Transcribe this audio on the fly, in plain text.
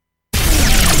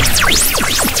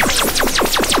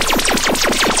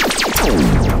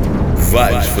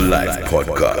Vybez4Life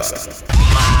Podcast.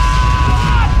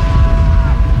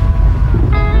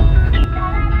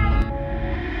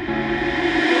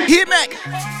 Here, Mac.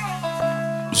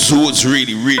 Zoot's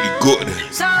really, really good.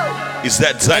 It's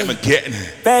that time again.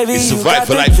 Baby, it's the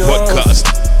Vybez4Life Podcast.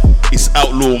 It's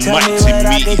Outlaw Mighty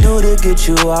Me.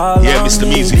 Yeah, Mr.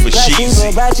 Music for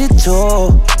Sheezy.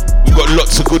 We've got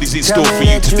lots of goodies in store for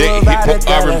you today.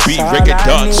 Hip-hop, R&B, reggae,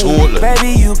 dancehall.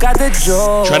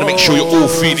 Trying to make sure you're all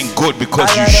feeling good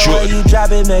because you should. So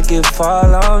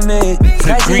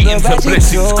greetings and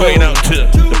blessings going out to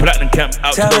the Platinum Camp,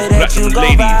 out to those Platinum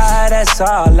ladies. That's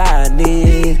all I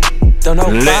need. Don't know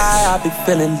why I be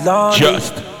feeling lonely.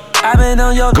 Just I've been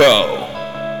on your go.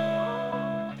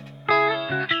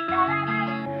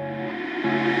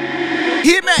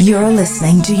 You're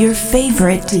listening to your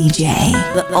favorite DJ,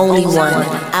 the only one,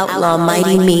 Outlaw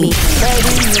Mighty Me.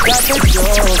 Baby, you got the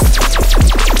juice.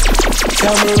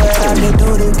 Tell me what I can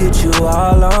do to get you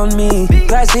all on me.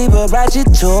 Classy but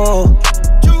ratchet too.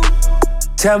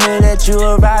 Tell me that you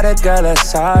a rider, girl,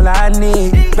 that's all I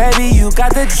need. Baby, you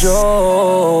got the juice.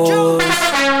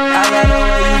 I love the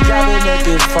way you drop it, make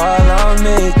it fall on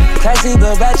me. Classy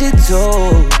but ratchet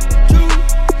too.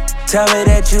 Tell me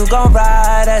that you gon'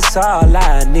 ride, that's all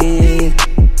I need.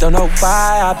 Don't know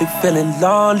why I be feeling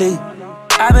lonely.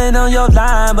 I've been on your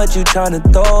line, but you tryna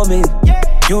throw me.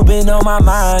 You been on my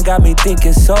mind, got me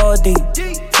thinking so deep.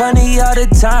 Funny all the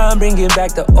time, bringing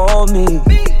back the old me.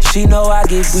 She know I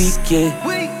get weak, yeah.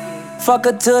 Fuck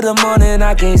her till the morning,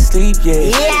 I can't sleep,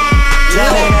 yeah.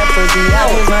 Drowning that pussy, I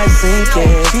was my sink,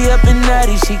 yeah. She up and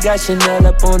nutty, she got Chanel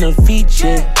up on her feet,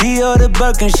 yeah. Dior the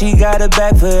Birkin, she got a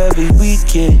bag for every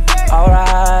week, yeah.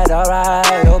 Alright,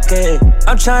 okay.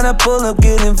 I'm tryna pull up,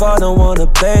 get involved, don't wanna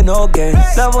play no games.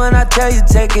 Love when I tell you,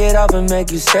 take it off and make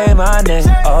you say my name.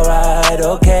 Alright,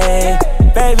 okay.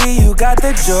 Baby, you got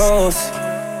the juice.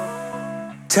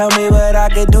 Tell me what I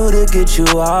can do to get you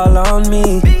all on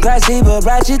me. Classy but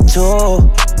ratchet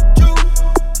too.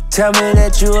 Tell me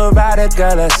that you a rider,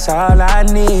 girl, that's all I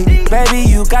need. Baby,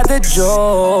 you got the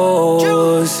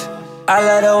juice. I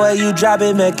love the way you drop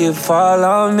it, make it fall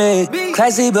on me.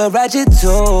 Classy but ratchet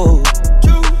too.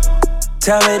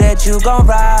 Tell me that you gon'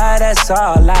 ride, that's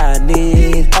all I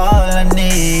need. All I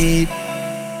need.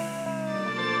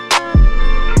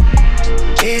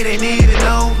 It ain't even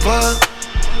over.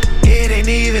 It ain't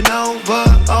even over,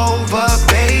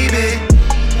 baby.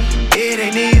 It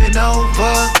ain't even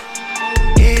over.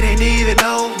 It ain't even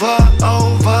over,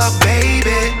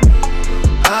 baby.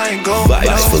 I ain't going nowhere.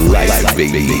 Vybez4Life,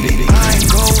 baby. I ain't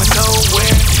going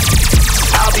nowhere.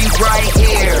 I'll be right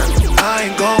here. I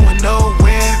ain't going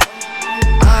nowhere.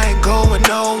 I ain't going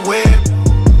nowhere.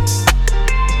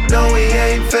 No, we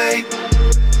ain't fake.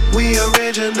 We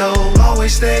original,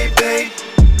 always stay fake.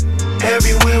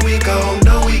 Everywhere we go,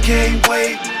 no, we can't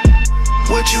wait.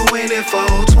 What you in it for?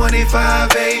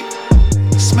 25-8.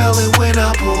 Smell it when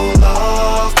I pull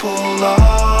off, pull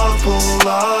off, pull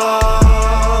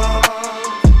off.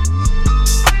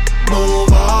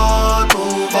 Move on,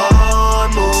 move on,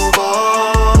 move on.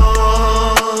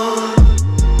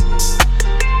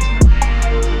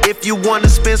 If you wanna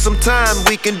spend some time,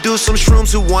 we can do some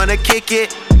shrooms who wanna kick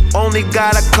it. Only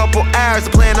got a couple hours, the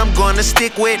plan I'm gonna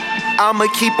stick with. I'ma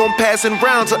keep on passing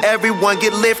round till everyone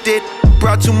get lifted.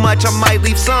 Brought too much, I might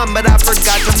leave some, but I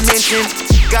forgot to mention.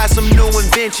 Got some new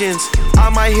inventions. I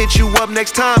might hit you up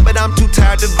next time, but I'm too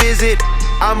tired to visit.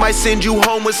 I might send you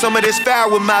home with some of this foul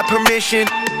with my permission.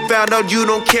 Found out you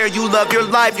don't care, you love your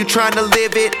life, you tryna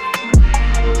live it.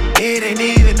 It ain't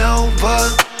even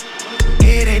over.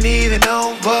 It ain't even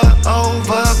over,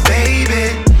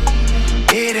 baby.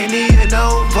 It ain't even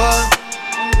over.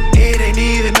 It ain't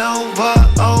even over,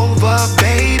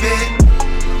 baby.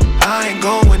 I ain't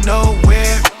going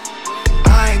nowhere.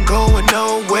 I ain't going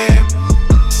nowhere.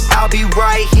 I'll be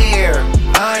right here.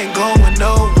 I ain't going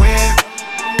nowhere.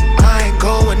 I ain't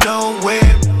going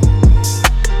nowhere.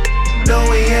 No,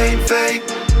 we ain't fake.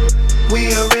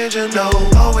 We original,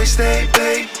 always stay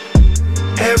fake.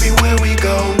 Everywhere we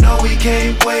go, no, we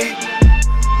can't wait.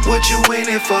 What you in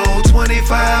it for?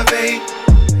 25-8.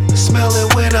 Smell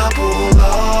it when I pull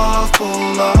off,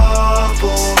 pull off,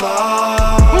 pull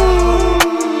off.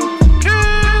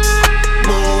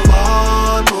 Move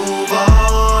on, move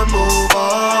on, move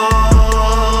on.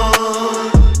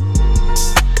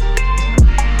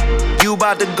 You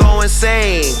about to go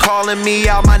insane, calling me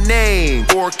out my name.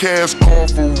 Forecast call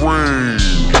for rain.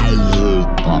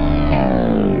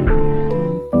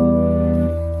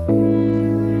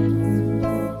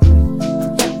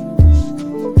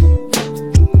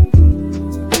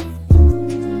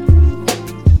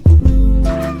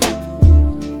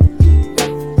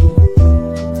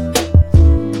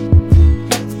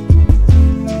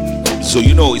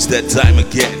 that time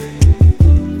again,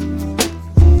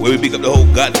 where we pick up the whole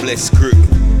God bless crew.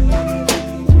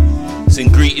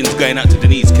 Send greetings going out to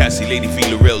Denise, Cassie, Lady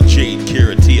V, Laurel, Jade,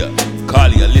 Kira, Tia,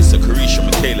 Carly, Alyssa, Carisha,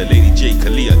 Michaela, Lady J,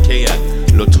 Kalia, Kayan,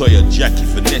 Latoya, Jackie,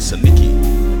 Vanessa, Nikki,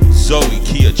 Zoe,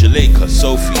 Kia, Jaleka,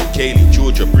 Sophie, Kaylee,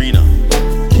 Georgia, Brina,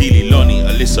 Keely, Lonnie,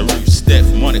 Alyssa, Ruth,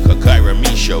 Steph, Monica, Kyra,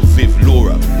 Misha, Viv,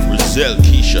 Laura, Roselle,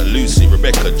 Keisha, Lucy,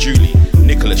 Rebecca, Julie,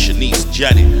 Nicola, Shanice,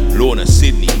 Janet, Lorna,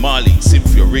 Sydney, Marley,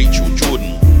 Cynthia, Rachel,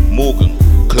 Jordan, Morgan,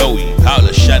 Chloe,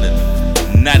 Paula, Shannon,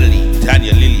 Natalie,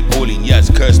 Tanya, Lily, Pauline,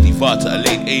 Yaz, Kirsty, Fata,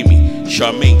 Elaine, Amy,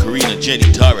 Charmaine, Karina,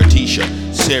 Jenny, Tara, Tisha,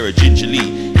 Sarah, Ginger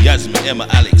Lee, Yasmin, Emma,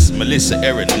 Alex, Melissa,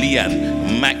 Erin,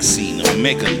 Leanne, Maxine,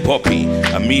 Megan, Poppy,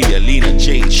 Amelia, Lena,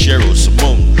 Jane, Cheryl,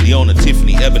 Simone, Leona,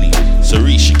 Tiffany, Ebony,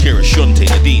 Sarish, Shakira, Shante,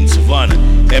 Nadine, Savannah,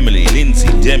 Emily, Lindsay,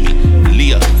 Demi,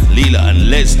 Leah, Leela, and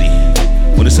Leslie.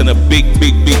 Want to send a big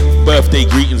birthday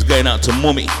greetings going out to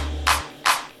Mummy.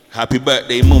 Happy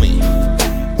birthday, Mummy.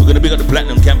 We're going to big up the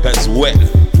Platinum Campus wet.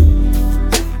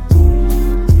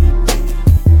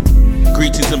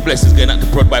 Greetings and blessings going out to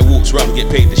Prod by Walks, Robert Get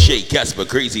Paid, The Shake, Casper,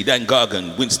 Crazy, Dan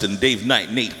Gargan, Winston, Dave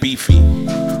Knight, Nate Beefy,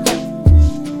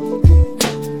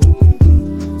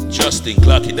 Justin,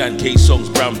 Clarky Dan, K Songs,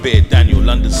 Brown Bear, Daniel,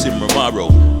 London Sim,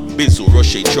 Romaro, Bizzle,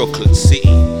 Roche, Chocolate City,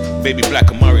 Baby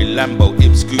Black, Amari, Lambo,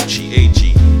 Ibs, Gucci,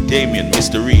 AG, Damien,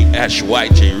 Mr. Reed, Ash,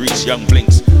 YJ, Reese, Young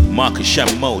Blinks, Marcus,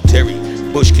 Shammo, Terry,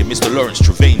 Bushkin, Mr. Lawrence,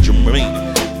 Travaine,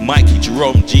 Jermaine, Mikey,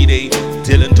 Jerome, G-Day,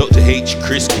 Dylan, Dr. H,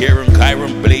 Chris, Kieran,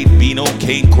 Kyron, Blade, Bino,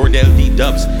 Kane, Cordell,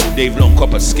 D-Dubs, Dave Long,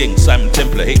 Copper, Skink, Simon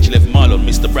Templar, HLF, Marlon,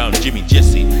 Mr. Brown, Jimmy,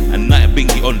 Jesse, and Naya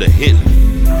Bingy on the hill.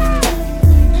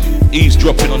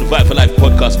 Eavesdropping on the Vybez4Life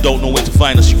Podcast. Don't know where to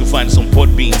find us. You can find us on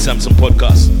Podbean, Samsung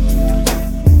Podcasts,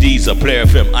 Deezer, Player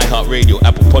FM, iHeartRadio,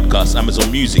 Apple Podcasts,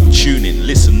 Amazon Music, TuneIn,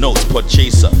 Listen Notes,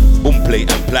 Podchaser, Boomplay,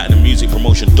 and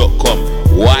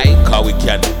PlatinumMusicPromotion.com. Why? Because we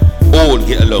can all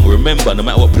get along. Remember, no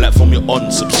matter what platform you're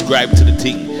on, subscribe to the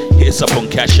thing. Hit us up on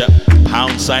Cash App, #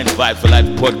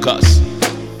 Vybez4Life Podcast.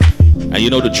 And you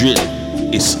know the drill.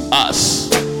 It's us,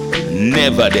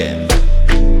 never them.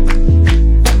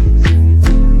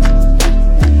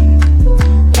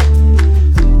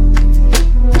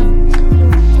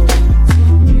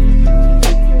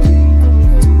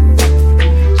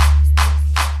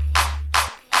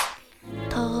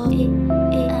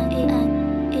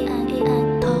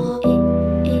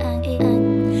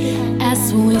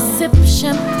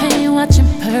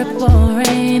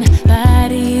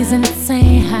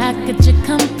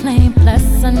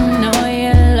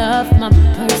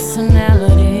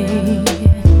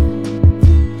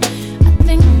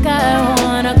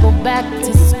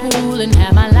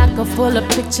 Full of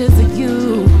pictures of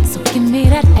you, so give me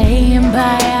that A in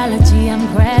biology. I'm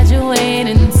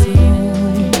graduating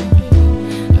soon.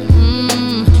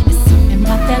 It's something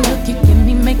about that look you give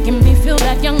me, making me feel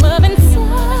that young love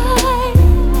inside.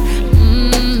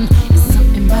 It's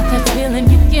something about that feeling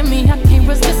you give me, I can't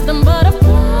resist them butterflies.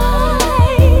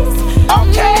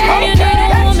 Okay, you need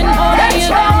a woman holding you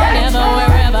down, whenever,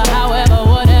 wherever, however,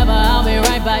 whatever. I'll be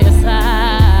right by your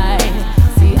side.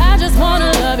 See, I just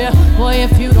wanna love you, boy,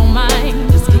 if you don't mind.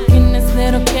 Just kicking this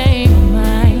little game of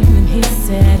mine. And he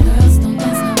said, girls don't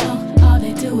dance no more, all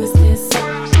they do is this.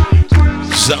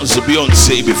 Sounds of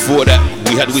Beyonce. Before that,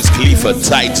 we had Wiz Khalifa,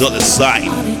 Ty Dolla Sign.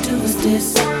 All they do is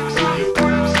this.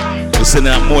 We're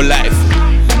sending out more life,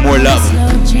 more love,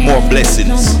 more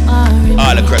blessings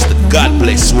all across the God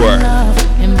bless world.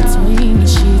 In between the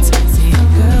sheets. See,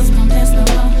 girls don't dance no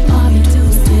more, all they do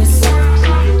is this.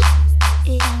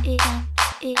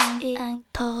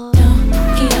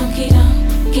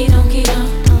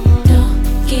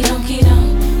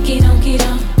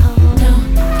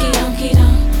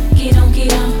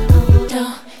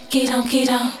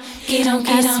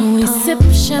 As we sip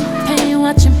champagne,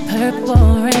 watching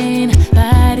purple rain,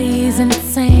 bodies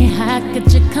insane, how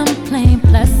could you complain?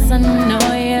 Plus I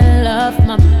know you love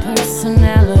my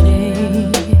personality.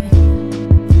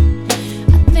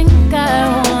 I think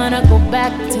I wanna go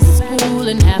back to school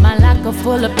and have my locker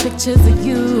full of pictures of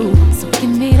you. So give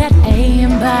me that A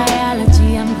in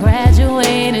biology, I'm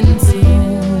graduating soon.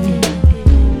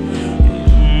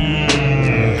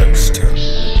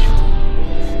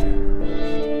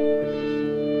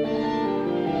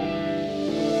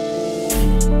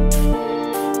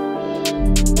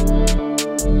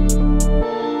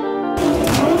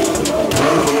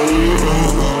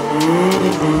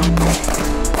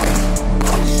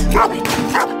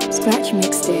 Scratch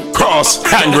mixed it. Cross,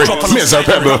 hungry,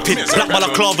 miserable. Black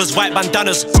balaclavas, white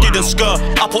bandanas, skid and skirt.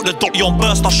 I put the dotty on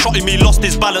burst, I shot him, he lost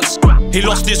his balance. He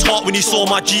lost his heart when he saw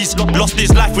my G's, lost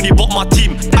his life when he bought my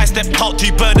team. I stepped out,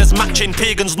 2 burners matching,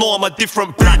 pagans know I'm a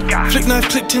different breed. Flick knife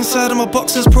clipped inside of my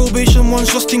boxers, probation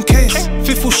ones just in case.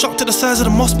 Fifth shot to the size of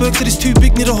the Mossberg, said it's too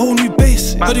big, need a whole new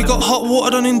base. But he got hot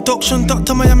water on induction, duck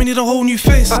to Miami, need a whole new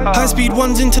face. High speed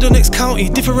ones into the next county,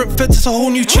 different feds, it's a whole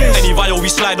new chase. Any vial we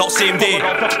slide out same day.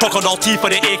 Crocodile teeth for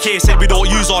the AK, said we don't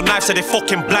use our knives, said they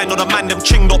fucking blind on the man, them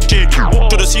chinged up Jake.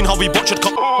 Could've seen how we butchered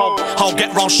how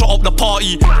get round, shut up the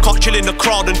party. Can't chill in the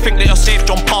crowd and think that you're safe,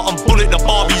 jump out and bullet the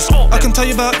Barbies. I can tell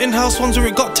you about in-house ones where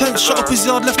it got tense. Shut up his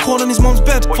yard, left corner on his mom's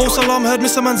bed. False alarm, heard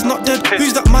Mr. Man's not dead.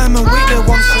 Who's that man, wait there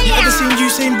once. You ever seen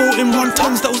Usain Bolt in 1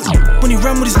 tons? That was when he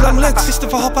ran with his long legs. Sister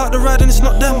for hop out the ride and it's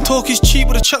not them. Talk is cheap,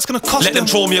 but the chat's gonna cost Let them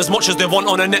troll me as much as they want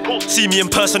on the net. See me in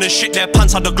person and shit their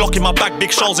pants. Had the Glock in my bag,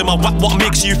 big shells in my whack. What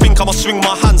makes you think I'ma swing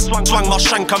my hands? Swang my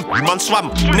shank and man swam.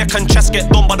 Neck and chest get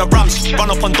done by the Rams.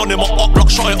 Run up and done him up block,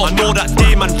 shot it. I know that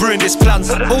day man ruined his plans.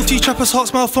 OT trappers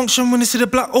hearts malfunction when they see the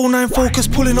black 09 Focus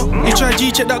pulling up. He tried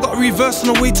G-check that got reversed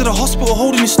on the way to the hospital,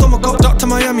 holding his stomach up. Duck to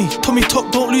Miami, Tommy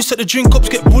Top, don't lose, set the drink ups,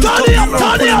 get bullied up. Pulling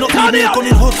up, leave me gone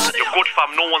in hoods. You're good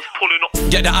fam, no one's pulling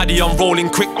up. Get the Addy, I'm rolling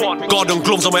quick. Garden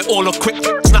gloves and we're all equipped.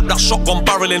 Snap that shotgun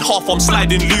barrel in half, I'm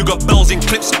sliding Luger, bells in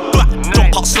clips. Black,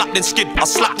 jump out, slapped and skid. I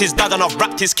slapped his dad and I've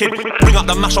rapped his kid. Bring out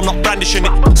the mash, I'm not brandishing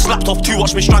it. Slapped off 2,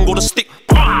 watch me strangle the stick.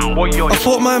 I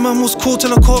thought my man was cool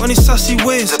till I caught on his sassy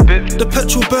ways. The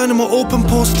petrol burning my open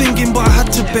pore stinging, but I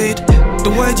had to bathe. The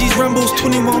YG's Rambo's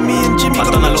 20 while me and Jimmy I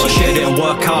done a lot of shit, didn't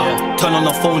work out. Turn on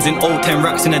the phones in 10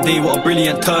 racks in a day, what a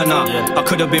brilliant turnout. I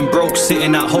could have been broke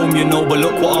sitting at home, you know, but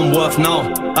look what I'm worth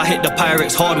now. I hit the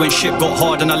Pirates hard when shit got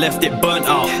hard and I left it burnt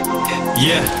out.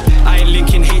 Yeah, I ain't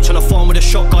linking H on a farm with a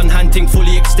shotgun, hunting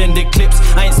fully extended clips.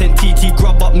 I ain't sent TT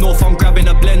grub up north, I'm grabbing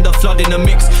a blender, flooding the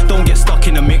mix. Don't get stuck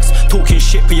in the mix, talking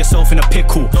shit for yourself in a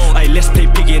pickle. Aye, let's play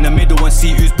piggy in the middle and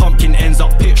see whose pumpkin ends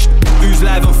up pitched. Who's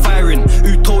live and firing,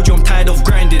 who told you I'm tired of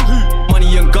grinding?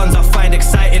 Money and guns I find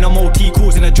exciting, I'm OT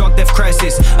causing a drug death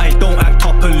crisis. I don't act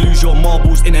up and lose your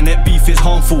marbles, internet beef is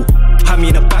harmful. Had me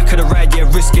in the back of the ride, yeah,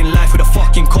 risking life with a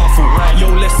fucking car full. Yo,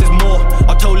 less is more,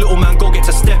 I told little man go get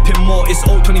to stepping more. It's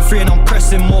 023 and I'm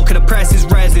pressing more, cause the price is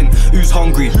rising. Who's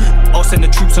hungry? I'll send the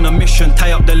troops on a mission,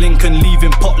 tie up the link and leave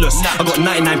him potless. I got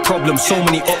 99 problems, so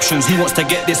many options, who wants to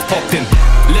get this poppin'?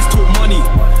 Let's talk money.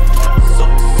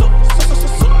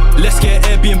 Let's get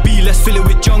Airbnb, let's fill it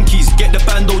with junkies. Get the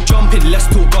bando jumping, let's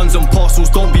talk guns and parcels.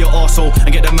 Don't be an arsehole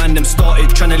and get the man them started.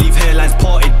 Tryna leave hairlines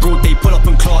parted, broad day pull up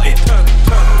and clot it.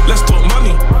 Let's talk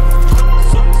money.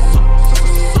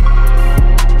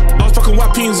 I was fucking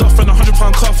whappings off and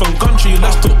 £100 car from Gumtree.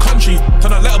 Let's talk country.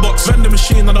 Turn a letterbox vending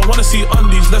machine and I wanna see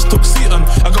undies. Let's talk Seaton.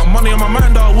 I got money on my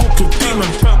mind, I'll walk with demon.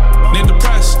 Name the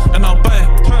price and I'll buy it.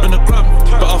 In the gram,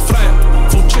 but I'll fly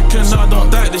it. Full chicken, I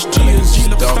don't die. This G and G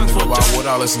stands for. Why would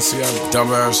I listen to y'all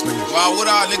dumbass niggas? Why would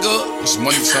I, nigga? It's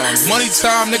money time. Money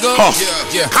time, nigga. Huh.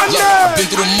 Yeah. Look, I've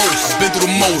been through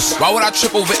the most. Why would I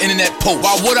trip over internet posts?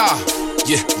 Why would I?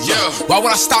 Yeah. Why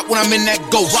would I stop when I'm in that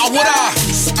ghost? Why would I?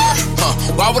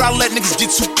 Why would I let niggas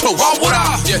get too close? Why would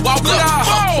I?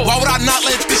 Why would I not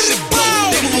let this shit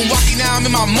blow? They moving wacky now, I'm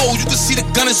in my mode. You can see the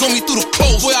gunners on me through the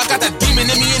clothes. Boy, I got that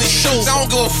demon in me and it shows. I don't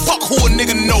give a fuck who a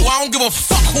nigga know. I don't give a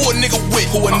fuck who a nigga with.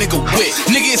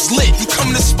 Nigga, it's lit. You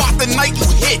come in the spot the night you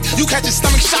hit. You catching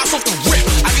stomach shots off the rip.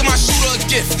 I give my shooter a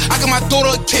gift. I give my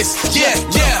daughter a kiss. Yeah.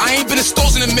 I ain't been in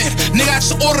stores in a minute. Nigga, I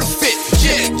just ordered a fit.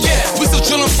 Yeah. We still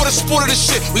drilling for the sport of the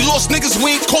shit. We lost niggas,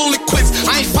 we ain't calling it quits.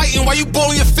 I ain't fighting while you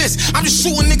balling your fist. I'm just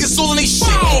shooting niggas all in they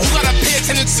shit. You gotta pay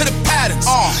attention to the patterns.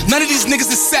 None of these niggas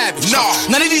is savage.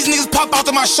 None of these niggas pop out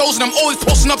to my shows and I'm always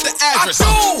posting up the address.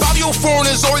 Fabio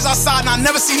foreigners always outside and I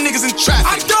never see niggas in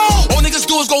traffic. All niggas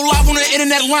do is go live on the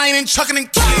internet lying and chucking and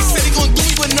killing. They said they gon' do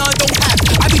me but none don't happen.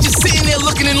 I be just sitting there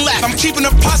looking and laughing. I'm keeping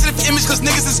a positive image cause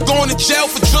niggas is going to jail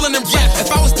for drilling and rap.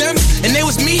 If I was them and they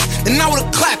was me, then I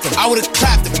would've clapped them.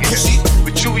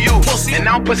 But you pussy. And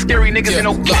now put scary niggas in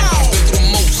no gap.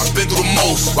 I've been through the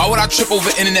most. Why would I trip over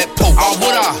internet posts? Why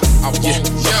would I?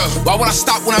 Why would I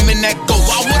stop when I'm in that ghost?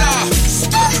 Why would I?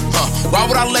 Why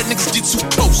would I let niggas get too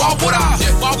close? Why would I?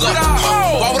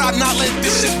 Why would I not let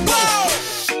this shit blow?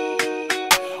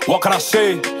 What can I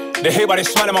say? They hate by they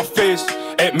smile in my face.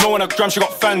 8 mil on a gram, she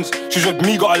got fans. She's with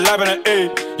me, got a live and an A.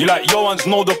 You like your ones,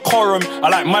 know decorum. I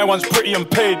like my ones, pretty and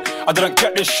paid. I didn't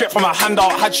get this shit from a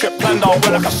handout. Had shit planned out,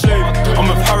 well like a slave. I'm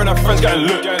with her and her friends getting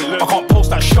lit. I can't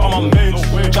post that shit on my mates.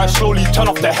 Drive slowly, turn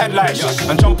off the headlights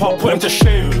and jump out, put them to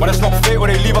shame. But it's not fatal,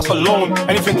 they leave us alone.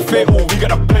 Anything fatal, we get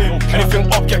the blame. Anything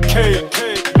up, get K.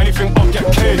 Anything up,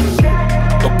 get K.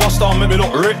 The bus down make me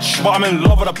look rich, but I'm in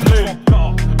love with a plane.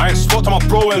 I ain't spoke to my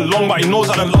bro in long, but he knows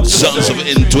that I love Sons of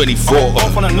N24.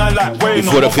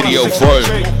 Before the video for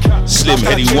Slim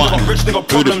Headie One,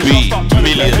 Bru B,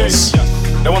 millions.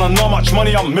 They wanna know how much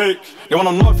money I make. They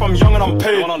wanna know if I'm young and I'm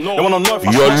paid. They wanna know if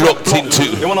you're locked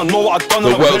into they wanna know what I've done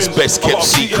the world's best kept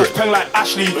secret. Like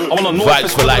Ashley. I wanna know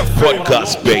Vybez4Life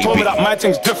Podcast, baby. Told me that my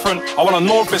thing's different. I wanna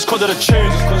know if it's cause of the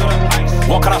chains.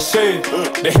 What can I say?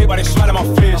 They hate but they smile in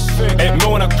my face. 8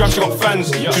 mil in a gram, she got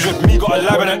fans. She's with me, got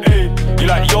 11 and 8. You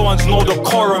like your ones know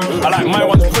decorum. I like my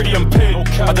ones pretty and paid.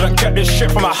 I didn't get this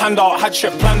shit from a handout. Had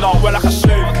shit planned out, well like a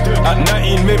slave. At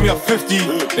 19 made me a 50.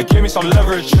 They gave me some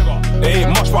leverage. They ain't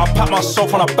much, but I pat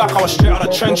myself on the back. I was straight out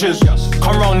of trenches.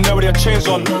 Come round there with their chains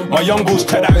on. My young bulls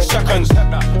take that in seconds.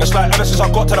 It's like ever since I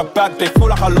got to the bag, they feel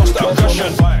like I lost the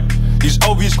aggression. These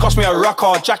LVs cost me a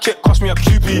racker, jacket cost me a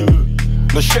QP.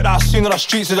 The shit that I seen on the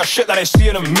streets is the shit that they see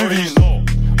in the movies.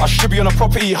 I should be on a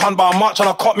property hunt, but I'm much and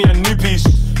I caught me a new piece.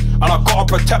 And I gotta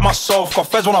protect myself, cause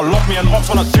feds wanna lock me and ops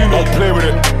wanna do me. Don't play with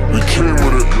it. We came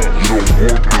with it, you don't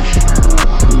want this.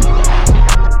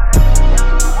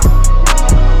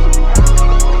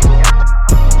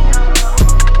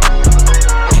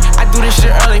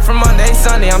 Shit early from Monday,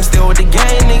 Sunday. I'm still with the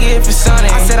gang, nigga, if it's sunny.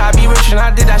 I said I'd be rich and I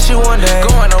did that shit one day.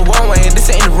 Going the one way, this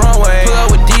ain't the wrong way. Pull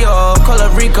up with Dio, call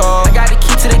up Rico. I got the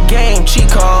key to the game,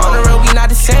 Chico. On the road, we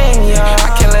not the same, yeah.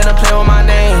 I can't let them play with my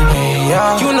name,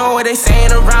 yeah. You know what they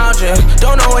saying around you,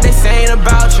 don't know what they saying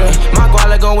about you. My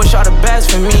guala gon' wish all the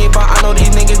best for me, but I know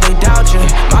these niggas, they doubt you.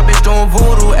 My bitch doing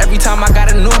voodoo every time I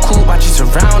got a new coupe, I just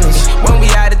surround us. When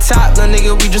we at the top, little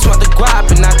nigga, we just want the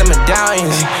guap and not the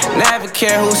medallions. Never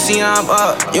care who see I'm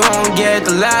up, you won't get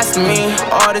the last of me.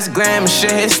 All this glam and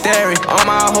shit hysteric. All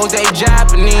my hoes, they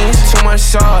Japanese. Too much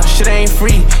sauce, shit ain't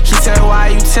free. She said, why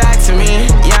you taxing me?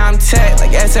 Yeah, I'm tech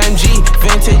like SMG.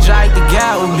 Vintage like the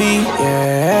guy would be.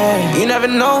 Yeah, you never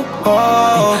know.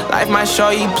 Oh, life might show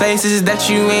you places that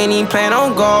you ain't even plan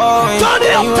on going. Turn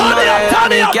it up,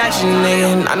 turn it up. Got you,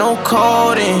 nigga, I know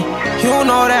coding. You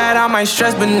know that I might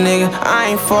stress, but nigga, I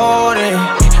ain't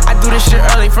folding. Do this shit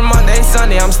early from Monday,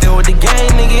 Sunday. I'm still with the gang,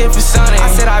 nigga, if it's sunny.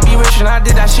 I said I'd be rich and I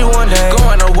did that shit one day.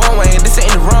 Going the one way, this ain't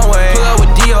the wrong way. Pull up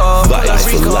with Dio, pull up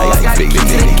Rico. I got the key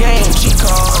to the game, Chico.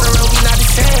 On the road, we not the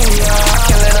same, yeah. I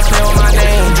can't let her play with my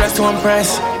name. You dress to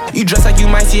impress, you dress like you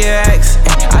might see your ex.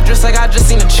 I dress like I just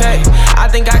seen a check. I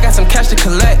think I got some cash to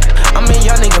collect. I'm a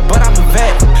young nigga, but I'm a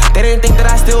vet. They didn't think that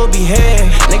I still would be here.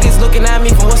 Niggas looking at me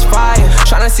for what's fire,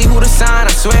 tryna see who to sign,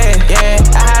 I swear. Yeah,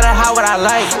 I had a how what I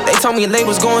like. They told me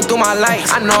labels going through my likes.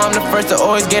 I know I'm the first to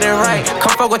always get it right.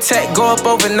 Come fuck with tech, go up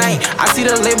overnight. I see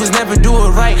the labels never do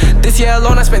it right. This year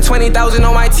alone I spent 20,000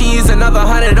 on my tees, another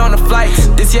 100 on the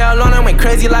flights. This year alone I went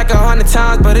crazy like 100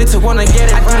 times, but it took one to get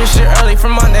it right. I do this shit early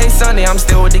from Monday, Sunday. I'm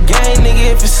still with the gang,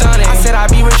 nigga, if it's sunny. I said I'd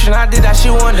be rich and I did that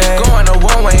shit one day. Going the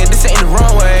one way, this ain't the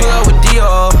wrong way. Pull up with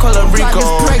Dio, call up Rico.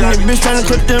 Pregnant, bitch tryna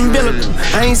clip the umbilical.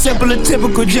 I ain't simple or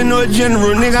typical,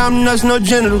 general. Nigga, I'm nuts, no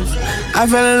genitals. I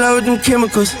fell in love with them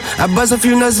chemicals. I bust a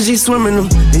few nuts and she swimming them.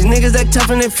 These niggas that tough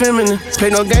and they feminine. Play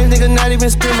no games, nigga, not even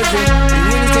scrimmaging. These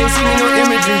niggas can't see me, no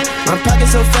imagery. My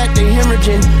pockets so fat, they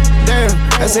hemorrhaging. Damn,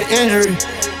 that's an injury.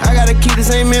 I gotta keep the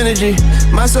same energy.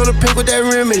 My soda pink with that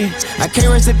remedy. I can't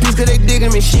rest in peace cause they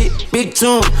digging me shit. Big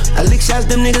tune. I lick shots,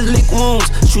 them niggas lick wounds.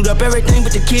 Shoot up everything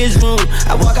but the kids' room.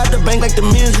 I walk out the bank like the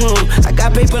men's room. I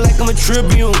got paper like I'm a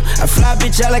Tribune. I fly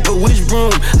bitch out like a witch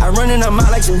broom. I run in her mouth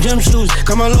like some gym shoes.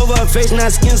 Come all over her face, now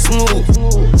skin smooth.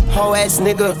 Hoe ass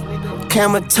nigga.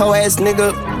 Camera toe ass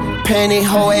nigga. Panty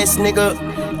hoe ass nigga.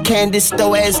 Candy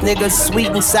store ass nigga, sweet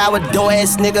and sour dough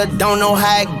ass nigga, don't know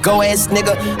how it go ass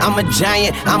nigga. I'm a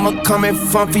giant, I'm a coming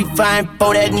frumpy fine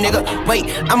for that nigga. Wait,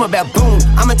 I'm a baboon,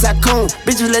 I'm a tycoon.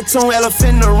 Bitches let tune,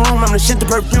 elephant in the room. I'm the shit, the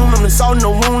perfume, I'm the salt in the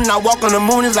wound. I walk on the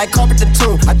moon, it's like carpet the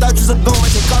tomb. I thought you was a goon,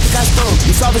 but you carpet costume.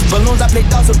 You saw his balloons, I play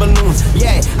dolls with balloons.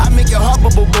 Yeah, I make your heart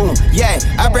bubble boom. Yeah,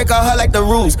 I break her heart like the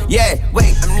rules. Yeah,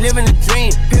 wait, I'm living a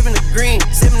dream, pippin' the green,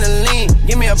 sippin' the lean.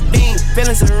 Give me a bean,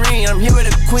 feeling serene. I'm here with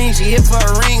a queen, she here for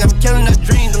a ring. I'm killing the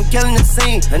dreams, I'm killing the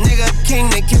scene. A nigga a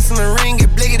king, they kiss him the ring, get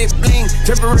bliggity bling.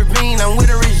 Drippin' ravine, I'm with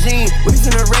a regime. We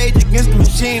finna rage against the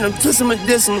machine. I'm twisting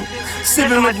medicinal,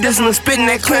 sipping medicinal, spitting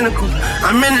that clinical.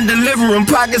 I'm in the delivery room,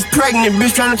 pockets pregnant,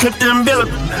 bitch trying to clip the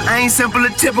umbilical. I ain't simple or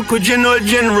typical, general.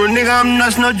 Nigga, I'm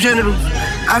nuts, no genitals.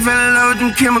 I fell in love with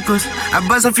them chemicals. I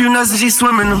bust a few nuts and she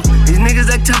swimming them. These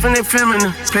niggas act tough and they feminine.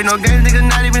 Play no games, niggas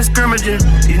not even scrimmaging.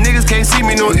 These niggas can't see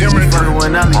me, no image.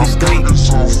 When I leave the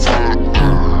state.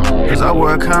 Cause I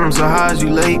wear a condom, so how is you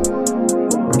late?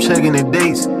 I'm checking the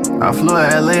dates. I flew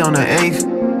to LA on the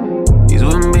 8th. These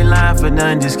wouldn't be lying for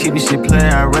nothing, just keep this shit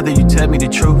playing. I'd rather you tell me the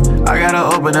truth. I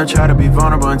gotta open up, try to be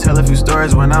vulnerable and tell a few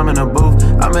stories when I'm in a booth.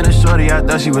 I met a shorty, I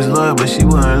thought she was loyal, but she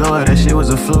wasn't loyal, that shit was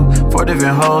a fluke. 4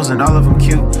 different hoes and all of them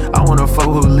cute. I wanna fuck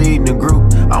who leading the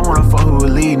group. I wanna fuck who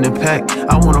leading the pack.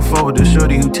 I wanna fuck with the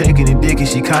shorty who taking it dick and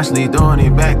she constantly throwing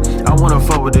it back. I wanna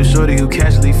fuck with the shorty who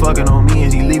casually fucking on me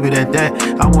and she leave it at that.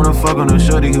 I wanna fuck on the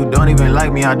shorty who don't even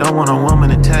like me. I don't want a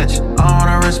woman attached. I don't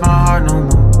wanna risk my heart no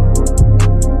more.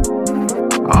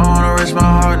 I don't wanna risk my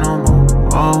heart no more.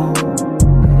 Oh,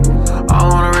 I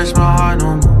don't wanna risk my heart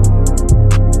no more.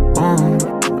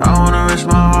 I don't wanna risk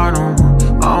my heart no more.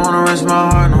 I don't wanna risk my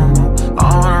heart no more. I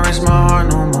don't wanna risk my heart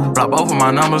no more. Block both of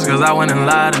my numbers cause I went and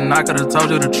lied and I could've told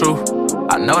you the truth.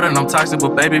 I know that I'm toxic,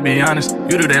 but baby, be honest,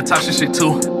 you do that toxic shit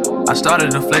too. I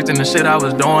started deflecting the shit I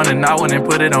was doing and I went and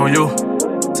put it on you.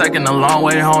 Taking a long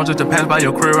way home just to pass by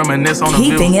your crib, reminisce on the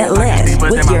view. Keeping it lit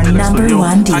with your number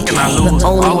one DJ. How can I lose?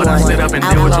 Why would I sit up and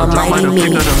deal with your drama? The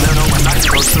pick of the middle when I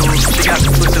can go choose. She got me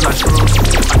twisted like screws.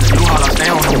 I just do all I stay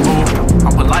on the move.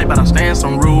 I'm polite, but I stay in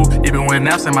some rude. Even when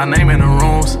absent, my name in the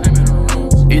rooms.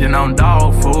 Eating on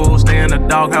dog food, stay in the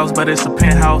doghouse, but it's a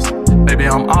penthouse. Baby,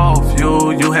 I'm off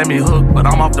you. You had me hooked, but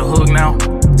I'm off the hook now.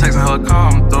 Texting her,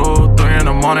 come through. 3 in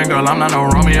the morning, girl, I'm not no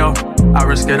Romeo. I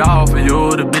risk it all for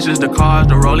you, the bitches, the cars,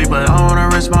 the rollie, but I don't wanna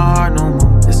risk my heart no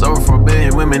more. It's over for a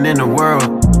billion women in the world.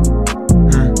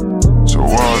 So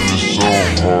why is it so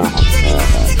hard?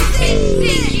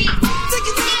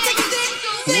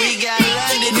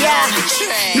 Yeah,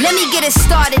 let me get it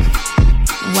started.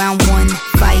 Round 1,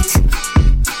 fight.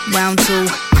 Round 2,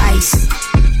 ice.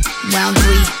 Round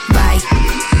 3, bite.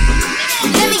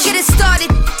 Let me get it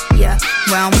started. Yeah,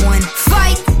 round 1,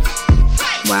 fight.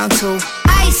 Round 2,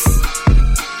 ice.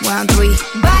 Round 3,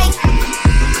 bite.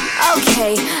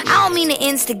 Okay, I don't mean to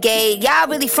instigate. Y'all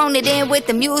really phoned it in with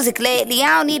the music lately.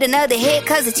 I don't need another hit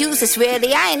cause it's useless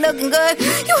really. I ain't looking good,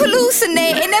 you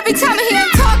hallucinate. And every time I hear them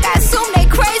talk I assume they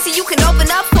crazy. You can open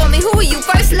up for me, who are you,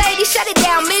 first lady? Shut it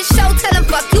down mid-show, tell them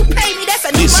fuck you pay me. That's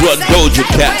a new this one Doja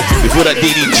Cat, before that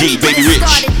DDG, Baby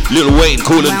Rich, Lil Wayne,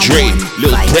 Cool and Dre,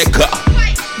 Lil Tecca.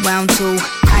 Round 2,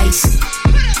 ice.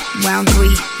 Round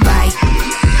 3, bite.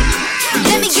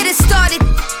 Let me get it started.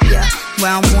 Yeah.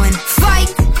 Round 1, fight.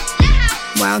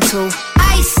 Round 2,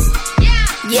 ice.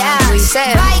 Yeah, round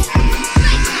 3, bite.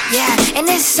 Yeah, and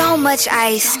there's so much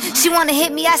ice. She wanna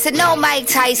hit me, I said no, Mike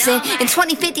Tyson. In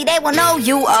 2050 they will know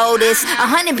you owe this.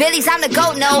 100 billies, I'm the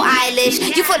GOAT, no eyelash.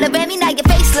 You full of baby, now your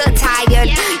face look tired.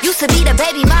 Used to be the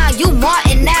baby mom, you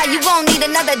Martin now. You won't need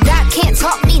another dot, can't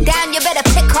talk me down. You better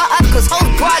pick her up, cause hoes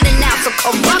brawling now. So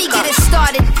come let me get it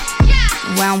started.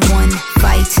 Round 1,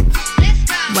 fight.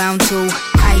 Round 2,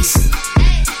 ice.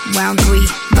 Round 3,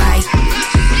 bite.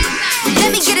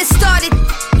 Let me get it started.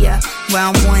 Yeah,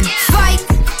 round 1, fight.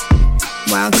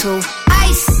 Round 2,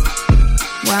 ice.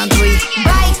 Round 3,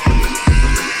 bite.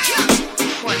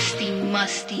 Crusty,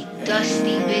 musty,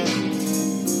 dusty bitch.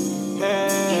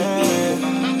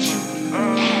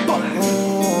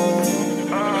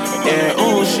 Yeah,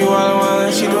 ooh, she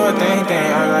wildin', she do her thing.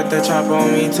 I got that chop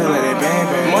on me till it bang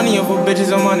bang. Money over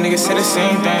bitches on my niggas say the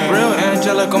same thing. Real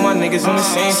angelic on my niggas on the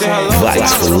same thing.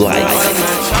 Vybez4Life.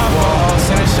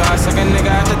 Sending shots like a nigga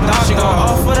at the top. She go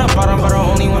off for the bottom, but I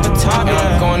only want the top. Yeah,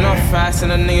 I'm going up fast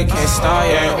and a nigga can't stop.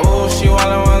 Yeah, ooh, she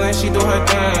wildin', she do her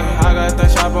thing. I got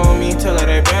that chop on me till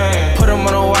it bang. Put him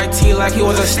on a white tee like he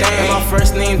was a stain. My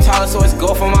first name Tyler, so it's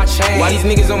go for my chain. Why these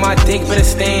niggas on my dick better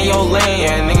stay in your lane?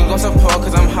 Yeah, nigga gon' support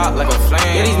cause I'm hot like a flame.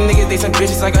 Yeah, these niggas, they some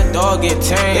bitches like a dog get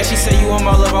tame. Yeah, she say you want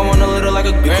my love, I want a little like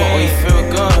a grain. You can only feel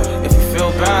good if you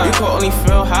feel bad. You can only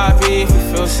feel happy if you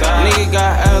feel sad. Nigga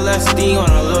got LSD on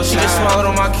a little shot. She just swallowed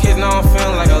on my kids, now I'm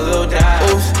feeling like a little dad.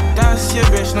 Oops, that's your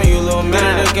bitch, know you little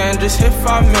man. Did it again, just hit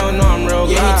 5 mil, know I'm real.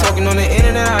 Yeah, he talking on the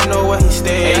internet, I know where he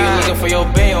stay. Hey, you looking for your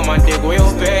bae on my dick, where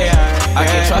your bae at? I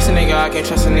can't trust a nigga, I can't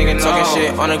trust a nigga, no. Talking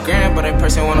shit on the gram, but in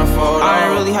person wanna photo. I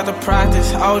ain't really have to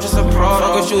practice, I was just a pro.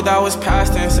 Fuck with you, that was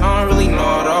past tense, I don't really know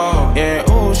at all.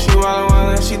 Yeah, ooh, she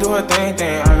wildin', she do her thing.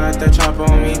 I got that chop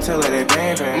on me till it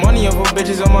bang bang. Money over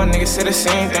bitches on my niggas say the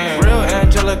same thing. Real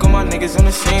angelic on my niggas on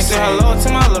the same thing. Say hello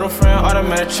to my little friend,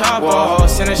 automatic chop. Whoa,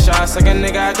 sending shots like a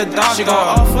nigga at the dock. She go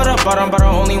off for the bottom, but I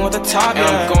only want the top. Yeah,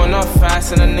 I'm going up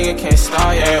fast and a nigga can't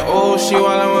stop. Yeah, ooh, she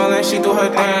wildin', she do her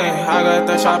thing. I got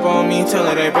that chop on me till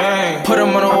it bang. Put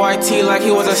him on a white tee like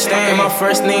he was a stain. My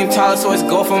first name Tyler, so it's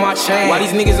go for my chain. Why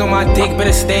these niggas on my dick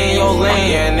better stay in your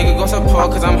lane? Yeah, nigga gon'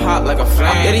 support cause I'm hot like a flame.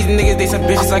 Yeah, these niggas, they some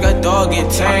bitches like a dog get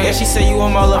tamed. Yeah, she say you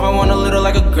want my love, I want a little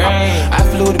like a grain. I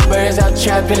flew the birds out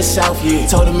trapped in the south, yeah.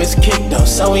 Told him it's a kick though,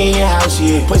 so we in your house,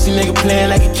 yeah. Pussy nigga playing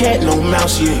like a cat, no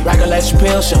mouse, yeah. Rock a like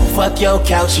Chappelle show, fuck your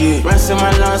couch, yeah. Runs in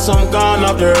my line, so I'm gone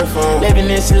off the earth, living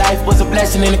this life was a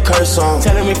blessing and a curse,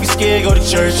 Tell him if you scared, go to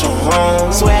church,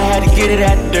 Swear I had to get it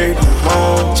out the dirt,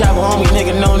 Chop a homie,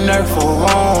 nigga, no nerf,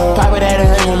 Pop it at a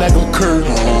hang like I'm Kurt,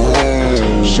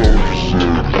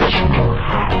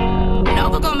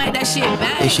 Nova gon' make that shit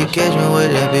back. If she catch me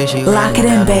with that bitch, she lock it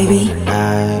in, baby.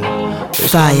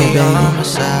 Fire, baby.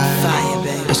 Fire,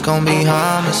 baby. It's gon' be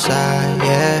homicide,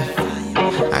 yeah.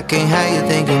 I can't have you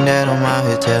thinking that I'm out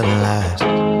here telling lies.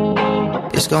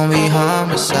 It's gon' be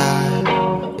homicide.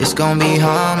 It's gon' be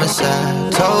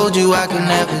homicide. Told you I could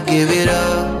never give it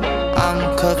up.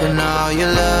 I'm cooking all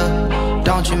your love.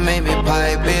 Don't you make me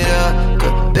pipe it up.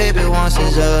 Cause baby, once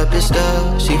it's up, it's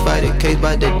stuck. She fight a case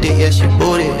by the dick, yeah, she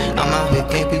booted. I'm out here,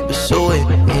 can't be pursuing.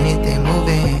 Anything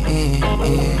moving,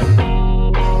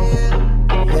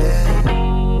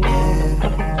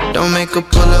 Don't make her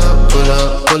pull up, pull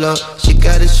up, pull up. She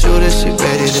got a shooter, she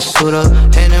ready to suit up.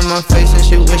 Hand in my face and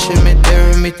she wishing me,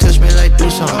 daring me, touch me like do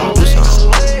something, do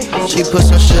something. She put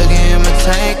some sugar in my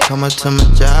tank, come up to my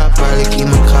job, probably keep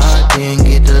my car, then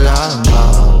get the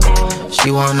lawnmower. She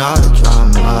want all the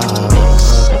drama.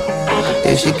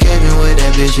 If she catch me with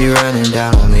that bitch, she running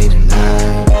down on me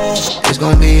tonight. It's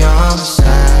gon' be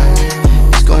homicide.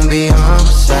 It's gon' be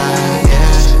homicide,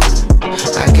 yeah.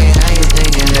 I can't have you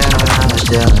thinking that I'm out to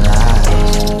tell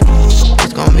lies.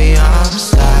 It's gon' be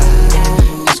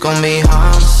homicide. It's gon' be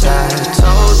homicide.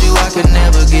 Told you I could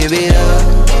never give it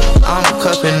up. I'm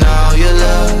cupping all your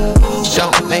love.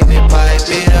 Don't make me pipe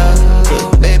it up.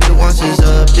 Cause baby, once it's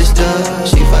up, it's done.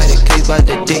 She fight a case by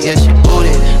the dick, yeah, she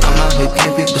booted. I'm out here,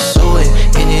 can't be pursuing.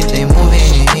 Anything moving,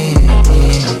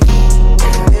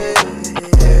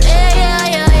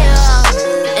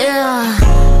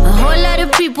 A whole lot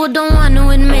of people don't want to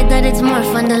admit that it's more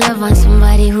fun to love on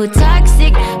somebody who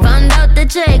toxic. Found out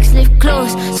that your ex live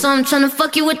close, so I'm tryna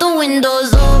fuck you with the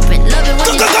windows open. Love it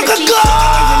when you try to cheat.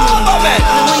 Love it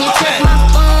when you check my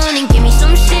phone and give me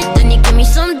some shit, then you give me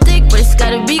some dick, but it's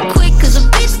gotta be quick, cause a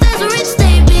bitch that's rich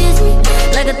stay busy.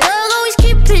 Like a thug always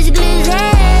keep his glizzy.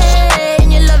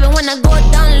 And you love it when I go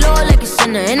down low like a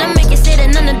sinner, and I make it say that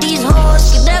none of these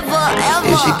hoes could ever, ever.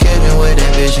 If she catch me with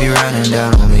that bitch, she running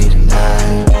down on me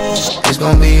tonight. It's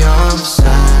gon' be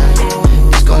homicide.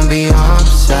 It's gon' be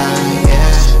homicide,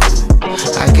 yeah.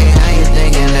 I can't have you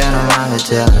thinking that I'm out here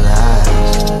telling lies.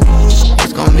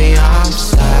 It's gon' be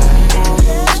homicide.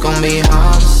 It's gon' be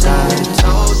homicide.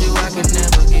 Told you I could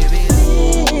never give it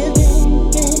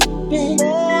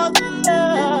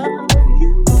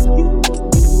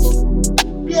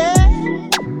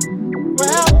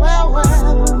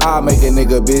I'll make a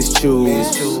nigga bitch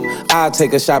choose. I'll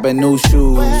take her shopping new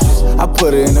shoes. I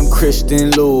put her in them Christian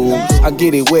loops. I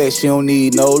get it wet, she don't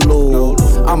need no lube.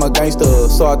 I'm a gangster,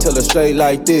 so I tell her straight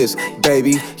like this.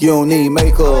 Baby, you don't need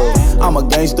makeup. I'm a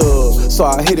gangster, so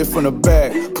I hit it from the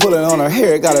back. Pulling on her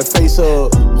hair, got her face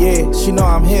up. Yeah, she know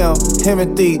I'm him,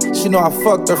 Timothy. She know I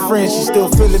fucked her friend, she still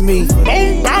feeling me.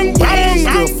 Yeah, she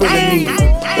still feeling me.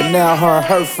 But now her and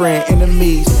her friend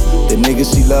enemies. The nigga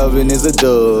she loving is a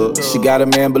dub. She got a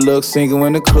man but look single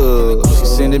in the club. She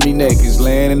sending me nakeds,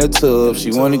 laying in the tub.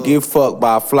 She wanna get fucked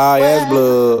by a fly ass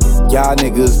blood. Y'all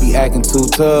niggas be acting too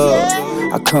tough.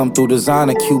 I come through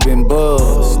designer Cuban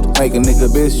bust. Make a nigga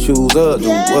bitch choose up, do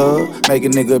what? Make a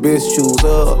nigga bitch choose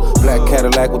up. Black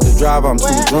Cadillac with the driver, I'm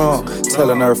too drunk.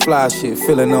 Telling her fly shit,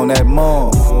 feeling on that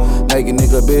mom. Make a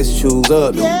nigga bitch choose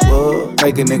up, do what?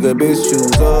 Make a nigga bitch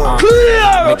choose up.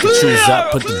 Make it choose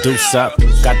up, put the deuce up.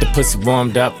 Got the pussy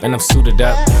warmed up and I'm suited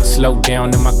up. Slow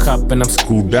down in my cup and I'm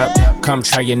screwed up. Come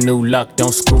try your new luck,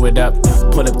 don't screw it up.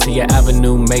 Pull up to your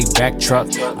avenue, Maybach truck.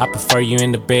 I prefer you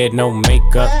in the bed, no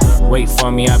makeup. Wait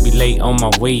for me, I'll be late on my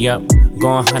way up.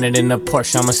 Going 100 in the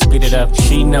Porsche, I'ma speed it up.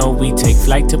 She know we take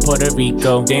flight to Puerto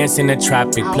Rico. Dance in the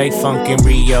tropic, play funk in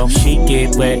Rio. She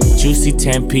get wet, juicy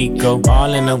Tampico.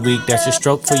 All in a week, that's a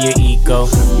stroke for your ego.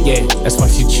 Yeah, that's why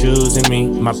she choosing me.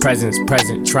 My presence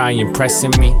present, try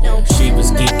impressing me. She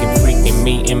was geeking, freaking,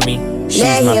 meeting me.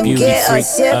 She's my beauty freak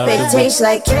of the week. Tastes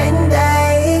like candy.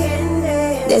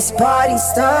 This party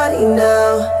starting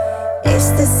now.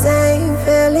 It's the same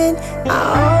feeling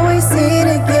I always see it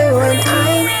again when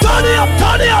I turn it up,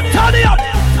 turn it up, turn it up.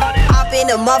 Hop in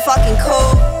the motherfucking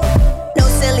cold. No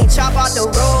silly chop out the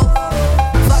road.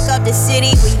 Fuck up the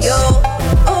city with you.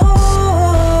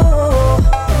 Oh,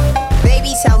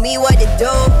 baby, tell me what to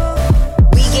do.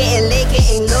 We getting lit,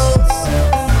 getting loose.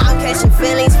 I'm catching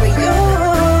feelings for you.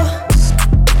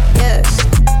 Yeah,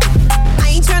 I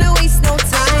ain't tryna waste no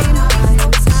time.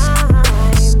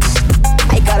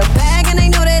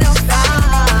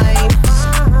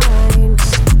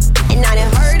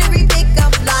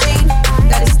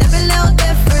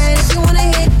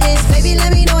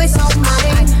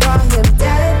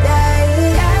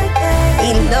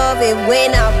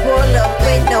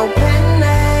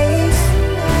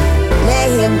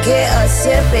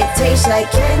 sip, it tastes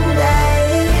like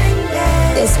candy.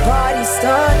 This party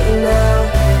starting now.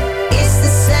 It's the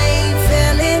same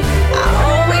feeling I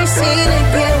always seem to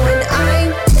get when I'm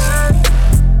down.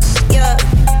 Yeah,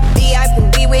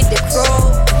 VIP, we with the crew.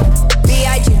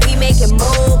 B.I.G, we making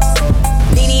moves.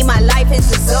 Leading my life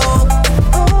into zone.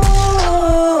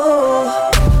 Ooh,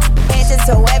 dancing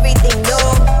so everything new.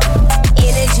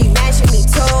 Energy matching me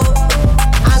too.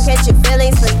 I'm catching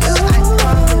feelings for you. I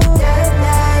talk to that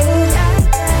night.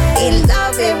 He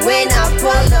love it when I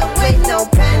pull up with no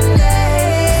penny.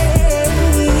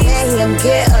 Let him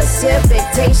get a sip, it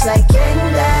tastes like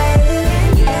candy.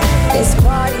 This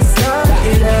party's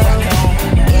starting now.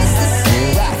 It's the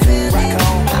same feeling I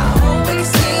always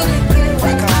seem to get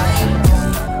when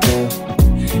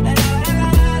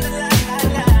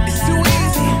It's too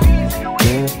easy.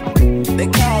 They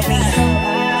call me.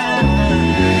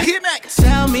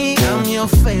 Tell me I'm your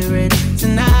favorite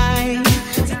tonight,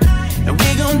 and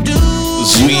we gon' do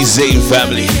Zay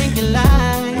family.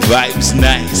 Vibes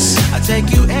nice. I'll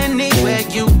take you anywhere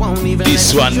you won't even.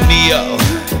 This one Neo.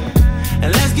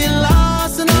 And let's get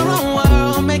lost in our own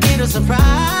world, make it a surprise.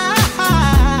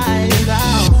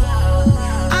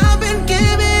 I've been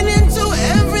giving into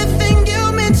everything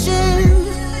you mentioned.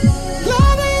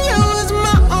 Loving you is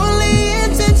my only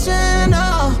intention.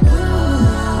 Oh,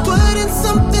 putting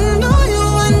something on you,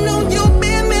 I know you've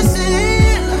been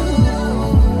missing.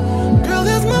 Girl,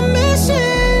 that's my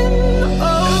mission.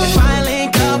 Oh, if I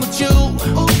link up with you,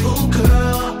 ooh,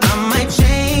 girl, I might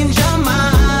change your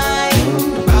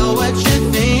mind about what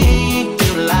you think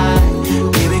you like.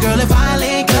 Baby girl, if I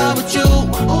link up with you,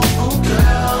 ooh,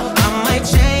 girl, I might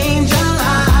change your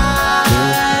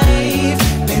life.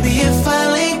 Baby, if I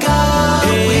link up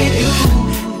with you,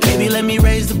 baby, let me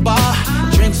raise the bar.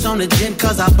 Drinks on the gin,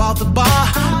 cause I bought the bar.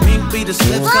 Pink be the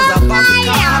slips, cause I bought the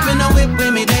car. Hop in the whip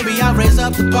with me, baby, I'll raise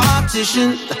up the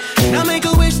partition. Now make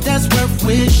a wish that's worth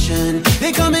wishing.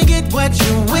 Then come and get what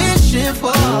you wishing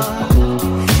for.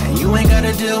 And you ain't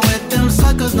gotta deal with them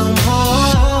suckers no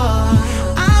more.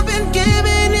 I've been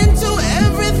giving into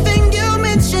everything you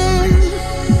mentioned.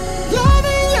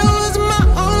 Loving you is my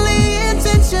only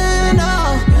intention.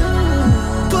 Oh,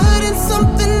 putting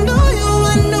something on you,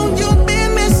 I know you've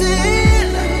been missing.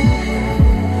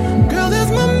 Girl, that's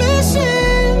my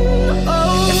mission.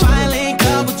 Oh, if I link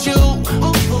up with you,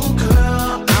 ooh,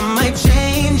 girl, I might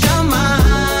change your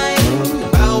mind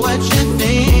about what you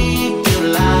think you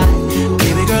like.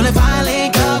 Baby girl, if I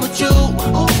link up with you,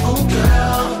 ooh,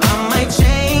 girl, I might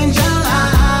change your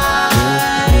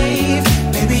life.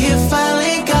 Baby, if I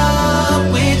link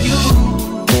up with you.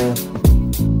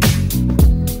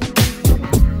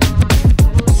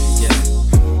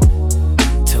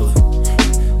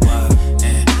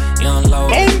 Young low,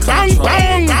 control,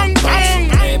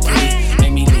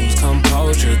 make me lose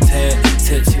composure.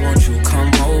 Tipsy, won't you come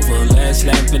over? Last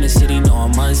lap in the city, no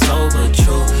I'm unsober.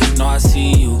 True, no I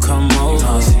see you come over.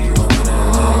 I'm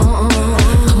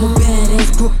a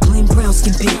badass Brooklyn brown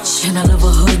skin bitch, and I love a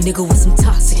hood nigga with some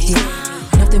toxic dick.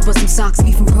 Nothing but some socks,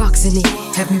 beef and Crocs in it.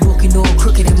 Have me walking all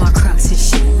crooked in my Crocs and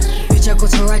shit. Bitch, I go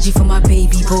Taraji for my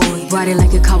baby boy. Ride it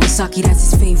like a Kawasaki, that's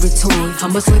his favorite toy.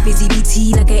 I'ma swipe his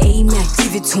EBT like an Amex.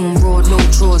 Give it to him raw, no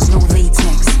drawers, no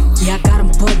latex. Yeah, I got him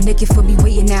butt naked for me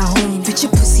waiting at home. Bitch,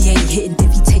 your pussy ain't hitting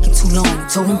if he taking too long.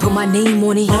 Told him put my name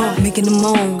on it, making him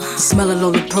moan. The smell of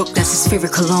Lola Brooke, that's his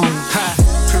favorite cologne.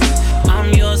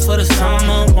 I'm yours for the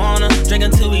summer, wanna drink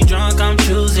until we drunk, I'm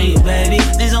choosing you, baby.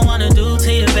 Things I wanna do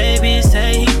to you, baby,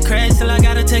 say you crazy till I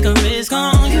gotta take a risk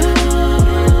on you.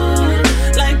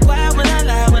 Like why would I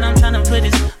lie when I'm tryna put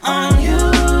this on you?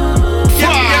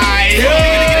 Trying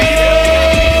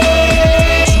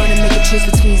to make a choice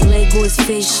between his leg or his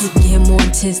face. Shit getting more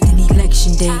intense than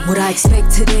election day. What I expect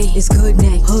today is good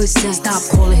neck. Hood said stop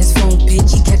calling his phone,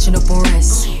 bitch, he catching up on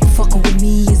rest. Fucking with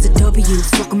me is a W,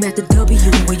 fuck him at the W.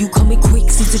 When you coming quick,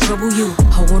 seems to trouble you.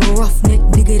 I want a rough neck,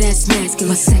 nigga that's masculine.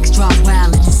 My sex drive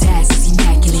wild and his ass is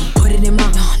immaculate. Put it in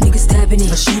my nigga stabbing it.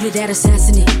 A shooter that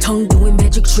assassinate, tongue doing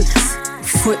magic tricks.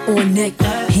 Foot on neck,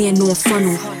 hand on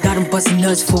funnel. Got him busting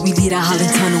nuts before we leave the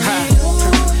Holland Tunnel.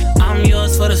 I'm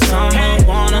yours for the summer,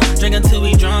 wanna drink until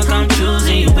we drunk, I'm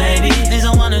choosing you, baby. Things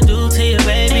I wanna do to you,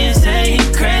 baby, and say you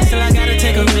crazy till I gotta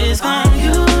take a risk on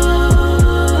you.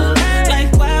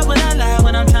 Like why would I lie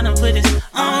when I'm tryna put this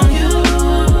on you,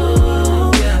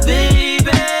 baby?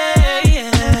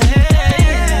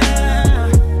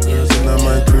 In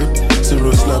my crib,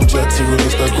 zero Snapchat, zero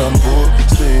Instagram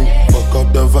posting. Fuck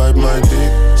up the vibe, my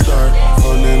dick start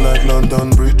falling like London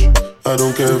Bridge. I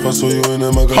don't care care if I saw you in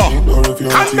a magazine or if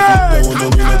you're on TV. That one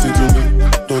don't mean nothing to me.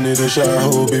 Don't need a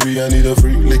shower, baby, I need a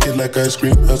freak. Lick it like ice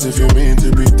cream, as if you mean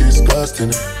to be disgusting.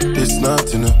 It's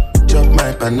not enough. Chop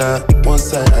my banana, one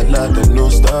side I love and no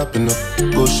stopping up.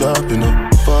 Go shopping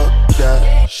up, fuck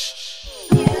that.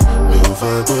 If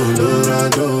I go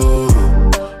Colorado,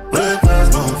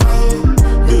 breakfast mon frère.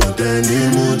 You tell me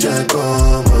mucha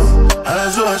como. I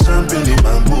saw champagne in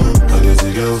my mood. I get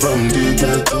a girl from the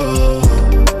ghetto.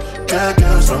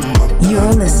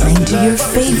 You're listening to your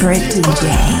favorite DJ,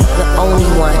 the only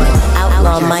one,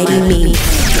 Outlaw Mighty Me.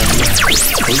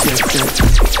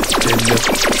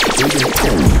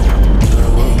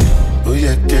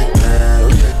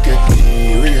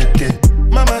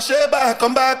 Mama Sheba,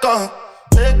 come back on.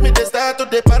 Make me the start to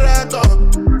the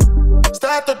paragon.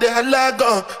 Start to the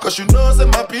halagon. Cause you know say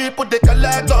my people they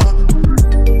calagon.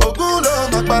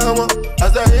 Oguno my power.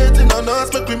 As I hating on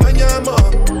us, make we manyamo.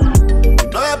 You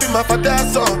know I be my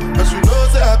father's son. Cause you know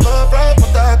say I come from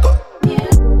Potako.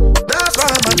 That's why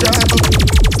I'm a jago.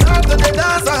 Start to the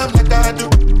dance I'm like I do.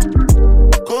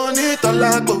 Koni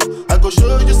Tolago. I go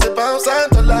show you say bounce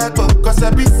and Tolago. Cause I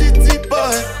be city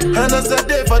boy. And as I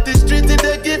day for the street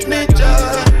they give me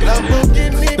joy.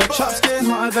 Lamborghini the trap's getting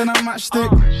hotter than a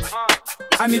matchstick.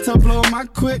 I need to blow my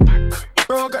quick.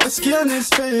 Bro, got the ski on his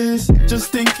face.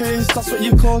 Just in case, that's what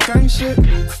you call gang shit.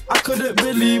 I couldn't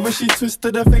believe when she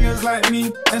twisted her fingers like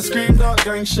me and screamed out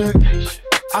gang shit.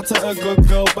 I tell a good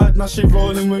girl bad, now she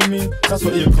rolling with me. That's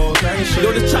what you call gang shit.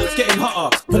 Yo, the chat's getting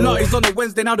hotter. Pilates on a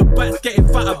Wednesday, now the bat's getting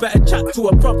fatter. Better chat to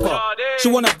her proper. She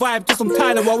wanna vibe to some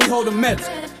Tyler while we hold the meds.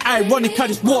 Ironic, I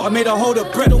just water made her hold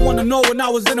her breath. Don't wanna know when I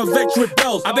was in a Vex with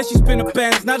bells. I bet she's been a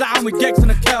Benz now that I'm with Gex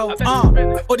and a Kel.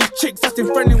 All these chicks acting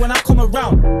friendly when I come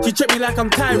around. She treat me like I'm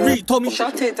Tyreek, told me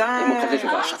shut it down.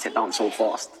 Shut it down so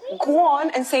fast. Go on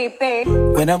and say it, babe.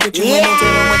 When I'm with you, when I'm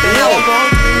telling what the hell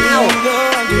I'm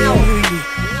going to do.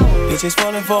 Bitches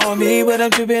falling for me, but I'm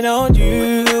tripping on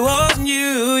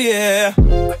you, yeah.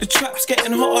 The trap's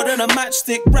getting hotter than a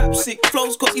matchstick. Rap sick,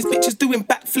 flows got these bitches doing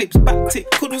backflips, back tick.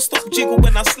 Couldn't stop jiggle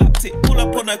when I slapped it. Pull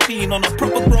up on her clean on a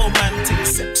proper romantic.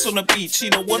 Sex on the beach, she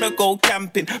don't wanna go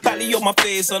camping. Belly on my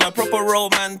face on a proper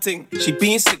romantic. She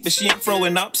being sick, but she ain't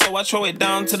throwing up, so I throw it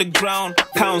down to the ground.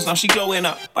 Pounds, now she glowing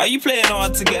up. Why you playing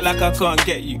hard to get like I can't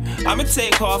get you? I'ma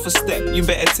take half a step, you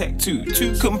better take two.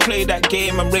 Two can play that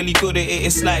game, I'm really good at it.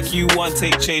 It's like you one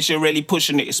take chase, you're really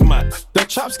pushing it, it's mad. The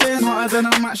trap's getting hotter than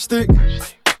a matchstick.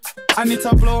 I need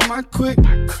to blow my quick.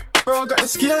 Bro, got the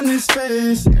ski on his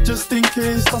face. Just in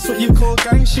case, that's what you call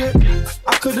gang shit.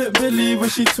 I couldn't believe when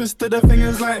she twisted her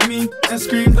fingers like me and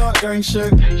screamed out gang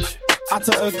shit. I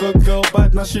tell a good girl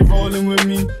bad, now she rolling with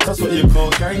me. That's what you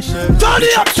call gang shit. Turn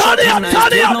it up, turn it up,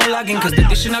 turn it up. No lagging, cause the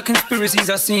dish and conspiracies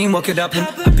I seen, what could happen?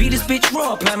 I beat this bitch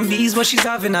raw, plan B's what she's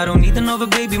having. I don't need another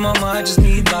baby mama, I just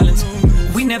need balance.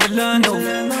 We never learn,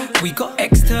 no. We got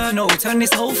external, turn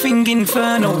this whole thing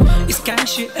inferno. It's gang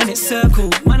shit and it's circle.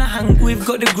 Man I hang with,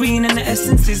 got the green and the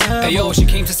essence is her. Hey yo, she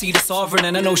came to see the sovereign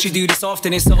and I know she do this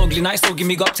often. It's the ugly night, so give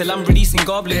me up till I'm releasing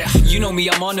goblet. You know me,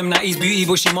 I'm on them 90s beauty,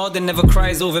 but she more than never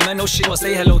cries over man. No shit, I'll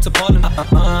say hello to Parliament.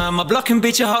 My blocking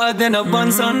bitch hotter than a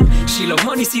bun son. She love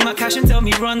money, see my cash and tell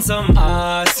me run some.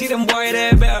 See them boy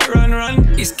there, better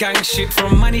run. It's gang shit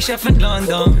from Manny Chef in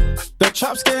London. The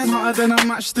trap's getting hotter than a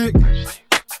matchstick.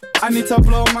 I need to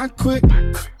blow my quick.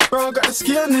 Bro, got the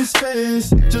ski on his face.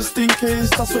 Just in case,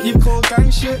 that's what you call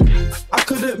gang shit. I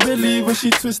couldn't believe when she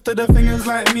twisted her fingers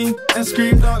like me and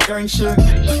screamed out gang shit.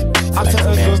 I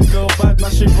tell a good girl bad, now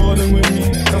she rolling with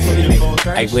me. That's what you call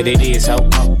gang shit. Hey, what it is, ho?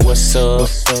 What's up?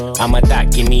 I'm a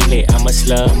thot, give me lit, I'm a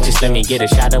slug. Just let me get a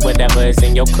shot of whatever is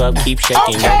in your cup. Keep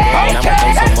shaking your butt, and I'ma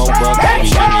throw some more bucks. Baby,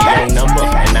 give me your number,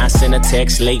 and I send a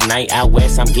text late night out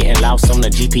west. I'm getting lost on the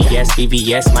GPS,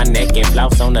 VVS, my neck and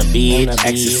flouse on the beach.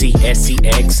 Ecstasy,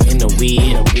 SCX in the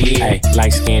weed. Hey,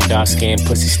 light skin, dark skin,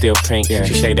 pussy still pink.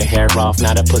 She shade her hair off,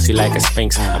 not a pussy like a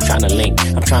sphinx. I'm tryna link,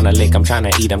 I'm tryna lick, I'm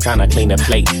tryna eat, I'm tryna clean the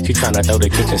plate. She tryna throw the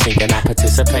kitchen sink and I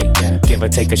participate. Give her,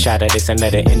 take a shot of this and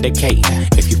let it indicate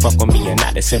if you fuck with me or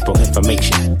not. The simple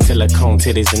information. Silicone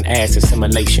titties and ass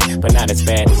assimilation, but not as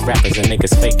bad as rappers and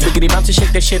niggas fake. Lookity bounce to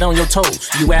shake that shit on your toes.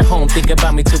 You at home, think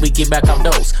about me till we get back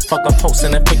outdoors. Fuck, I'm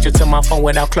posting a picture to my phone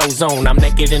without clothes on. I'm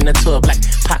naked in the tub like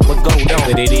pop with gold on.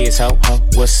 What it is, ho?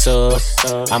 What's up?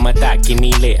 I'm a thot, give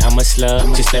me lit, I'm a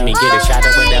slug. Just let me get a shot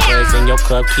of whatever's in your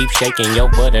cup. Keep shaking your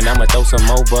butt and I'ma throw some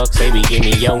more bucks. Baby, give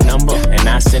me your number. And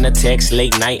I send a text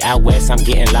late night out west. I'm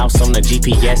getting lost on the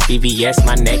GPS, VVS,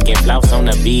 my neck and flouse on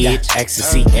the beach.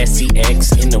 Ecstasy,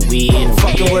 SCX in the weed.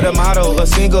 Fucking with a model, a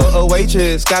single, a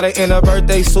waitress. Got her in a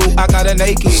birthday suit, I got her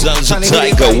naked. Sons of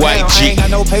Tyga, white G. I ain't got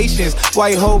no patience.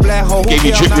 White hoe, black hoe. Gave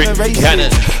you drip, Rick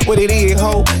Cannon. What it is,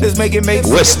 ho? Let's make it make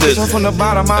Western. sense. From the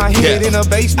bottom, I hit in the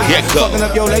basement. Fucking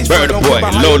up your lace. Burna Boy,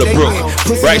 Lola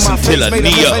Brooke, Bryson Tiller,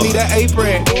 Neo.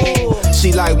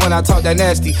 She like when I talk that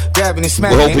nasty, grabbing and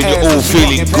smacking. We're hoping you're all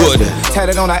feeling good.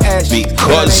 Tatted on her ass.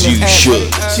 Because you should.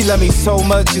 She love me so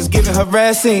much, just giving her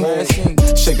harassing.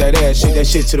 Shake that ass, shake that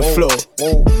shit to the floor.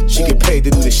 She get paid to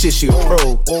do the shit, she a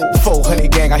pro.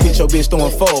 400 gang, I hit your bitch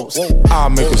throwing foes. I'll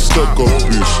make a stuck up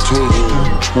bitch.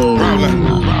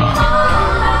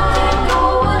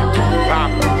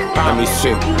 Let me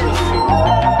see.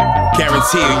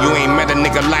 Guarantee you ain't met a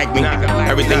nigga like me.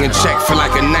 Everything in check, feel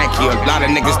like a Nike. A lot of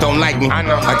niggas don't like me. I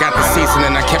got the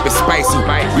seasoning, I kept it spicy.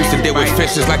 Used to deal with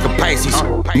fishes like a Pisces.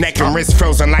 Neck and wrist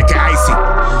frozen like an icy.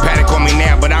 Paddock on me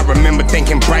now, but I remember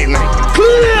thinking brightly. I'm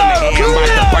about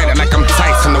to bite it like I'm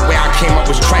Tyson. The way I came up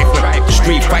was trifling.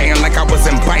 Street fighting like I was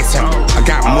in Bison. I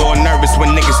got more nervous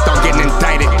when niggas start getting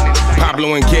indicted.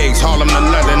 Pablo and Giggs, Harlem to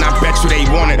London, I bet you they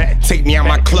want it. Take me out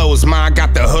my clothes, ma, I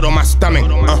got the hood on my stomach.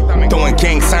 Throwing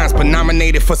gang signs, but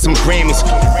nominated for some Grammys.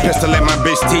 Pistol at my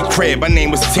bitch T crib, her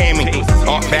name was Tammy.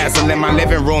 Art Basil in my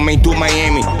living room, ain't do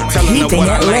Miami. Telling her what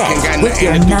I like and got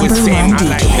nothing to do with Sammy.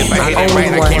 If I hit it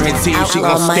right, I guarantee you she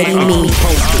gon' stand me.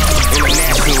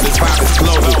 International, this vibe is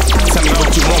global. Tell me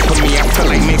what you want from me, I feel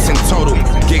like mixing total.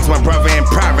 Gigs my brother in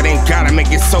private, ain't gotta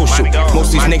make it social.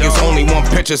 Most these niggas only want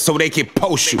pictures so they can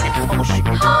post you.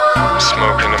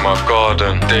 Smoking in my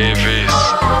garden, Davies.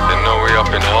 They know we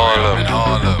up in Harlem.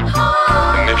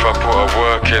 And if I put a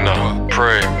work in, I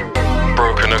pray.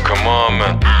 Broken a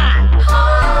commandment.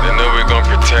 They know we gon'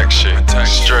 protect shit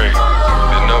straight.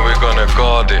 They know we gonna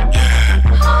guard it.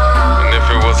 And if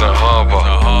it wasn't harbor,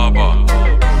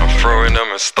 I'm throwing them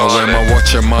and starting. I wear my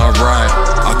watch at my right.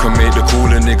 I can make the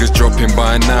cooler niggas dropping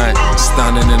by night.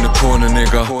 Standing in the corner,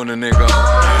 nigga.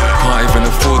 Can't even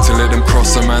afford to let them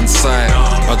cross a man's sight.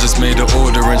 I just made an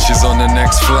order and she's on the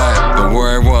next flight. Don't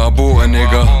worry what I bought a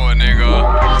nigga.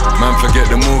 Man, forget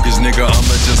the mortgage, nigga.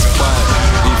 I'ma just fight.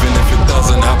 Even if it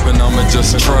doesn't happen, I'ma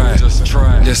just try.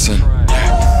 Listen.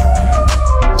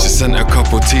 She sent a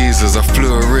couple teasers, I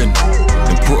flew her in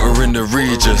and put her in the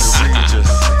Regis.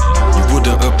 You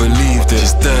wouldn't have believed it,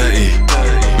 she's dirty.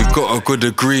 We got a good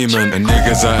agreement. And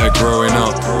niggas out here growing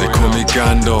up, they call me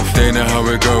Gandalf. They know how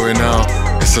we're going out,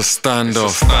 it's a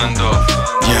standoff.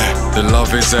 Yeah, the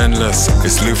love is endless,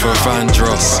 it's Luther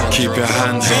Vandross. Keep your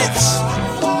hands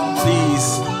off.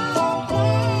 Please.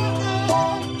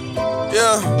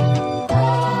 Yeah.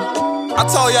 I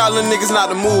told y'all little niggas not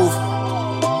to move.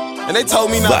 And they told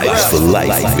me not to rap.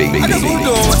 Vybez4Life, baby. I guess we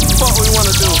doing what the fuck we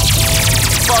wanna do.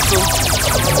 Fuck them.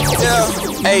 Yeah.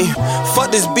 Ayy, fuck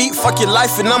this beat, fuck your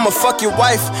life, and I'ma fuck your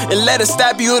wife and let her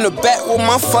stab you in the back with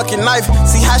my fucking knife.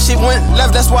 See how shit went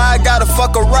left, that's why I gotta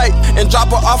fuck her right and drop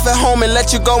her off at home and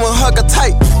let you go and hug her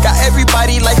tight. Got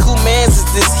everybody like, who mans is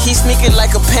this? He sneaking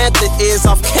like a panther is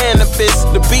off cannabis.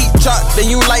 The beat drop, then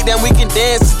you like that we can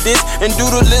dance to this and do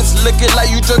the lips looking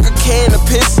like you drunk a can of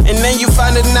piss. And then you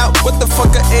finding out what the fuck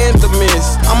a anthem is.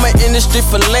 I'm an industry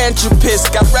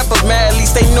philanthropist. Got rappers mad, at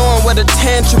least they knowin' what a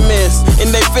tantrum is. And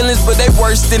they feelings, but they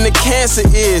worse than the cancer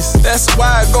is. That's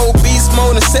why I go beast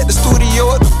mode and set the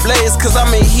studio at the blaze. Cause I'm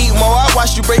in heat mode, I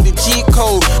watch you break the G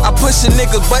code. I push a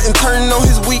nigga button, turning on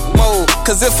his weak mode.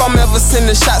 Cause if I'm ever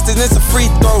sending shots, then it's a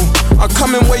free throw. I'm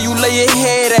coming where you lay your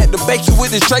head at, to bake you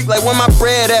with this Drake like where my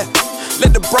bread at.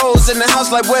 Let the bros in the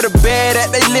house like where the bed at.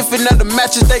 They lifting up the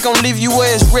mattress, they gon' leave you where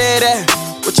it's red at.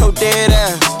 With your dead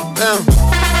ass. Damn.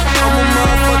 I'm a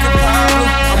motherfucking problem.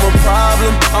 I'm a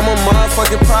problem. I'm a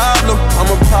motherfucking problem. I'm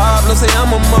a problem. Say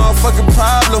I'm a motherfucking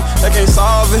problem. They can't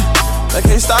solve it. They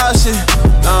can't stop shit.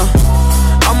 Nah.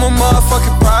 I'm a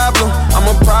motherfucking problem. I'm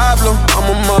a problem. I'm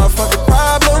a motherfucking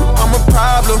problem. I'm a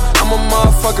problem. I'm a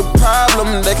motherfucking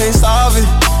problem. They can't solve it.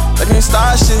 They can't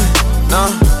stop shit. Nah.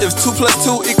 If 2 +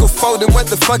 2 = 4, then what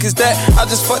the fuck is that? I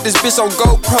just fucked this bitch on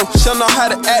GoPro. She'll know how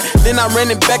to act. Then I ran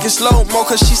it back in slow-mo,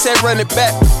 cause she said run it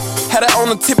back. Had her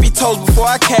on the tippy toes before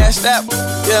I cashed out.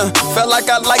 Yeah, felt like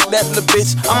I liked that little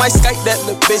bitch. I might Skype that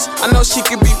little bitch. I know she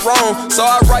could be wrong, so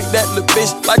I write that little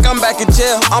bitch. Like I'm back in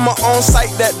jail, I'ma on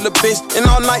site that little bitch. And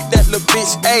all night that little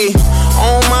bitch, ayy. I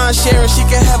don't mind sharing, she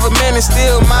can have a man and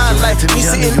still mine. Like me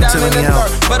sitting down in the dark,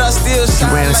 but I still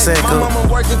shine. Like my mama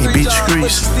working 3 jobs,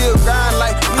 but she still grind.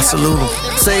 Like I salute him.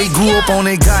 Say he grew up on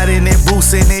that God and that Bru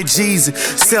C and that Jeezy.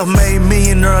 Self-made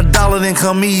millionaire, $1 then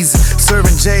come easy.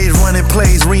 Serving J's, running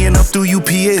plays, reeing up through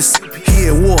UPS. He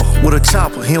at war with a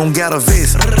chopper, he don't got a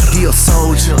vest. He a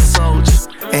soldier.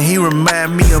 And he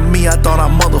remind me of me, I thought I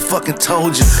motherfucking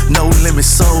told you. No limit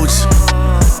soldier.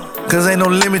 Cause ain't no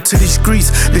limit to these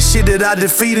streets. The shit that I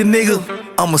defeated, nigga,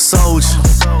 I'm a soldier.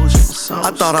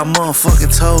 I thought I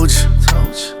motherfucking told you.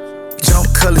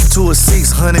 Jump colors to a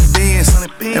 600 Benz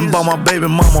and bought my baby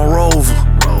mama Rover.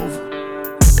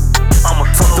 I'ma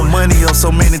fuck the money up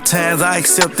so many times, I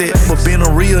accept it. But being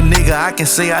a real nigga, I can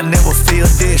say I never feel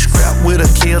dead. Scrap with a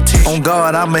kill tech. On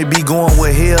God, I may be going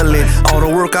with hell at. All the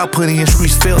work I put in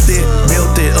streets felt it,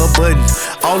 melted a button.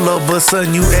 All of a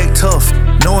sudden you act tough,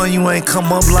 knowing you ain't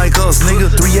come up like us,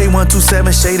 nigga.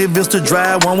 38127 Shady Vista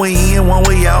Drive, one way in, one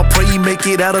way out. Pray you make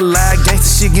it out alive.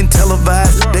 Gangsta shit getting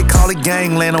televised. They call it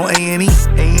gangland on A&E.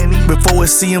 Before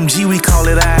it's CMG, we call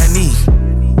it I&E.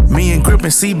 Me and Grip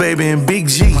and C-Baby and Big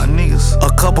G. My niggas.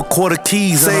 A couple quarter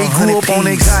keys. Say he grew up on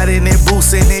that God and that Bru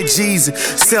C and that Jeezy.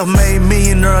 Self-made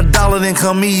millionaire, $1 then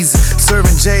come easy.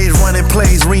 Serving J's, running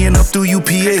plays, reeing up through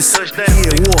UPS. He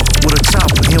at war with a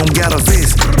chopper, he don't got a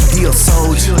vest. He a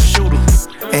soldier.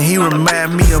 And he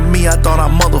remind me of me, I thought I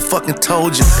motherfucking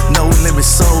told you. No limit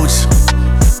soldier.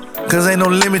 Cause ain't no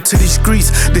limit to these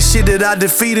streets. The shit that I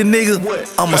defeated, nigga,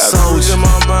 I'm a soldier. In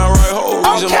my mind, right,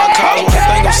 hoes in my car. One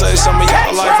thing I'm say, some of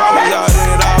y'all life, I was out in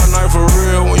it all night for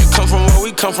real. When you come from where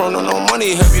we come from, no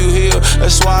money help you heal.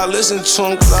 That's why I listen to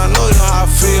them, cause I know you know how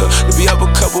I feel. To be up a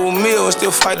couple meal and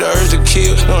still fight the urge to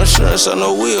kill. No insurance or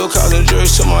no will, causing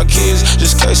injuries to my kids.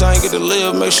 Just in case I ain't get to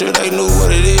live, make sure they knew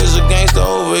what it is. A gangster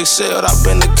over excelled. I've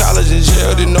been to college and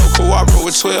jail, didn't know cooperate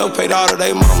with 12. Paid all of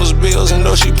they mama's bills, and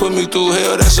though she put me through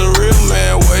hell, that's a real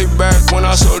man. Way back when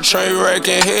I sold train wreck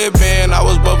and headband, I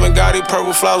was bumping Gotti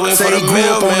purple flowers waiting for the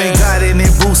mailman. On that God and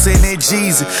that Bru C and that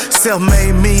Jeezy.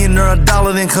 Self-made millionaire,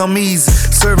 $1 then come easy.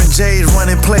 Serving J's,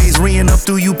 running plays, reeing up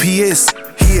through UPS.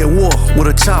 He at war with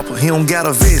a chopper, he don't got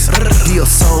a vest. He a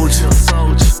soldier.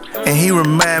 And he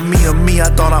remind me of me, I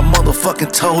thought I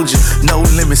motherfucking told you. No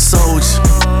limit soldier.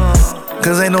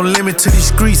 Cause ain't no limit to these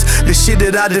streets. The shit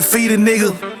that I defeated,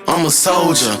 nigga, I'm a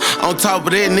soldier. On top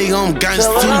of that, nigga, I'm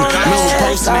gangsta too. No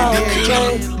posting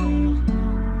it.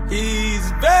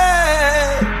 He's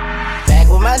back. Back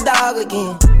with my dog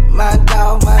again. My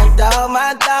dog, my dog,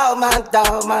 my dog, my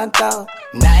dog, my dog.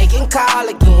 Now he can call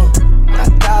again. My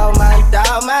dog, my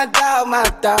dog, my dog, my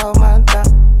dog, my dog.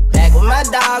 Back with my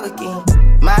dog again.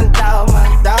 My dog,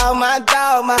 my dog, my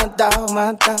dog, my dog,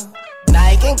 my dog. Now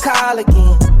he can call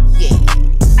again. Yeah,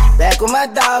 back with my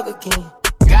dog again.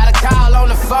 Got a call on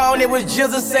the phone, it was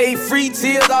just a say free.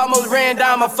 Tears almost ran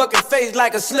down my fucking face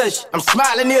like a slush. I'm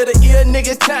smiling ear to ear,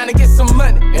 niggas trying to get some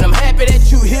money. And I'm happy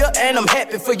that you here, and I'm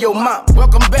happy for your mom.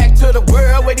 Welcome back to the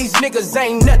world where these niggas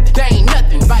ain't nothing. They ain't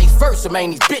nothing, vice versa,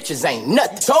 man, these bitches ain't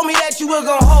nothing. Told me that you was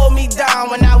gon' hold me down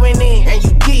when I went in, and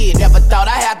you did. Never thought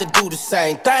I had to do the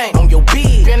same thing on your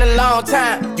bed. Been a long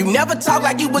time, you never talk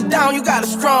like you was down, you got a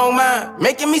strong mind.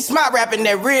 Making me smart, rapping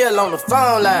that real on the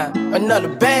phone line. Another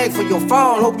bag for your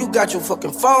phone, hope you got your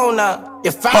fucking phone now.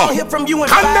 If I don't hear from you in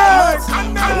 5 months,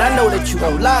 then I know that you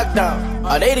on lockdown.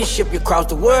 Or they done ship you across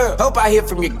the world. Hope I hear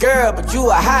from your girl, but you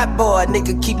a hot boy,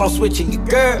 nigga, keep on switching your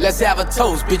girl. Let's have a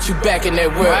toast, bitch, you back in that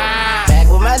world. Back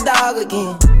with my dog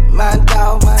again. My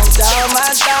dog, my dog,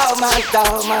 my dog, my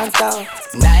dog, my dog.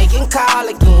 Now he can call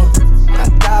again. My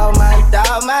dog, my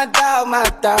dog, my dog, my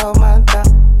dog, my dog.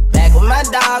 Back with my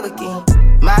dog again.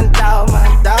 My dog,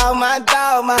 my dog, my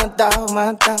dog, my dog,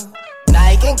 my dog. Now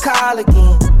he can call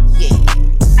again.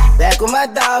 Yeah, back with my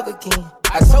dog again.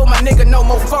 I told my nigga no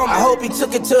more fun. I hope he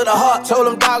took it to the heart. Told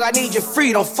him, dog, I need you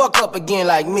free. Don't fuck up again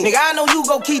like me. Nigga, I know you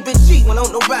gon' keep it cheap when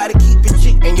don't nobody keep it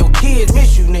cheap. And your kids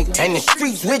miss you, nigga. And the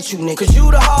streets with you, nigga. Cause you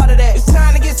the heart of that. It's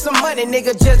time to get some money,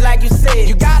 nigga, just like you said.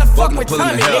 You gotta fuck with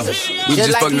Tommy, nigga. We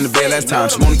just fucking in the bed last time.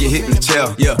 She wanna get hit in the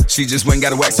chair. Yeah, she just went and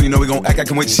got a wax, so you know we gon' act. I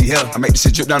can wait till she hell. I make the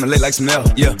shit drip down the leg like some nail.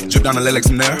 Yeah, drip down the leg like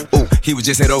some nail. Ooh, he was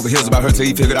just head over heels about her till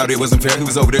he figured out it wasn't fair. He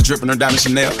was over there dripping her down in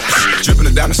Chanel.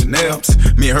 Dripping her down in Chanel.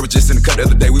 Me and her were just in the cut the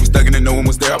other day. We was thugging and no one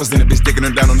was there. I was in the bitch digging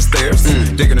her down on the stairs.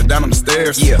 Digging her down on the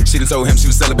stairs. Yeah, she done told him she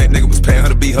was celibate. Nigga was paying her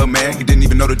to be her man. He didn't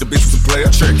even know that the bitch was a player.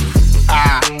 Tricky.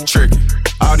 Tricky.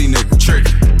 All these niggas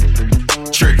tricky.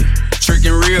 Tricky.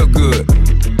 Tricking real good.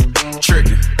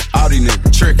 Tricky. All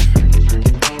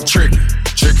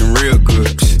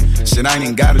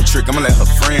trick, I'ma let her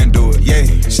friend do it, yeah.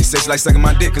 She said she like sucking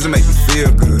my dick cause it make me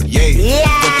feel good, yeah.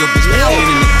 Fuck your bitch like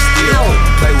Headie, nigga, still good.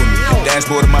 Play with me,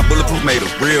 dashboard of my bulletproof made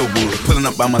of real wood. Pulling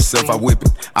up by myself, I whip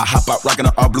it. I hop out rocking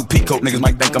an all blue peacoat, niggas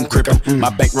might think I'm crippin'. My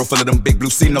bankroll full of them big Bru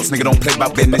C notes, nigga don't play by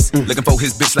business. Looking for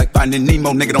his bitch like Finding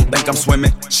Nemo, nigga don't think I'm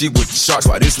swimming. She with the sharks,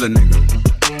 why this little nigga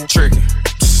trickin',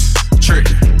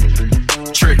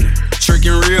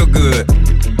 trickin' real good.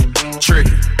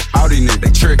 Trickin', all these niggas, they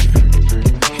trickin'.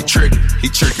 He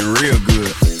trickin' real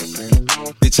good.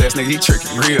 Bitch ass nigga, he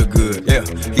trickin' real good, yeah.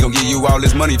 He gon' give you all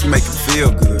this money if you make him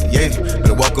feel good, yeah.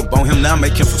 Better walk up on him now,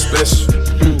 make him feel special.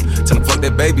 Tell him fuck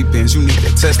that baby Benz, you need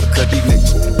that Tesla, cut these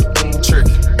niggas.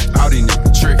 Trickin', all these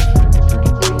niggas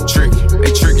trickin'.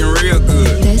 They trickin' real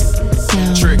good. This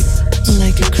sounds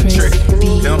like a crazy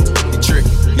beat.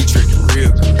 He trickin'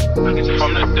 real good. Nuggets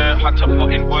from the dirt, had to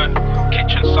put in work.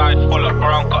 Kitchen side full of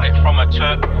brown, got it from a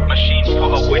Turk. Machines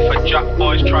put away for jack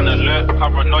boys tryna lurk.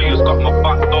 Paranoia's got my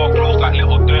back door closed like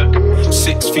little dirt.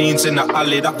 6 fiends in the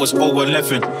alley, that was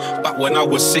 011. Back when I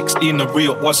was 16, the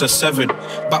real was a 7.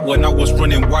 Back when I was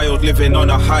running wild, living on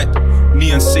a hype.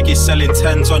 Me and Siggy selling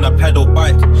 10s on a pedal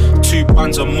bike. 2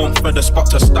 bands a month for the spot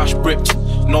to stash bricks.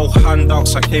 No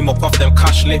handouts, I came up off them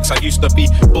cash licks. I used to be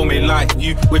bumming like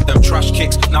you with them trash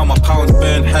kicks. Now my pounds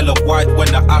burn hella white when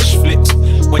the ash flicks.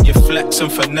 When you flex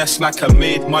and finesse like a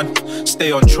made man.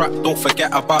 Stay on track, don't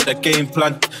forget about the game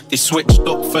plan. They switched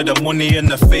up for the money and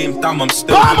the fame. Damn, I'm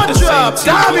still with the same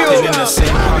team, working in the same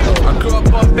plan. I grew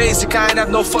up on basic, I ain't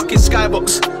have no fucking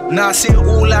skybox. Now I see it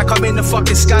all like I'm in the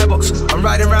fucking skybox. I'm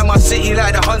riding around my city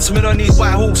like the huntsman on these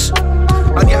white horse.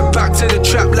 I get back to the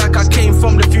trap like I came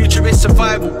from the future, it's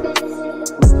survival.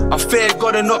 I fear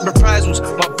God and not reprisals.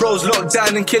 My bros locked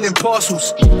down and killing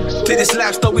parcels. To this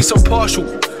lifestyle we so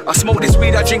partial. I smoke this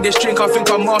weed, I drink this drink, I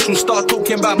think I'm Marshall. Start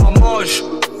talking about my marge,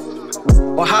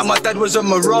 or how my dad was a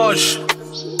mirage.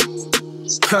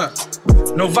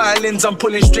 No violins, I'm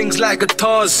pulling strings like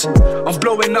guitars. I'm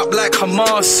blowing up like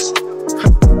Hamas.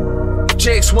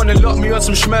 Jakes wanna lock me on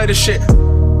some schmurder shit.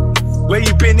 Where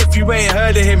you been if you ain't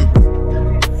heard of him?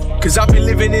 Cause I've been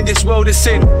living in this world of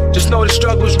sin. Just know the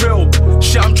struggle's real.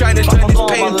 Shit, I'm trying to turn this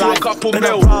pain to a couple been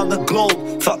mil. around the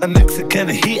globe, felt the Mexican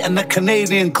heat and the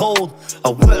Canadian cold.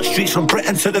 I worked streets from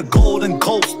Britain to the Golden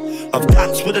Coast. I've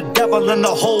danced with the devil and the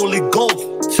Holy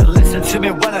Ghost. So listen to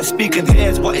me when I speak and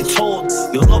here's what it's told.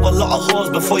 You'll love a lot of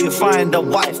whores before you find a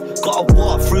wife. Gotta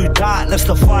walk through darkness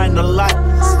to find the light.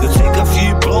 You'll take a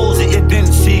few blows that you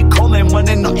didn't see coming. When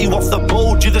they knock you off the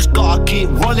board, you just gotta keep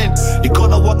running. You're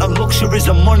gonna want the luxuries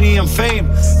of money and fame.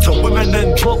 To women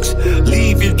and drugs,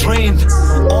 leave you drained.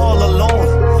 All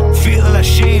alone, feeling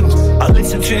ashamed. I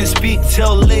listened to him speak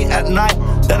till late at night.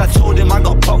 Then I told him I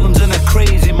got problems in a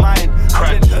crazy mind.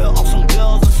 I've been hurt off some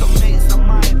girls and some mates of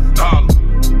mine.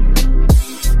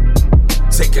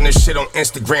 Taking this shit on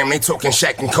Instagram, they talking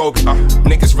Shaq and Kobe.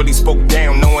 Niggas really spoke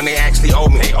down, knowing they actually owe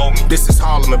me. This is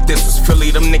Harlem, if this was Philly,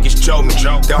 them niggas Joe me.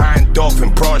 They're high Dolphin,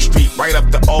 Broad Street, right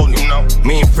up the old, you know.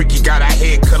 Me and Freaky got our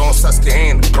head cut on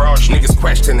Susquehanna. Niggas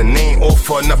question the name, all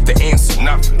for enough to answer.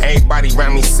 Everybody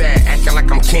around me sad, acting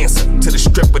like I'm cancer. To the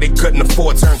strip, but they couldn't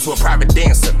afford, turn to a private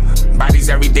dancer. Bodies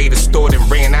every day, the store then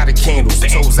ran out of candles.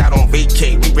 Toes out on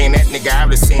vacay, we ran that nigga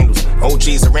out of sandals.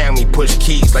 OGs around me push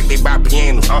keys like they buy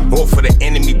pianos. All for the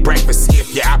enemy breakfast, see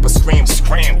if your apple scramble.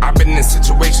 I've been in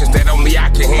situations that only I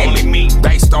can handle. Only me.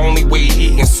 Dice the only way he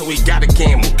eating, so he gotta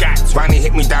gamble. Ronnie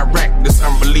hit me direct, this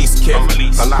unreleased kid.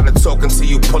 A lot of talking till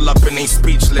you pull up and ain't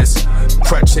speechless.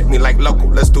 Crutch hit me like local,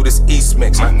 let's do this East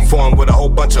mix. Foreign with a whole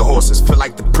bunch of horses, feel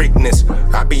like the Preakness.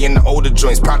 I be in the older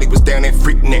joints, probably was down at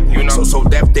Freaknik. You know, so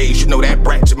death days, you know that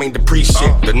brat Jermaine Dupri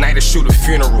shit. The night of shoot a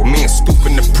funeral, me and Stoop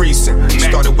in the precinct.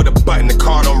 Started with a button, the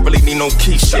car don't really need no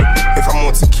key shit. If I'm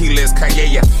on tequila, it's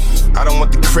Cayenne. I don't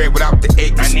want the crib without the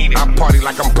acres. I party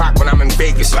like I'm Pac when I'm in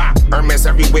Vegas. Hermes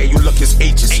everywhere, you look it's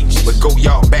H's. With go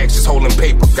y'all bags, just holding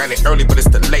paper. Got it early, but it's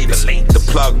the latest. The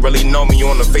plug really know me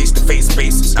on a face-to-face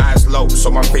basis. Eyes low, so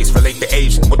my face relate to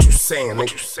Asian. What you saying,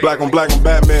 nigga? Black on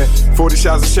Batman. 40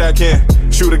 shots of Shaq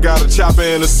in. Shooter got a chopper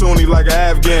and a Sunni like an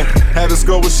Afghan. Had to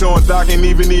go with Sean Doc, ain't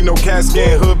even need no CAT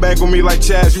scan. Hood back on me like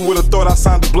Chaz, you would've thought I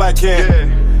signed a black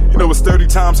hand. You know it's 30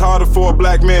 times harder for a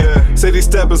black man. Say these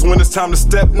steppers when it's time to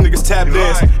step, niggas tap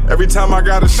dance. Every time I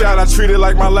got a shot, I treat it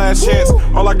like my last chance.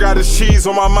 All I got is cheese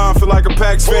on my mind, feel like a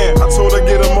Pax fan. I told her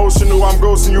get emotional, I'm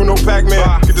ghosting you, no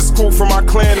Pac-Man. Get the scoop from my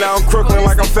clan, now I'm crookling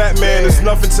like I'm Fat Man. It's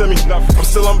nothing to me. I'm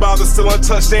still unbothered, still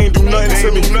untouched, they ain't do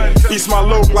nothing to me. East my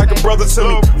loc like a brother to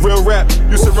me. Real rap,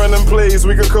 used to run them plays,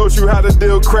 we could coach you how to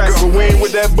deal cracks. But we ain't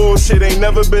with that bullshit, ain't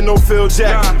never been no Phil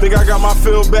Jack. Think I got my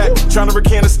feel back, trying to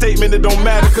recant a statement that don't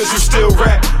matter cause you still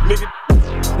rap, nigga.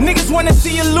 Niggas wanna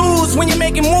see you lose when you're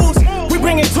making moves. We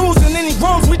bringing tools in any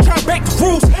rooms, we try to break the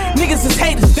rules. Niggas is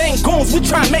haters, they ain't goons, we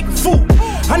try to make a fool.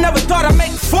 I never thought I'd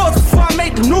make fours before I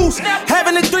made the news.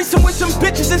 Having a threesome with some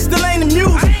bitches, it still ain't the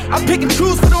muse. I pick and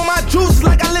choose, put on my juice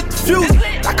like I lit the fuse.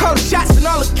 I call the shots and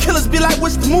all the killers be like,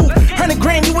 what's the move? 100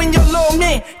 grand, you and your little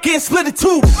man, getting split in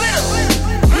two.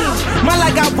 My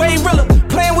life got way realer,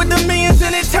 playing with the millions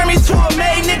and it turned me to a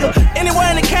made nigga. Anywhere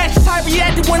in the cash type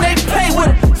reacted when they play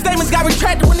with it. Statements got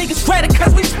retracted when niggas ready,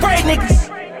 cause we sprayed niggas.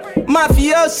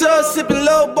 Mafioso, sipping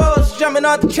low balls, jumping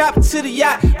off the chopper to the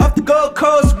yacht. Off the Gold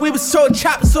Coast, we was sold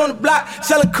choppers on the block,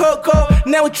 selling cocoa.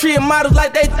 Now we treating models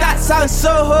like they thought, selling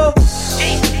Soho.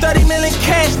 30 million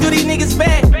cash, do these niggas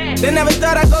bad. They never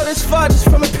thought I'd go this far just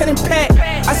from a pen and pad.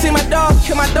 I see my dog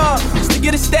kill my dog just to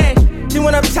get a stash. He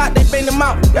went up top, they banged him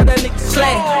out, got that nigga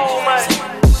slashed.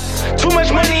 Too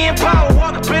much money and power,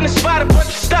 walk up in the spot, a bunch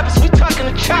of stoppers, we talking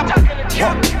to chopper.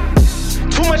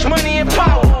 Too much money and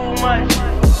power.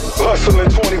 Hustling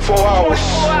 24 hours.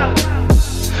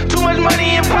 Too much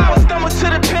money and power. Stumble to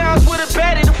the pounds with a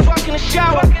baddie to fuck in the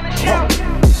shower.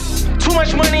 Too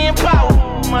much money and power.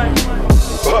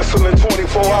 Hustling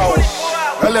 24 hours.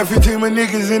 I left a team of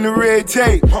niggas in the red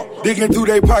tape. Digging through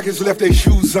their pockets, left their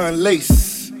shoes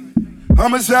unlaced.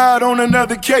 Homicide on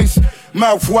another case.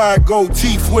 Mouth wide, gold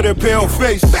teeth with a pale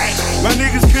face. My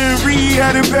niggas couldn't read,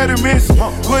 had impediments,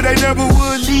 but they never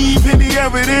would leave any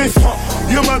evidence.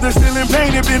 Your mother still in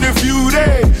pain, it been a few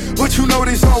days, but you know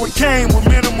this always came with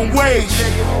minimum wage.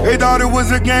 They thought it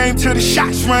was a game till the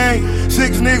shots rang.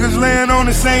 6 niggas laying on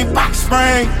the same box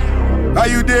spring. How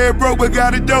you dead broke but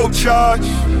got a dope charge?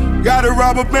 Gotta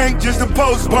rob a bank just to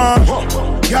post bond.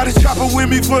 Got a chopper with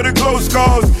me for the close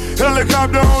calls.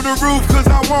 Helicopter on the roof cause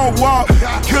I won't walk.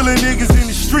 Killing niggas in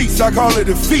the streets, I call it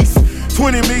a feast.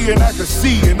 20 million I could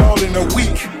see and all in a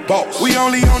week. Boss. We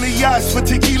only on the yachts for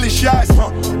tequila shots.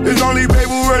 There's only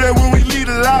paper where that when we lead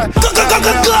a lot.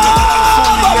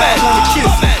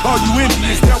 All you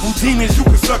Indians, devil demons, you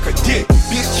can suck a dick,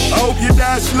 bitch. I hope you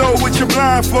die slow with your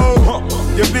blindfold.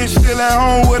 Your bitch still at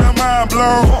home with her mind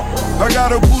blown. I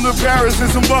got a pool in Paris and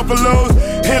some buffaloes.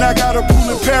 And I got a pool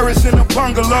in Paris and a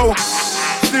bungalow.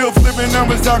 Still flipping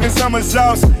numbers, talking summer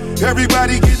sauce.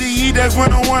 Everybody get to eat, that's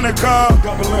when I wanna call.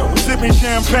 Sipping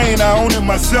champagne, I own it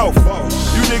myself.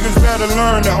 You niggas better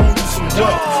learn to own you some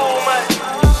wealth.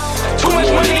 Too much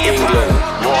money in England.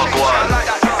 Walk one.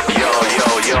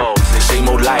 Yo. Same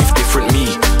old life, different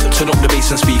me. Turn up the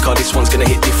bass and speaker, this one's gonna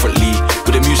hit differently.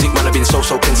 With the music, man, I've been so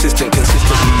consistently.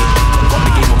 Got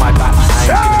the game on my back, I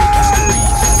ain't gonna make history.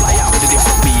 Fly out with a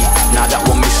different beat, now that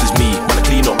one misses me. Wanna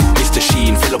clean up, Mr.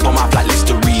 Sheen, fill up on my flat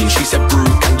Listerine. She said, Bru,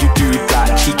 can you do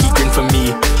that? Cheeky grin for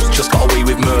me. Just got away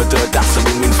with murder, that's a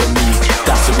win-win for me.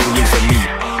 That's a win-win for me.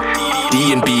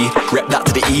 D&B, rep that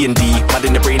to the E&D. Mad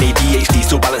in the brain, ADHD,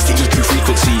 still balance the EQ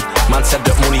frequency. Man said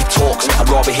that money talks, I'd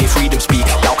rather hear freedom speak.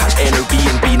 Now catch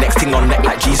N-O-B&B, next thing on neck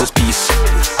like Jesus piece.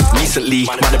 Recently,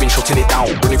 man, I've been shutting it down.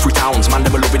 Running through towns, man,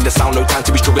 them are loving the sound. No time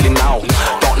to be struggling now.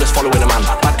 Darkness following a man,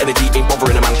 bad energy ain't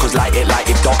bothering a man. Cause light it,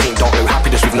 dark ain't dark. No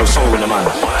happiness with no soul in a man.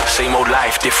 Same old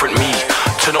life, different me.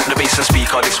 Turn up the bass and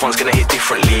speaker, this one's gonna hit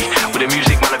differently. With the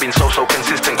music, man, I've been so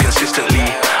consistently.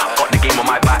 Got the game on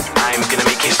my back, I'm gonna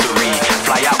make history.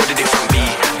 Fly out with a different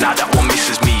beat, now that one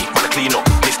misses me. Wanna clean up,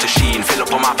 Mr. Sheen, fill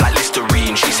up on my flat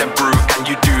Listerine. She said, Bru, can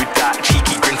you do that?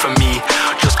 Cheeky grin for me.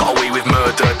 Just got away with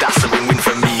murder, that's a win-win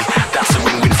for me. That's a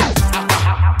win-win for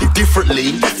me.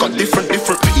 Differently, got different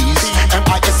P's.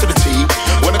 M-I-S to the T,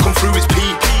 when I come through it's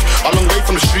peak. A long way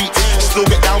from the streets, still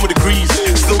get down with the grease.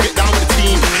 Still get down with the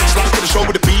team, slide to the show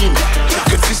with the beam.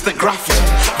 Consistent graft,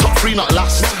 top 3 not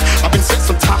last. I've been set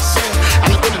some tasks,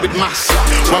 and I've done it with mass.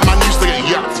 When man used to get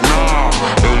yapped,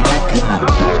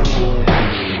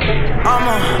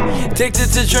 I'm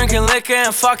addicted to drinking liquor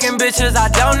and fucking bitches I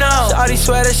don't know. Shawty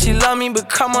swear that she love me, but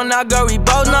come on now, girl, we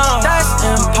both know that's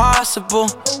impossible,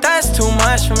 that's too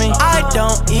much for me. I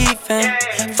don't even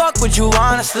fuck with you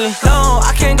honestly. No,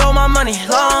 I can't go my money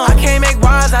long. I can't make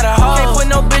rhymes out of hoes. Can't put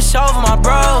no bitch over my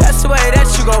bro. That's the way that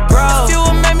you go, bro. If you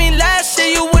would make me last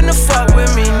year, you wouldn't have fucked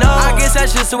with me, no. I guess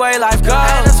that's just the way life goes.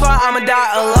 And that's why I'ma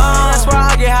die alone. That's why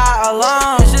I get high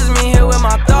alone. It's just me here with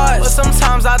my thoughts. But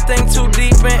sometimes I think too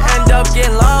deep and end up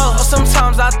getting low. Or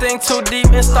sometimes I think too deep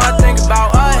and start thinking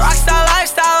about us. Rockstar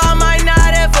lifestyle, I might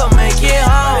not ever make it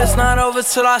home. It's not over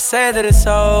till I say that it's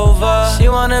over. She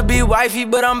wanna be wifey,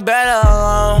 but I'm better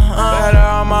alone. Better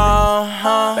on my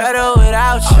own. Better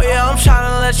without you. Oh yeah, I'm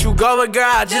tryna let you go, but girl,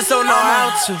 I just don't know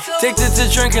how to. Addicted to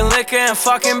drinking liquor and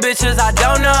fucking bitches I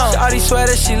don't know. Shawty swear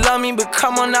that she love me, but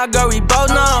come on now, girl, we both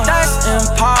know that's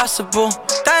impossible,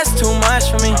 that's that's too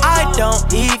much for me. I don't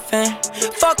even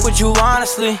fuck with you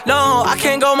honestly. No, I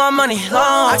can't go my money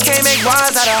long. I can't make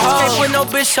wines out of hoes. Can't put no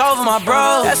bitch over my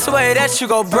bro. That's the way that you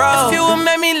go, bro. If you would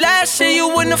make me last year, you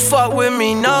wouldn't have fucked with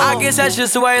me, no. I guess that's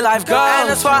just the way life goes, and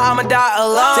that's why I'ma die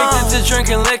alone. Addicted to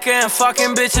drinking liquor and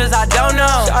fucking bitches I don't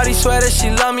know. Shawty swear that she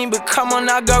love me, but come on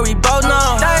now, girl, we both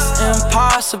know that's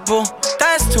impossible.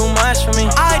 That's too much for me.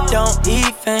 I don't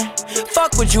even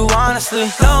fuck with you honestly.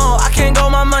 No, I can't go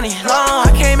my money long.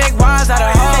 I can't make wines out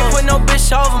of hoes. Can't put no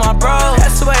bitch over my bro.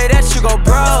 That's the way that you go,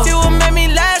 bro. If you would make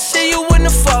me last year, you wouldn't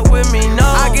have fucked with me, no.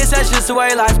 I guess that's just the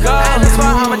way life goes, and that's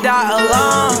why I'ma die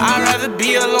alone. I'd rather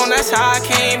be alone, that's how I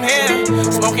came here.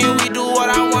 Smoking, we do what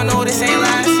I want, no, this ain't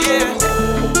last year.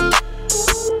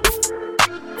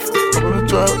 I'm in the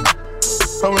trap,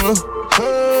 I'm in the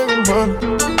hang money.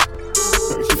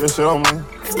 Keep that shit on me.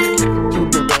 Too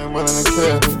big bang money in the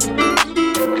cash.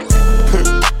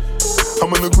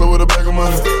 I'm in the club with a bag of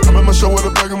money. I'm at my show with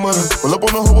a bag of money. Pull up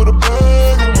on the hoe with a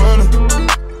bag of money.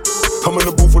 I'm in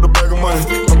the booth with a bag of money.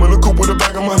 I'm in the coupe with a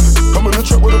bag of money. I'm in the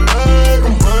truck with a bag of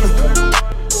money.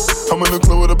 I'm in the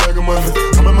club with a bag of money.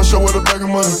 I'm at my show with a bag of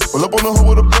money. Pull up on the hoe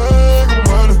with a bag of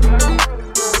money.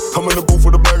 I'm in the booth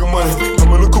with a bag of money.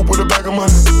 I'm in the coupe with a bag of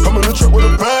money. I'm in the truck with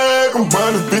a bag of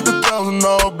money. Beat the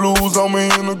 $1,000 blues on me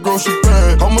in the grocery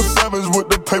bag. I'm a savage with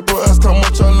the paper, ask how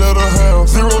much I let her have.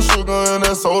 Zero sugar in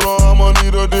that soda, I'ma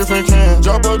need a different can.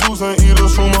 Drop a deuce and eat a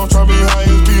shroom, I'm tryna be high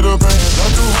as Peter Pan.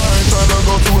 Not too high, ain't tryna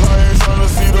go too high, ain't tryna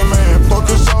see the man.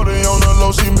 Fuck a shawty on the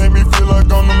low, she make me feel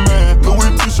like I'm the man. Louis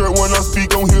t-shirt when I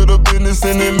speak, gon' hear the business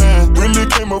in it, man. Really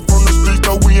came up from the streets,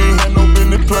 though we ain't had no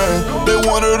business plan. They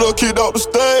wanted a kid off the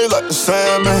stage like the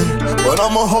Sandman, but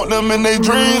I'ma haunt them in they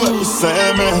dream like the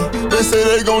Sandman. They say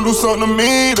they gon' do something to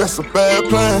me, that's a bad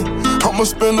plan. I'ma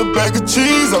spend a bag of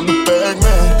cheese, I'm the bag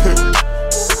man.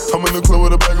 I'm in the club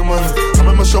with a bag of money. I'm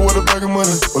at my show with a bag of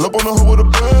money. Pull up on the hoe with a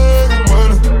bag of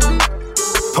money.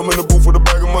 I'm in the booth with a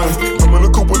bag of money. I'm in the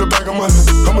coupe with a bag of money.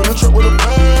 I'm in the truck with a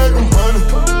bag of money.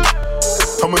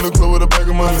 I'm in the club with a bag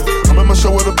of money. I'm at my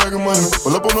show with a bag of money.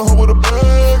 Pull up on the hoe with a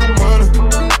bag of money.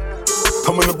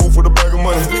 I'm in the booth with a bag of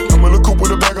money. I'm in the coupe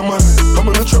with a bag of money. I'm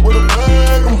in the truck with a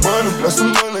bag of money. Got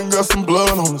some money, got some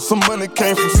blood on it. Some money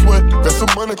came from sweat. Got some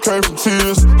money came from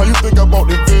tears. How you think I bought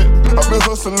the vet? I've been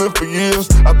hustling for years.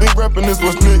 I think rapping is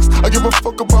what's next. I give a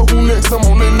fuck about who next. I'm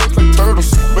on their necks like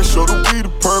turtles. Make sure the weed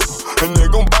is purple, and they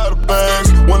gon' buy the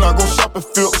bags. When I go shopping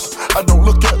Phillips, I don't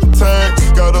look at the tag.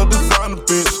 Got a designer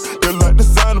bitch, they like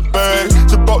designer bags.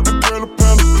 Just bought the girl a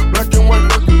panda, black and white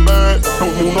working bag.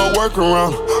 Don't move no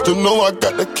workaround, just know I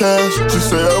got the cash. She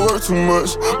say I work too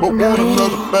much, but want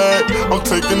another bag. I'm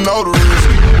taking all the risk.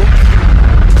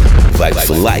 Vybez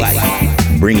for life,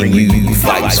 bringing you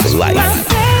Vybez for life.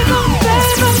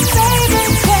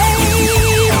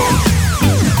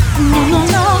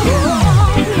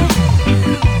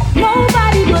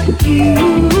 Nobody but you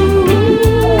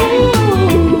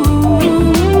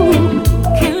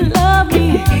can love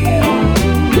me.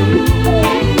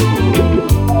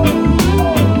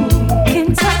 Can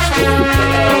touch me.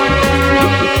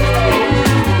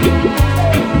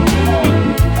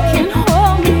 Can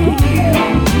hold me.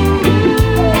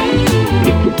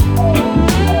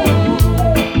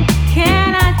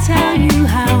 Can I tell you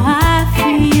how I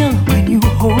feel when you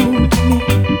hold me?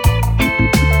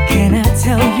 Can I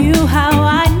tell you how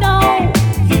I know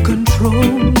you control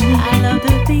me? I love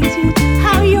the things you do,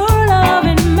 how your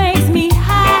loving makes me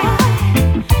high,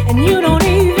 and you don't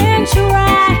even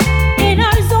try. In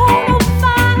our zone of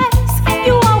vibes,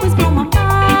 you always blow my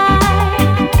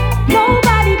mind.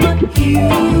 Nobody but you.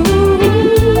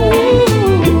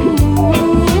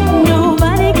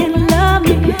 Nobody can love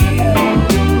me.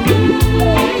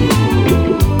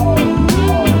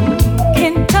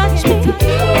 Can touch me.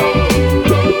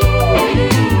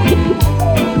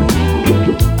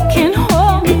 Can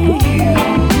hold me.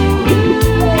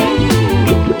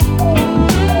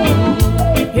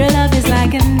 Your love is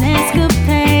like an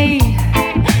escapade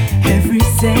every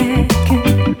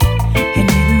second, and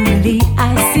literally I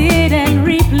sit and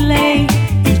replay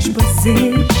each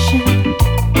position.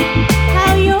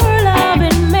 How your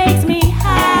loving makes me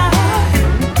high.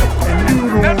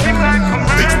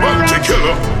 This bounty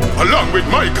killer, along with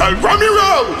Michael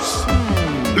Ramirez.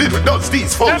 Little does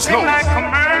these folks know,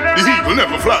 the eagle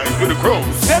never flies with the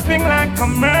crows. Stepping like a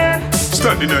murder,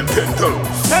 Standing on 10 toes.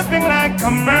 stepping like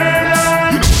a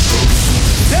murderer, You know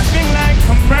stepping like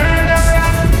a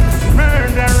murderer,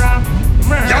 murderer,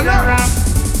 murderer.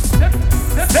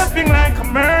 Stepping like a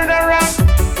murderer,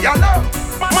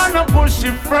 man a push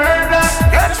it further.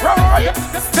 That's right.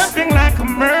 Stepping like a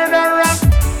murderer,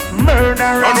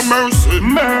 murderer, on a mercy.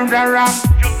 murderer.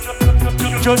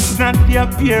 judge not the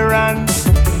appearance.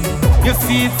 You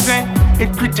see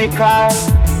it's critical.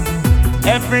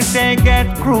 Every day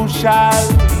get crucial.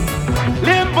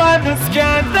 Live on the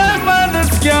scan, live on the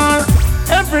scan.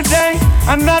 Every day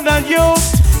another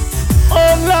youth.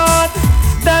 Oh Lord,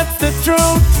 that's the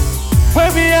truth.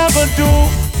 Where we ever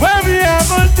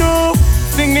do,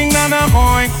 singing on a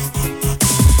point.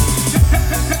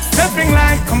 Stepping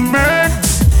like a murderer.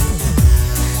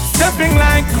 Stepping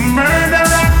like a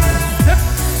murderer.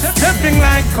 Stepping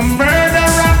like a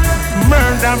murderer.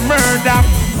 Murder, murder,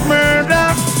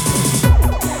 murder.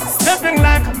 Stepping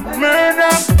like a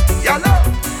murderer.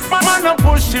 Man, I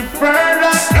push it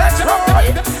further.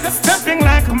 Stepping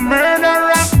like a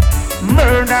murderer.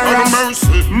 Murderer,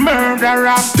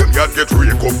 murderer. Them yard get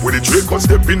rake up with the trick, cause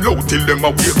stepping low till them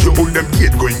awake. You pull them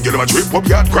gate going, get them a trip up.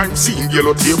 Yard crime scene,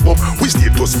 yellow tape up. We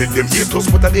status make them hate us,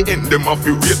 but at the end them have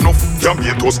to rate enough. Can't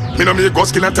hate us. Me no make us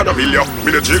kill and tada million.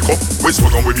 Me the Jacob, we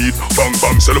smoke on we beat. Bang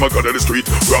bang, sell them a gun on the street.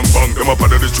 Bang bang, them up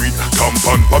under the street.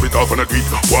 Campan, pop it off on the tweet.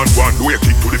 One, do a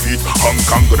kick to the feet. Hong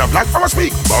Kong gonna black for a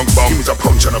speak. Bang bang, give me a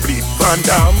punch and a bleed. Van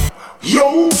Dam,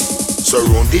 yo.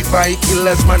 Surrounded by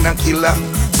killers, man a killer.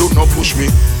 Do not push me,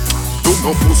 do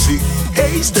not pussy.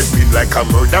 Hey, stepping like a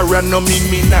murderer, no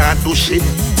mean me nah do shit.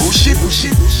 Bushy.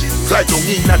 Fly down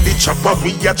in at the chopper,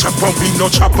 we a chopper, we no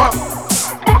chopper.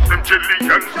 Bust them jelly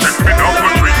and check me now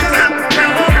for drink.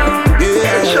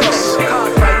 Yes.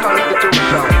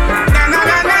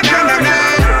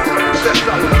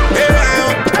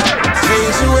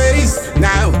 Change your ways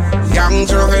now, young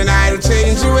juvenile,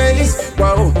 change your ways.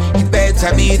 Whoa. To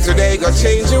be today, go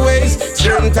change your ways.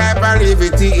 Certain type of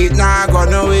liberty, it not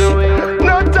gonna away.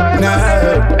 No time. No.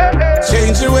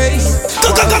 Change your ways. You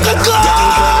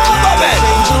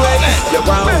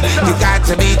got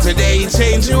to be today,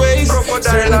 change your ways.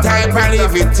 Certain type of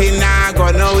liberty, not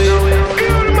gonna away.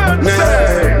 No.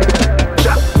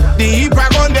 Deep I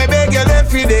gon' the beg you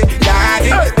left in it. Daddy,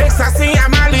 next I see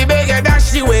I'm only beg you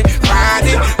dash you way.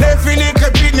 Daddy, left in it,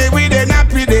 completely with a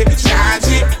nappy day. Charge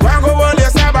it, one go on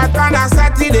your Sabbath on a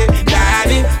Saturday.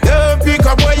 Daddy, don't pick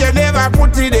up where you never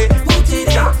put it in.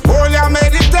 Hold your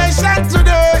meditation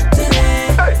today.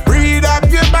 Read up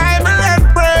your Bible and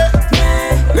pray.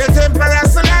 Let Emperor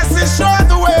Selassie show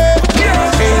the way.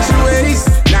 Change your ways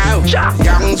now,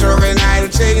 young juvenile,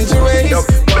 change your ways.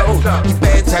 You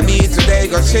better be today,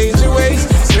 go change your ways.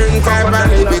 Certain type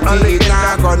of liberty, it's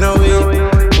not gonna win.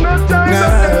 No,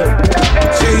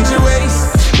 change your ways.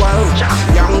 Wow,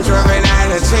 young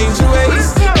juvenile, change your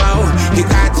ways. Wow, you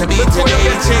got to be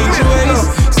today, change your ways.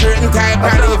 Certain type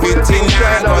of liberty,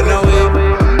 not gonna win.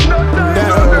 No.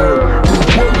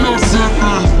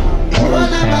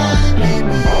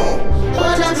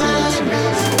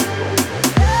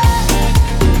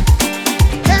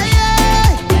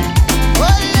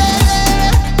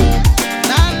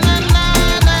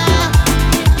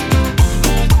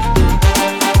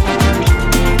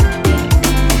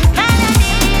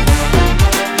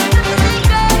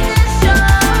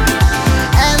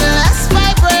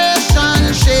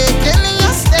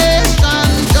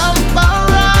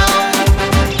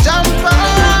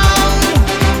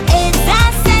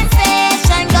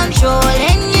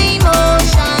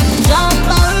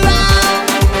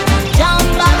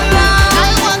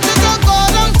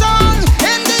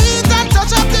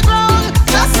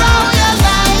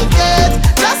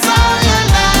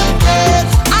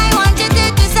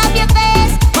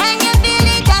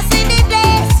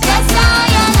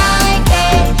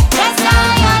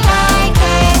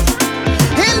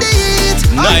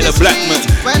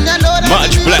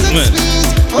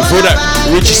 Before that,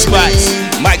 Richie Spice,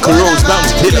 Michael Rose,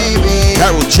 Bounce Pillar,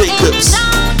 Harold Jacobs.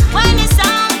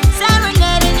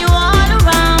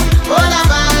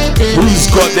 Who's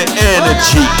got the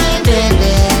energy?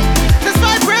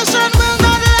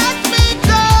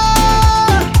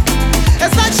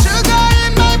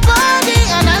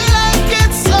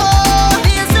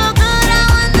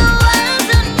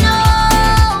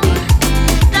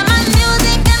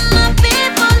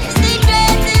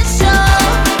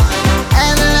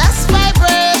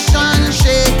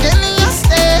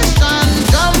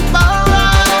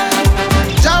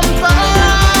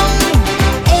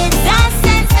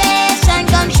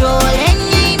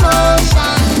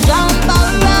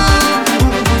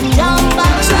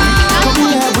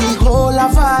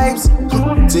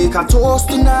 A toast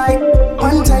tonight.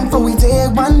 One time for we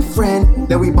take one friend.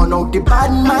 Then we burn out the bad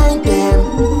mind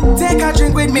them. Take a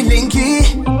drink with me, Linky.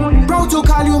 Proud to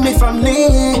call you me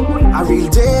family. I real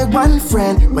take one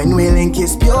friend. When we link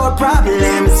is pure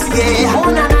problems. Yeah. Oh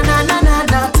na na na na na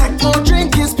na. Take no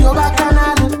drink is pure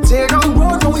bacchanal. Take on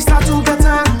road when we start to get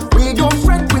on. We don't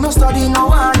fret, we no study no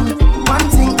one. One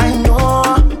thing I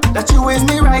know.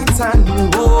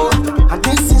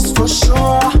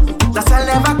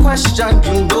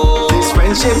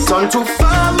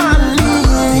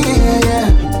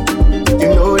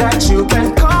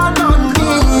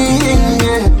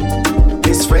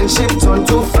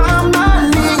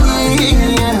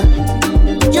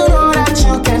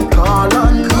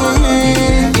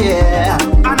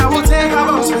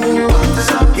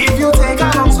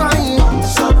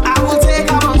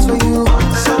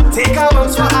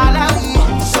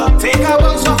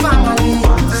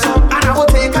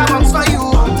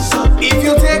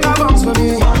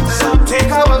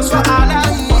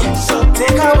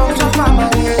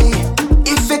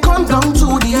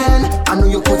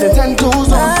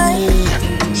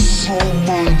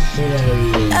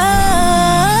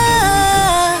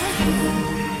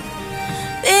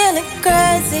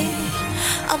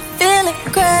 I'm feeling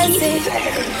crazy.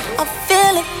 I'm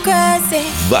feeling crazy.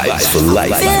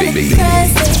 Vybez4Life, baby.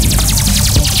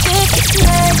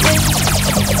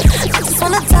 I just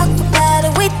wanna talk about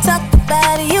it. We talk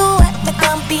about it. You act like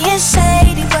I'm being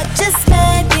shady, but just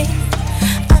maybe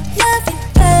I love you,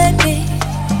 baby.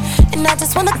 And I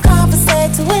just wanna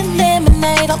conversate to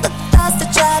eliminate all the thoughts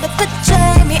that try to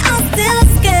betray me. I'm still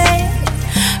scared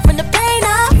from the pain I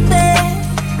bear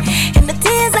and the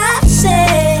tears I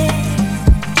shed.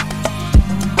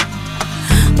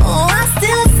 Oh, I'm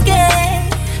still scared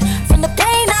from the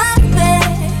pain I bear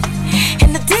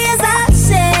and the tears I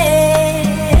shed.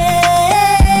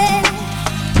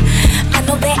 I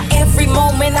know that every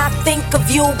moment I think of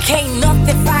you, can't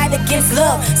nothing fight against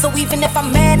love. So even if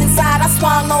I'm mad inside, I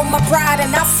swallow my pride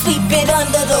and I sweep it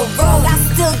under the rug. I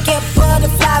still get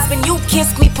butterflies when you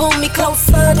kiss me, pull me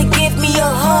closer to give me a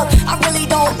hug. I really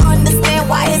don't understand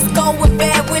why it's going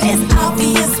bad when it's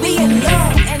obvious we in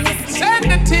love. And it's send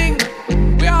the thing,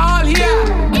 we are all here.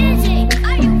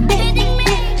 Are you kidding me?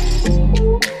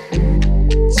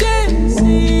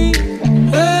 Chelsea,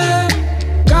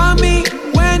 call me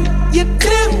when you're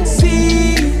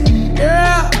tipsy.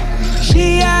 Girl,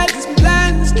 she has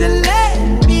plans to let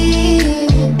me,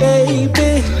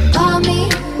 baby. Call me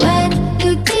when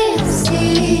you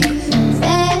tipsy.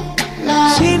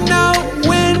 She know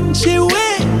when she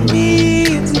with me,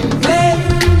 it's a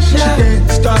pleasure. She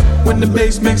can't stop when the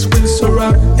bass makes whistle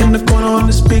rock. In the corner on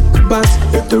the speaker box.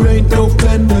 If there ain't no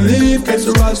plan to leave, guess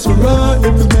the rocks will rock.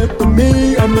 If it's meant for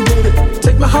me, I'ma get it.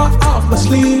 Take my heart off my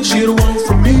sleeve, she the one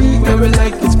for me. Never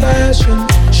like it's passion.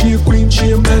 She a queen,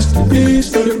 she a masterpiece.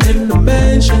 Put her in the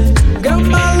mansion. Got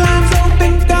my lines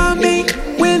open, call me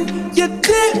when you're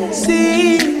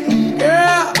tipsy.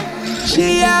 Girl,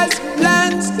 she has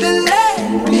plans to let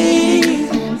me.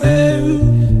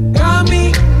 Call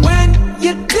me when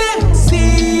you're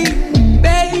tipsy,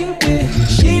 baby.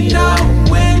 She know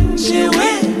when she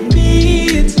with me,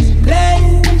 it's a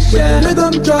pleasure.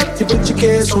 Rhythm drop, you put your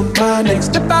cares on my neck.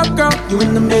 Step out, girl, you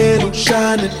in the middle,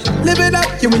 shining. Live it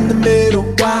up, you in the middle,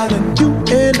 wildin'. You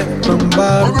in that from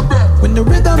bottom. When the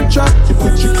rhythm drop, you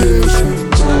put your cares on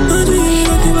my neck.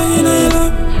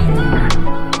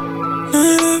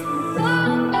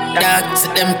 Dog,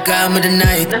 set them calm with the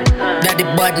night. Daddy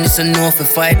badness and know for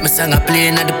fight. My song I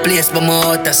playing at the place, but my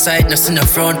out of sight. No see no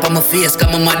front for my face,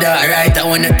 cause my mother right. I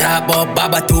wanna talk about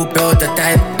Baba too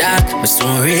prototype. Dog, me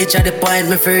soon reach at the point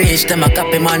me for reach. Them a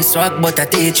copy man swag, but I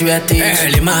teach you a teach.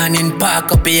 Early morning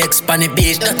park up the expand the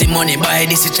beach. Dirty money buy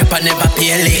this, it chop and never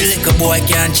pay lease. Little boy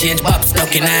can't change, pop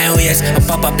stuck in 9 ways. I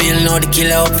pop a pill, know the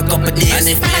killer up for couple days. And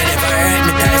if me never heard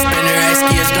me, die spend the rice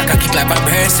case. Like a kick like a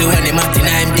person when they mat in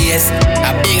 9 days.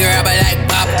 A big rubber like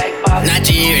pop.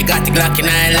 Nigeria got the Glock in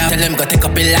Ireland. Tell them go take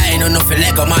up a line on nothing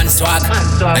Lego man swag.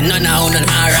 And none of them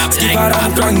rap like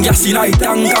pop. Drunk, gassy like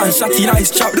tank and shotty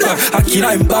nice chop. Aki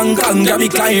like bang and grab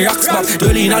it like rocks back.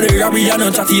 Dwelling at the robbery and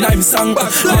no chatty like song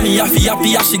back. Mommy happy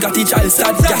as she got the child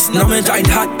sad gas. Now me giant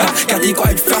hot got it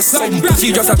quite fast. Some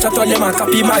pussy just a chat on them and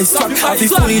copy my swag. Happy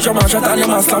fully drum and shot on them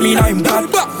and slam me I'm bad.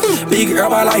 Big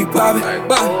rubber like Bob.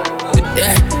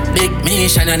 Yeah, big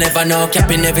mission, I never know.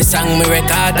 Capping every song me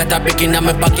record. That a breaking on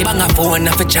my pocket. Bang a phone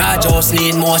off a charge. House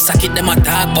need more socket. Them a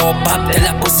talk about pop. Tell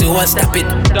a pussy won't stop it.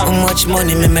 How much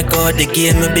money me make out the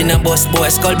game? Me been a boss boy.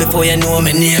 Skull before you know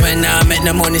me name. And now I make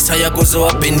the money so you go so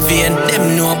up in vain.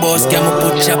 Them no boss can me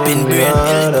put chop in brain.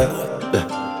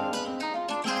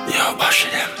 Yo,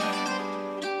 bash them.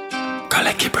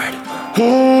 Collect your bread.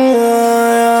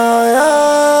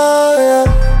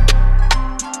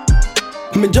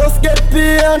 Me just get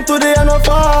paid and today and a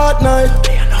fortnight.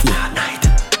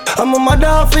 I'm a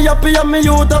mother for happy and me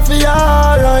youth for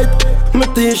alright. My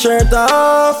t-shirt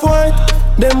half white.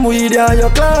 Them weed are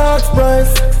your clocks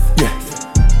price. Yeah.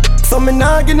 So me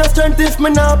nah give no strength if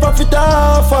me nah profit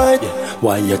or fight. Yeah.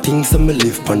 Why you think some me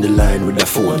live on the line with a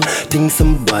phone? Think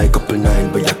some buy couple 9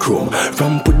 by a chrome.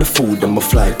 Ramp with the food and me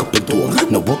fly couple dome.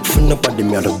 No work for nobody,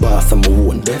 me a the boss I'm a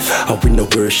own. I win no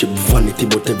worship vanity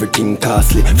but everything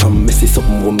costly. From me see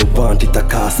something when me want it a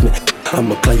cost me.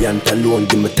 I'm a client alone,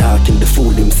 give me talking the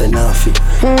food him say nothing.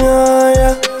 Yeah,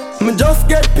 yeah. Me just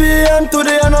get paid and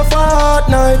today and a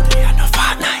fortnight.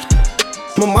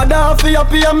 My mother fi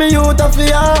happy and me youth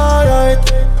fi alright.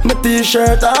 My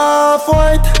t-shirt half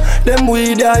white. Them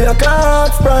weed are your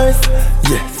clocks price.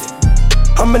 Yes.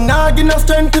 I'm not give no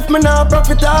strength if me not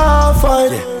profit or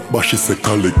fight. Yeah. But she say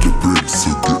collect your bread,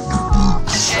 so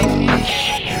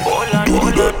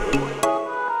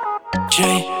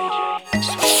J.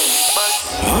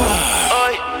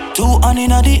 2 in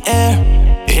the air.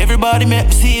 Everybody make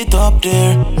me see it up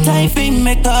there. Typing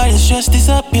make all the stress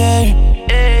disappear.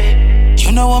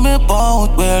 You know what me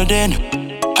about, well then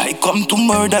I come to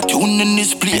murder tune in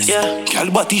this place. Girl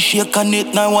body shake on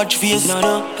it, now watch face.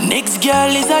 Next girl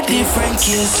is a different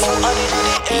case.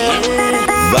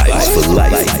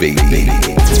 Vybez4Life, baby.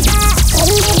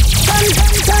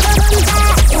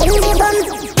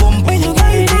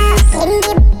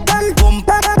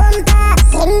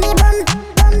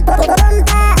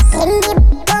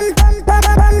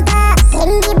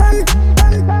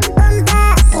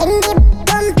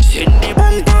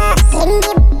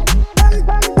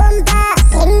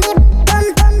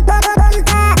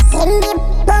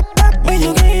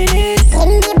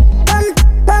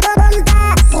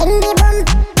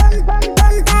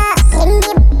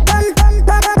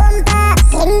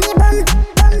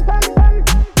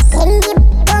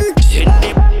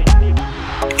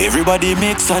 Everybody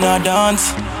mix and a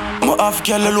dance. My half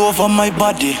girl all over my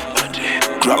body.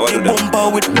 Grab the bumper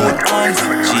with both hands.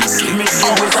 Give me the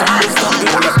way some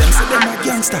of them say them a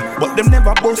gangster, but them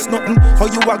never boast nothing. How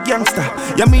you a gangster?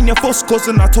 You mean your first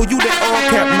cousin? I told you they all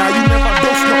cap. Now you never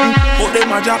boast nothing. How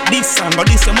them a drop this song, but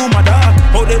this a mama dog.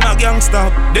 How them a gangster?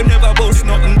 Them never boast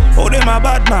nothing. How them a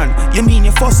bad man? You mean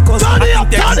your first cousin? I think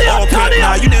they all cap.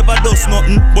 Now you never boast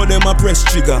nothing. But them a press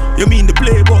trigger. You mean the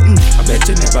play button? I bet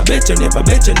you never, bet you never,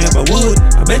 bet you never would.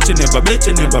 I bet you never, bet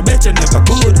you never, bet you never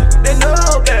could. They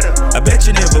know better. I bet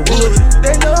you never would.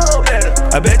 They know better.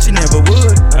 I bet you never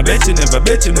would. I bet you never,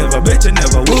 bet you never, bet you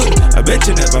never would. I bet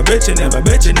you never, bet you never,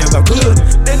 bet you never could.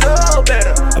 They know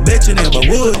better. I bet you never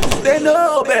would. They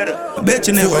know better. I bet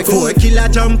you never could. Killer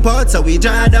jump out, so we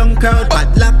draw down crowd.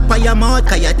 Padlock by your mouth,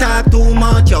 cause you talk too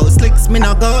much. Yo, slicks me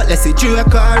no go, let's see you a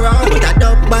car out. With a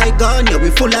dub by gun, yeah, we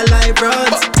full of live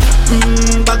rods.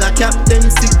 Bag a Captain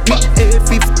sick me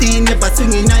A15, never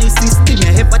swinging nice system.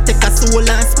 You ever take a soul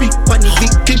and speak on the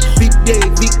victim. Big day,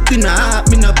 victim, I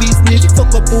have me no business.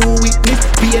 Fuck up who witness,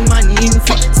 being money in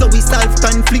fit. So we solve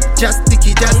conflict, just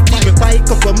sticky, just stick. Me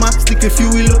bike up a map, stick if you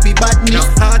will up be badness.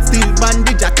 Heart still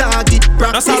bandage, a target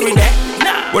practice. No sorry there,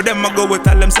 where them a go with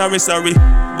tell them sorry, sorry.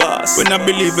 Boss, when I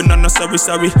believe in no sorry,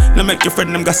 sorry. Now make your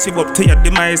friend them gossip up to your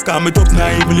demise. Call me talk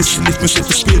now, even listen if me shit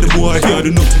to spill the boy. Hear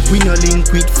the nothing. We no link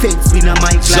with fakes, we no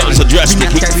mic. Sounds a Drastic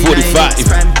hit 45.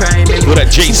 What a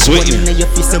J Swain.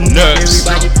 Nerves.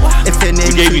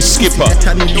 We gave you Skipper.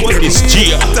 It's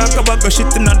Gia.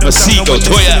 Masigo,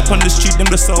 Toya.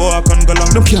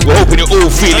 We're hoping you're all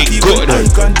feeling good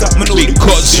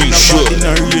because you should.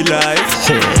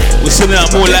 We're sending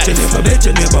out more life,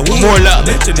 more love,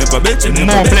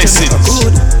 more blessings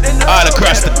all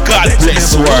across the God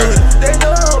blessed world.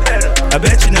 I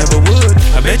bet you never would.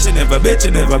 I bet you never, bet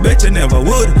you never, bet you never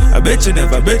would. I bet you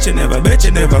never, bet you never, bet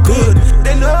you never could.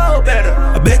 They know better.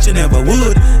 I bet you never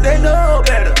would. They know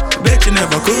better. I bet you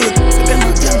never could. So them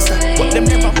a gangster, but them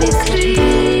never both.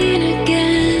 Clean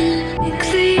again,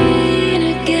 clean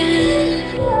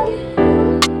again.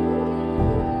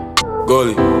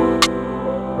 Gully.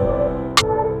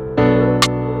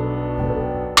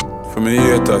 For me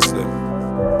haters them.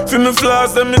 For me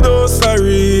flaws them me don't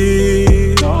sorry.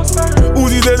 Who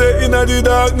did they in the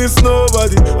darkness?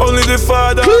 Nobody. Only the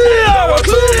Father.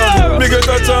 Clear. Me get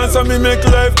a chance and me make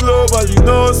life globally.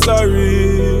 No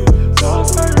sorry.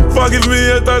 Forgive me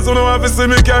haters who don't have to see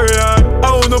me carry on.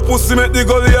 I wanna pussy make the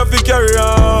gully have to carry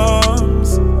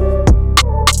arms.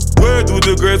 Where do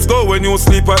the greats go when you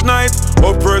sleep at night?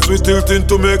 Upwards we tilting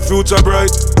to make future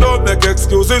bright. Don't make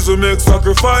excuses, we make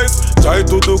sacrifice. Try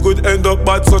to do good, end up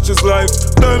bad, such is life.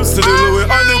 Them see the Louis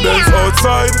and the Benz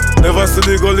outside. Never see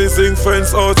the gully sing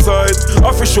fence outside.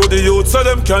 I fi show the youth so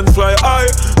them can fly high.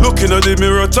 Looking at the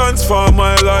mirror, transform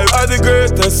my life. I the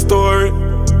greatest story.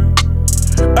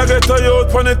 I get a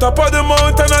youth on the top of the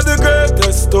mountain. I the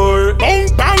greatest story. Bang,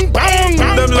 bang, bang.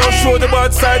 Them love show the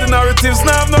bad side. The narratives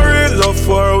now have no real love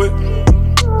for we.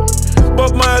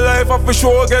 But my life I for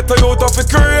sure get a youth off to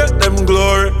create them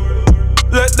glory.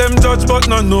 Let them judge but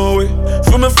not know it.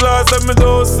 For me flaws and me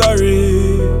don't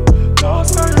sorry.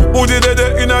 Who did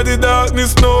they in the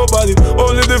darkness? Nobody.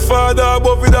 Only the Father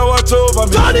above it that watch over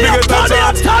me. Me get a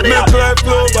chance, make life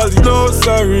globally. No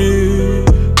sorry.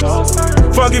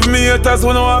 Forgive me haters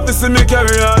when I have to see me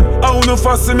carry on. I wanna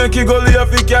fast to make it go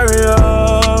leave to carry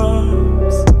on.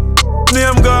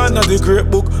 Name gone at the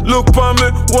great book. Look for me,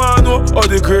 one know how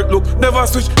the great look. Never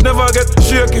switch, never get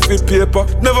shaky for paper.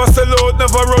 Never sell out,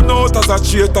 never run out as a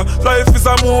cheater. Life is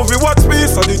a movie, watch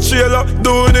piece of the trailer.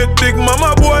 Doing it big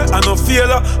mama boy, and no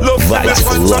failure. Love for me,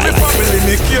 fans of me family,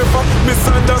 me care for.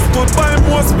 Misunderstood by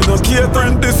most, me no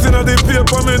catering this in the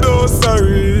paper, me no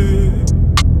sorry.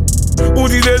 Who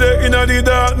did they in the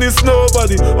darkness?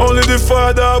 Nobody. Only the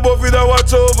Father above it that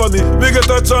watch over me. We get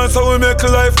a chance and we make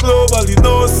life globally.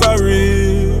 No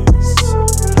sorry.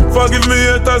 Forgive me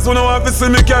haters when I want to see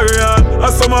me carry on.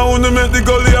 As someone who make the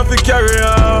gully have to carry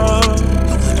on.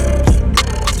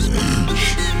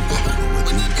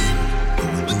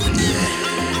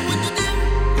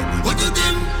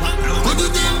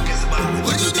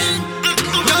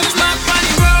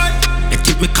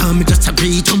 Me call me just a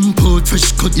breathe. Jump out,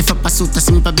 fresh cut, lift up a suit, a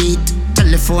simple beat.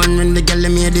 Telephone when the girl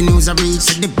made the news a reach.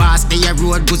 Said the boss pay a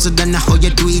road, good so then how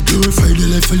you do it. Glorify the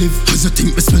life I live, cause I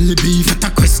think me smell the beef. Not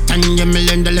a question, yeah, me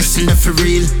learn the lesson there for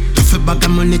real. If a bag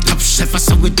of money, top chef, I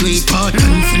saw we do it. Part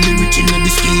time for the rich in the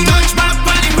scheme. Touch back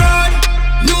on the road,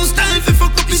 new style for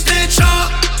fuck up the stage show.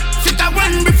 Fit a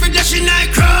one brief for dashing night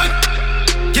crowd.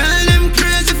 Girl, them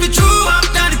crazy for true.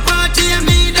 After the party, I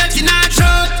me that in our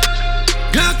throat.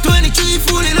 Glock 23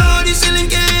 fooling all this and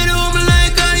get home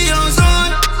like a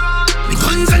ozone. The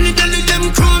guns and the girl with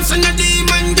them crumbs and the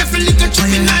demon definitely got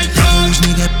chicken like crumbs.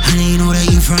 Nigga, I ain't know that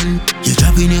you front. You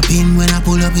dropping your pin when I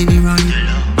pull up, baby run.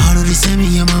 All of the semi,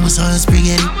 your mama saw us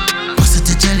spaghetti. Bust it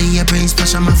to jelly, your brain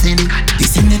splash on my finny.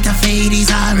 This and that fade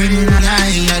is already not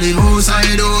high. At the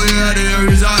outside, oh yeah, there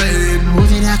reside. Move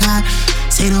it like that,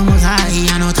 say no more high.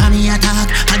 I know Tommy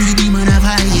attack, I the demon have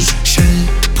high.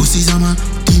 Shell, pussies on my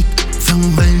dick.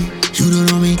 From when you don't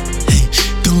know me, hey,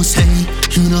 don't say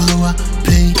you know how I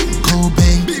play. Go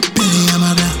bang, baby, I'm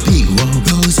a black big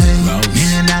rose, $1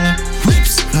 million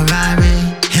whips, Ferrari,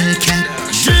 Hellcat,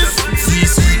 drift,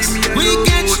 V6, we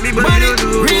get money,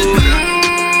 real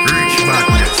rich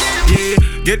badness.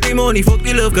 Yeah, get the money, fuck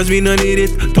the love, cause we no need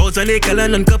it. 1,000 acre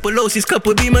land and couple houses,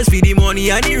 couple beamers, feed the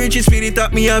money, and the riches feed it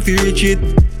up, me have to reach it.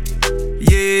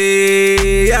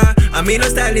 Yeah, I mean no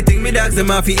style the thing, me dogs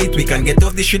them off eat. We can get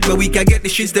off the shit, but we can get the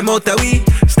shits them out of we.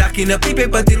 Stacking up the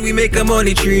paper till we make a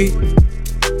money tree.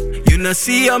 You know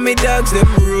see how me dogs them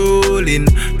rolling.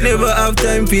 Never have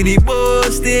time for the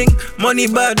boasting. Money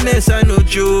badness I no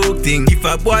joke thing. If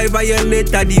a boy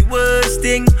violate are the worst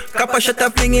thing. Kappa shut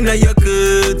up fling in your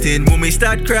curtain. Mommy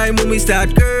start crying, mommy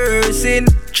start cursing.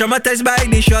 Traumatized by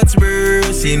the shots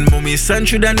bursting. Mommy son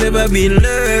should have never been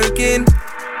lurking.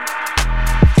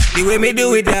 The way me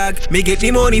do it, dog, me get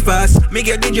the money fast. Me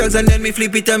get the drugs and then me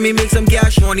flip it and me make some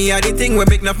cash. Money are the thing we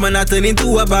make enough man I turn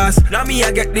into a boss. Now me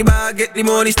I get the bag, get the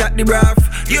money, start the braff.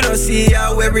 You don't see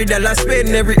how every dollar spend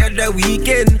every other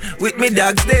weekend. With me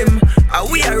dogs them, how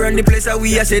we are run the place, how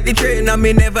we are set the train. And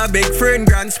me never beg friend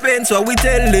grand spend, so we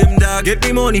tell them dog, get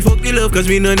the money, fuck the love, cause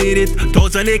we no need it.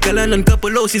 1,000 acre land and couple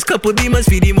houses, couple beamers,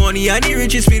 feed the money and the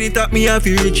riches, feed it up, me have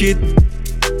to reach it.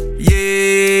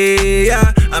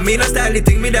 Yeah, I mean I style the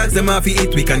thing, me dogs them off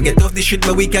eat. We can get off the shit,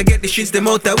 but we can get the shits them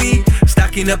out of we.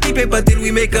 Stacking up the paper till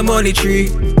we make a money tree.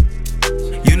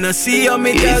 You know see how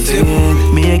me dogs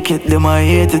them make it, them I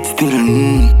hate it still.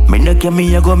 Me no care,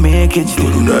 me I go make it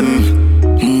still.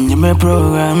 You my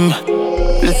program.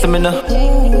 Listen me now.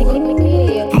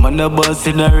 Man a boss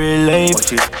in a real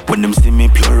life. When them see me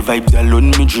pure vibes alone,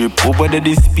 me drip over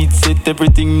the speed set,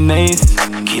 everything nice.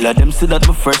 Killer them say that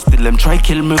me first, till them try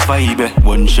kill me vibe.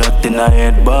 One shot in a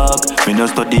head back. Me no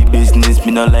study business,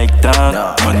 me no like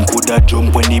that. Man coulda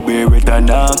jump when he bear it and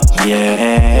knock.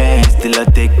 Yeah, still a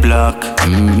take block.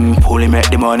 Fully make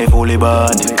the money fully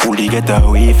bad. Fully get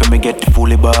away from me get the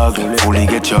fully bag. Fully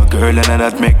get your girl and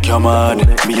that make you mad.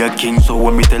 Me a king, so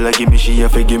when me tell her give me, she a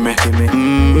forgive me.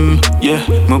 Yeah,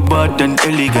 me bad and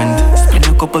elegant. Spend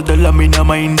a couple $, me no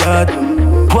mind that.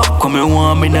 Walk come me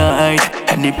want me no hide.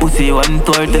 And the pussy one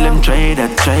toy, tell them try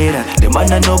that, try that. Them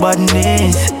man a no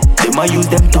badness. Them a use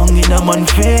them tongue in a man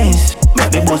face.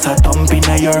 Make me bust a thump in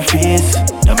a your face.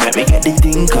 Now make me get the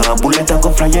thing, cause bullet a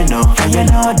go fly you know, fly you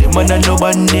know. Them man a no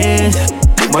badness.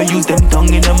 Them a use them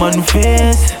tongue in a man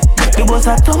face. Make me bust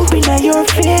a thump in a your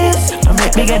face. Now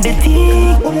make me get the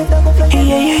thing.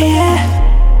 Yeah.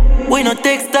 We no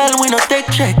take style, we no take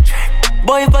check.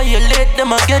 Boy violate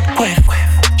them, I get quick.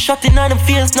 Shot in on them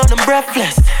face, now them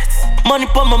breathless. Money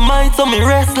pon my mind, so me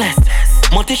restless.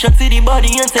 Motivation see the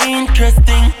body and say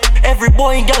interesting. Every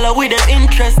boy gala with them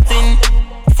interesting.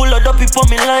 Full of dopey pon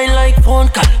me line like phone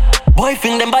call. Boy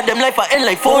think them bad, them life a end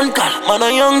like phone call. Man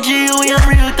a young G, we a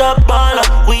real top baller.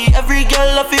 We every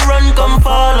girl if he run come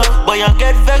follow. Boy I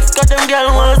get vexed cause them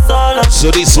girl want solo. So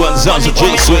this one sounds a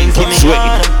J Swain, keep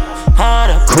sweating.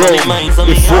 Chrome,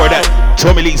 before that,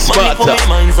 Tommy Lee Sparta,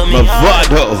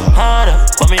 Mavado.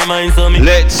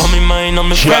 Let's just go.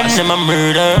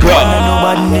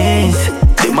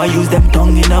 Them a use them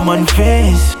tongue in a man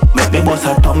face. Make me bust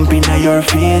a thump in a your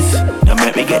face. Now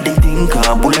make me get the thing,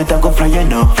 cause bullet a go fly you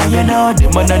know, fly you know.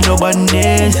 Them a no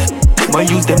badness. Them a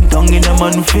use them tongue in a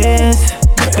man face.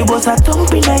 Make me bust a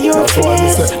thump in a your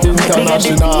face.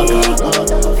 International.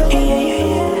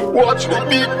 Watch the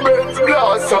big Benz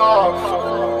blast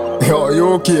off. Yo, you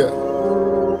okay?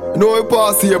 No, we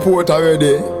pass the airport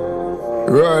already.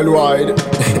 Worldwide.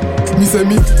 Me say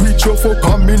me reach your fuck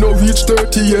and me no reach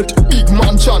 30 yet. Big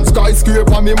mansion,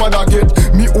 skyscraper me man a get.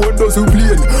 Me own dozen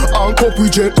plane and couple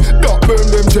jet. That burn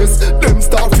them chest, them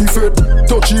start fi fret.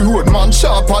 Touchy road man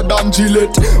sharper than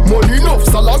Gillette. Money enough,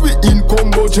 salary income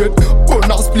budget.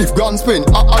 Burna spliff gun spend,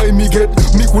 I me get.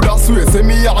 Me coulda swear say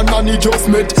me and nanny just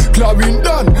met.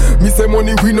 Clarendon, me say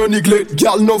money we no neglect.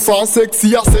 Girl no fan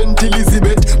sexy a Saint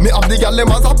Elizabeth. Me have the girl them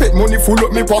as a pet, money full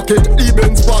up me pocket. The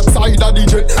Benz park side of the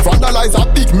jet. Vandalize a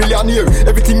big millionaire.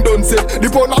 Everything done set. The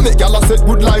phone I make y'all set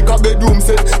good like a bedroom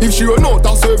set. If she run out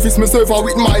of surface, me surf her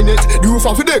with my net. The roof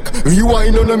of the deck,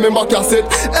 rewind on the member cassette.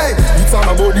 Hey, it's all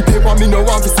about the paper, me no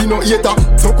want to see no hater.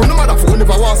 So come no matter phone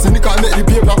never want to see, me can make the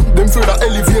paper. Them further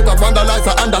elevator, vandalize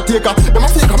a undertaker. Them a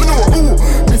fake, me know who.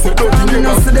 Me say don't you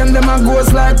know. See them a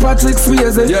ghost like Patrick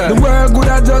Swayze. The world good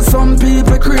at just some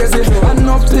people crazy.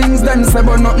 Enough things them say,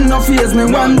 but nothing no faze me.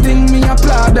 One thing me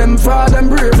applaud them for them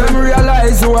brave. Them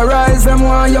realize you arise, them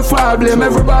want you fall. Blame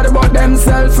everybody but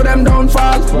themselves for them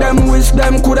downfall. Them wish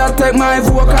them coulda take my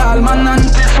vocal. Man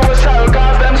anti-social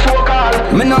cause them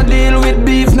so-called. Me no deal with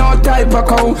beef, no type of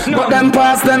cow. But them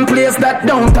pass them place that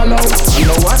don't allow. You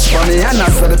know what's funny and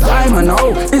that's the time I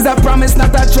know. Is a promise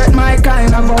not a threat my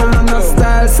kind of own. No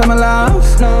style, some laugh.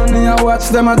 Me I watch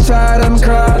them I try them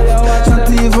cry.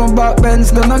 Not even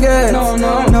backbench them again.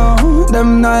 No,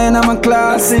 them nine I'm a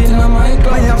classy. Me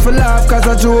have to laugh cause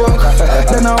I joke.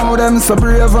 Then I know them so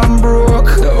brave and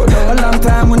broke. A long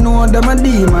time we know them a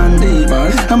demon.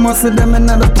 I must see them in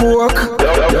the pork.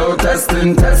 Yo,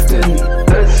 testing.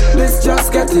 This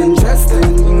just get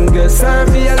interesting. Get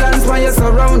surveillance when you're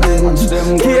surrounding.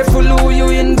 Careful who you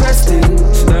invest in.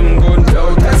 Them good,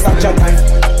 yo, testing.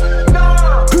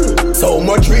 So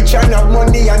much rich and have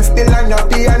money and still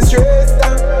unhappy and stressed.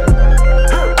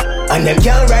 And them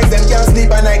can't rise, them can't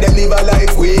sleep at night. Them live a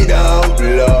life without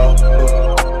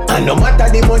love. And no matter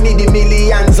the money, the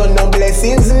millions or no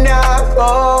blessings now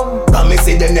come. Come me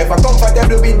say they never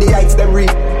comfortable with the heights them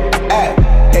reach.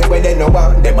 Take where they no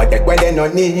want, them a take where they no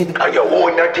need. And you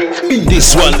own the things.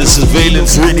 This one, the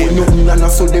surveillance ready.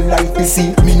 And so them life to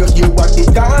see. Me not you what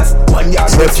it cost.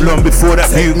 Teflon before that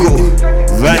Bugle.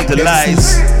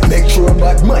 Vandalize. Make sure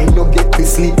bad mind don't get to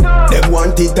sleep. Them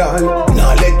want it all.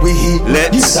 Now let we heat.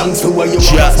 Let's thanks to what you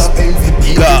just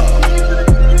go.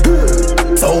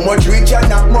 So much rich and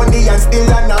not money and still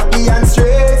unhappy and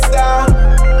stressed out.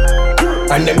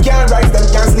 And them can't rise, them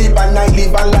can't sleep at night,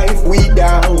 live a life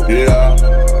without love.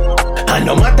 And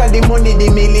no matter the money, the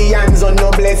millions or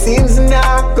no blessings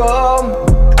not come.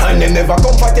 And them never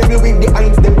comfortable with the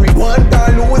heights them reach. Want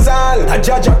to lose all. A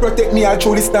judge protect me, I'll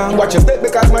truly stand. Watch your step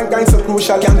because mankind so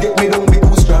crucial. Can't get me down, be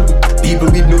too strong.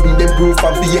 People with nothing, them proof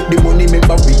of the the money,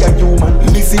 remember we are human.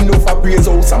 Listen no for praise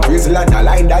house and praise land.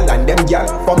 Align the land, them gal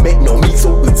for make no me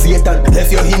so good Satan.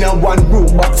 Left you in a one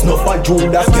room box, no for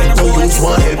Judas. Get to use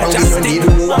one help and we don't need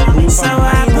no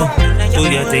one room. Do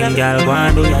your thing, girl, go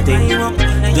and do your thing.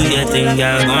 Do your thing,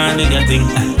 girl, go and do your thing.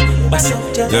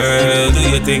 Girl, do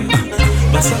your thing.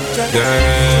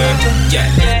 Girl,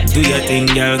 yeah. Do your thing,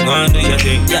 girl, go and do your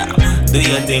thing. Do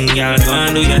your thing, girl, go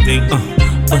and do your thing.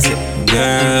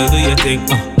 Girl, do your thing.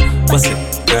 Bust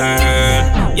it,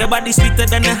 girl. Your body sweeter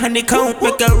than a honeycomb.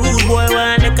 Make a rude boy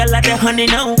want lick a lot of honey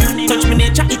now. Touch me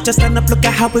nature, it just stand up, look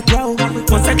at how it grow.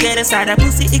 Once I get inside that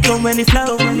pussy, it gon' really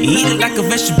flow. Eat it like a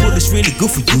vegetable, it's really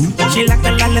good for you. She like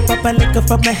a lollipop, I lick her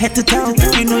from my head to toe.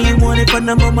 You know you want it from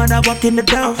the moment I walk in the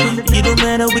door. You don't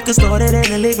matter, we can start it in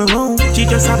the living room. She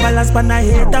just have balance, but not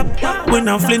head up. We're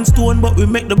not Flintstone, but we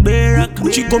make the bear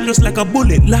rock. She come just like a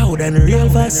bullet, loud and real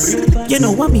fast. You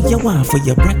know what me you want for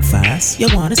your breakfast? You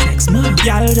want a sex mom?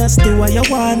 Y'all just do what you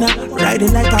wanna. Ride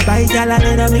it like a bike, y'all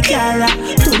and let me carry.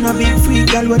 Turn a big free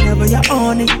girl whenever you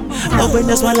own it. Open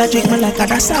the swallow, drink me like a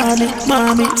Dasani.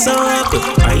 Mommy, so good.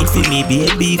 Wine for me,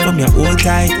 baby, from your old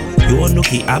type. You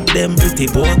nookie up them pretty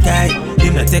bow tie.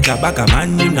 You not take a back a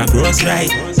man, you not gross right.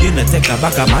 You not take a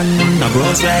back a man, you not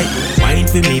gross right. Wine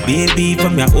for me, baby,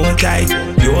 from your old type.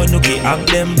 You nookie up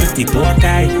them pretty bow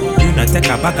tie. You not take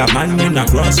a back a man, you not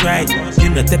gross right. You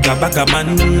not take a back a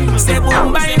man. Say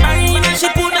boom, bye, bye, and she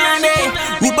put on it.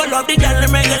 Who love the girl,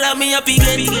 them regular me a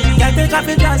forget. Girl, take off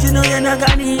your clothes, you know you're not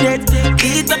gonna need it.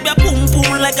 Eat up your pum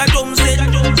pum like a drum set.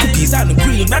 Cookies and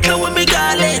cream, that's how we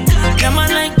call it. Yeah,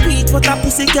 man like Pete, but a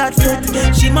pussy got fit.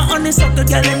 She my honeysuckle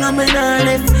girl and I'm in her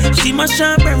left. She my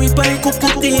strawberry pie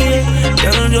cookie.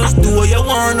 Girl, just do what you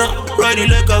wanna. Ride it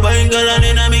like a bike girl and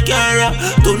then I'm a car.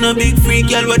 Turn no big freak,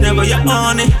 girl, whenever you're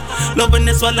on it. Loving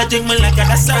this while I drink me like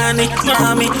a Sonic.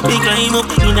 Mommy, me climb up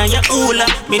in a your hula.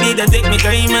 Me need to take me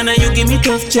time and you give me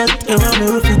tough chat. You want me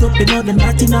rough it up, you know, the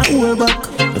knot in a hole back.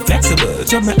 Flexible,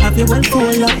 so me have you well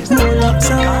full up,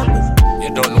 so. You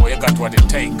don't know you got what it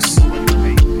takes.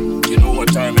 You know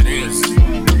what time it is.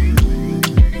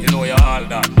 You know you're all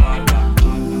that.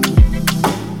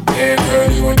 Hey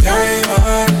girl, you a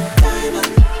diamond.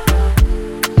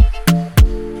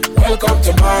 Welcome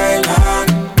to my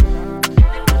land.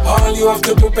 All you have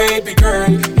to do, baby girl,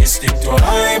 is stick to a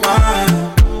diamond.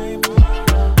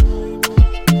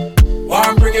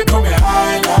 One bring it to me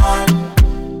island.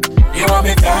 You want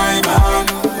me diamond.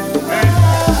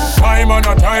 Time on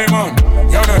a time on,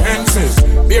 you're the henses.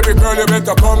 Baby girl, you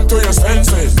better come to your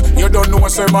senses. You don't know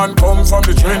say man come from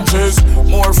the trenches.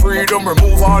 More freedom,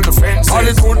 remove all the fences. All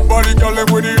the good body girl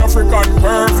with the African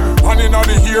curve. Hand in on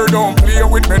the ear, don't play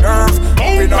with me nerve.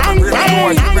 Up in on the grip, you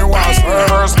know you me was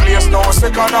first place, no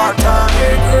second or third.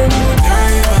 Hey girl, you a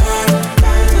diamond.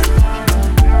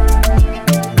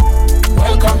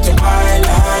 Welcome to my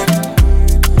land.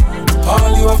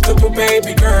 All you have to do,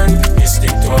 baby girl, is stick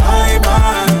to a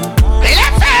diamond.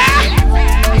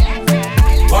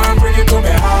 One bring it to me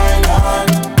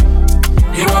island.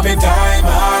 You want me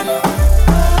diamond.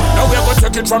 Now we go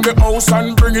take it from the house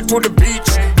and bring it to the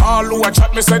beach. All who a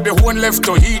chat me said the one left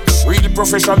to eat. Real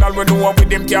professional, we know what with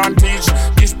them can't teach.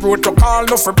 This protocol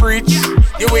no for breach.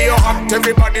 The way you act,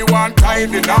 everybody want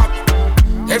tidy knot.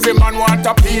 Every man want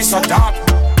a piece of that.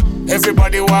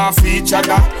 Everybody want feature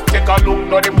that. Take a look,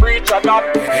 now the preacher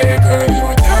that. Hey girl, you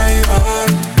a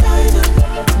diamond.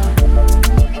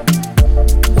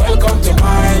 Welcome to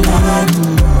my land.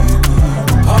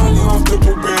 All you have to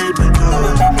do, baby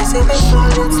girl. You see the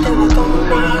shorts, they will come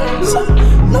rise.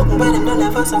 Nothing better than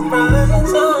never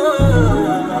surprise us.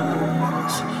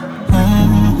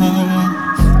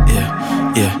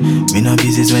 Yeah, me no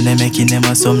business when they making them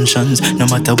assumptions. No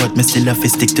matter what, me still have to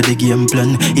stick to the game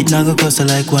plan. It not go cost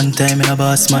like one time in a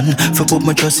boss man. For put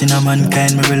my trust in a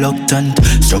mankind, me reluctant.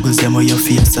 Struggles them on your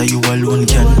face, so you alone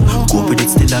can. Cope with it,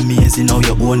 still amazing how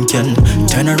your own can.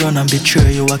 Turn around and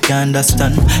betray you, I can't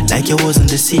understand. Like you wasn't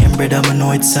the same, brother, I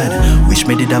know it's sad. Wish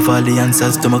me did have all the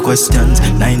answers to my questions.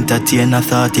 9:30 and I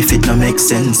thought if it no make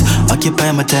sense.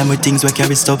 Occupy my time with things where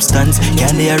carry substance.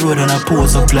 Candy a road and I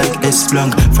pose up like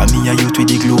S-Blanc. From me a youth with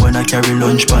the glue and I carry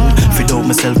lunch pan. Feed out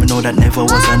myself, me know that never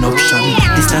was an option.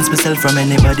 Distance myself from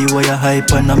anybody where you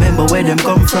hype and I remember where them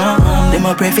come from. Them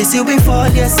a pray for see we fall,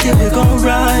 yes, still we gon'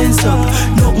 rise up.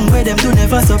 Nothing where them do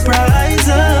never surprise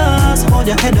us. Hold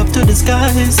your head up to the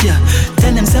skies, yeah.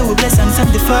 Tell them say we blessed and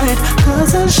sanctified.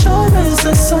 Cause as sure as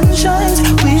the sun shines,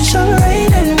 we shall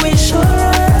reign and we shall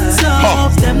rise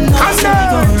up. Them know say we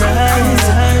gon' rise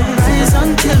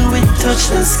until we touch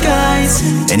the skies.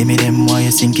 Enemy them why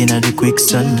you sinking at the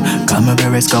quicksand. Come a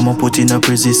berets, come up putting up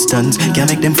resistance. Can't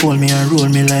make them fool me and roll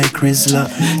me like Rizla.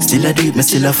 Still a do it, me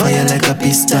still a fire like a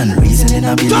piston. Reasoning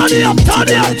ability limited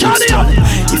and a just one.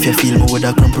 If you feel me would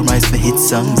I compromise for hit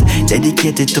songs.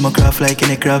 Dedicated to my craft like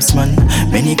any craftsman.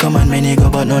 Many come and many go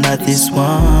but none at this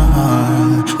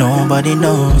one. Nobody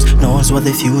knows what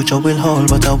the future will hold.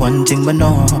 But I one thing but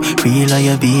know, real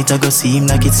your beat I go seem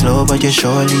like it's slow, but you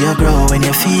surely you grow. When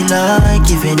you feel like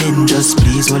giving in, just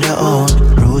please hold your own.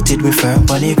 Rooted with firm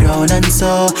on the ground. And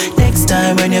so next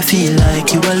time when you feel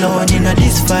like you alone in a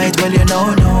this fight, well you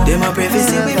know no. Them a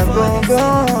privacy before.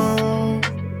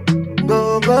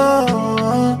 Go,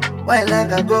 why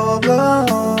like a go.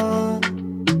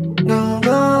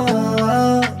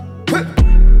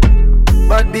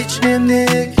 Bad bitch named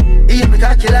Nick, eat me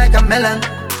cocky like a melon.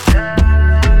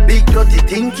 Big dirty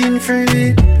thinking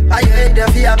free. Are you ready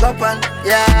for your weapon?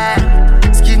 Yeah.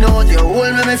 Skin out your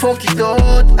hole, me fuck it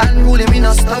out. And rule me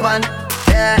no stubborn.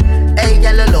 Yeah. Hey,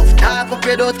 girl, you love talk up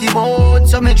your dirty mouth.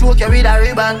 So me choke you with a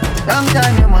ribbon. Long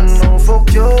time your man no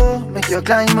fuck you, make you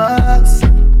climax.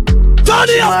 Turn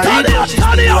it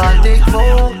up. Take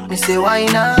fuck, me say why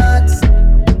not?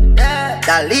 Yeah.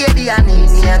 That lady I need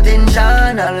me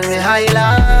attention, and me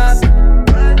highlight.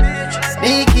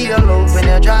 Sneaky your love when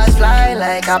your jaws fly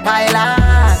like a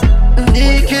pilot.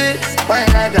 Sneaky, why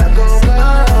like a go.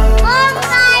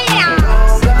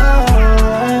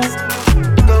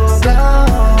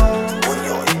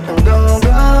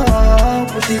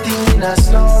 Push it in a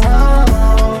slow-mo.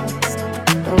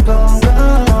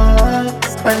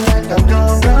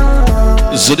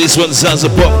 So this one sounds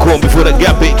of Popcaan before the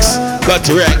Gapix,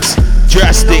 Cataracts,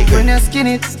 Drastic. When you skin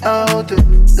it out,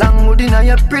 long wood in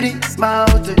your pretty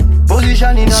mouth.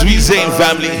 Position in Sweet Zane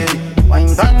family.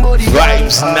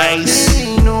 Vibes nice.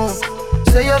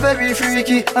 say you're very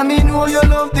freaky. I mean, know you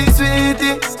love this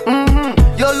sweetie.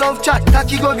 Your love chat,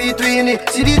 tacky go between it.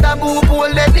 See the taboo pull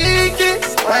the dicky.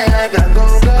 Why I can go,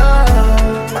 go,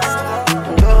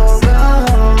 go, go,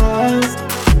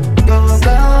 go,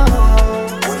 go,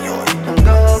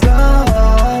 go, go.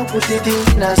 Put it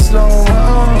in a slow mo.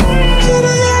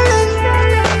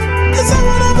 It's a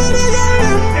whatever they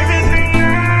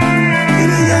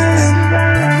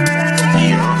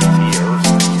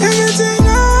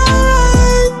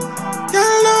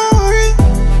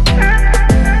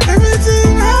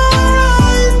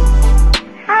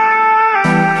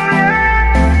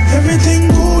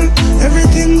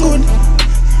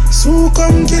so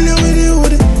come kill you with the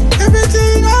wood.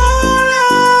 Everything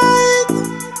alright.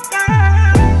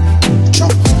 Chop,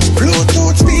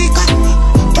 Bluetooth speaker.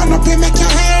 Turn up and make you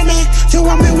hear me. You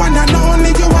want me one and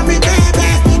only, you want me baby.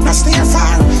 Now stay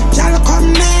far, y'all come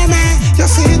near me. You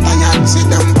feel tired, sit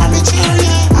down for me chair,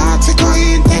 yeah. Heart to go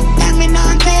in, take time in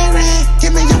on dairy. Give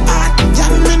me your heart,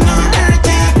 y'all me not hurt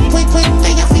it. Quick,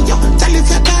 they have for you, tell if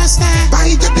you're thirsty.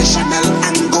 Buy you the Chanel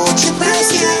and Gucci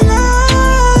purse, yeah.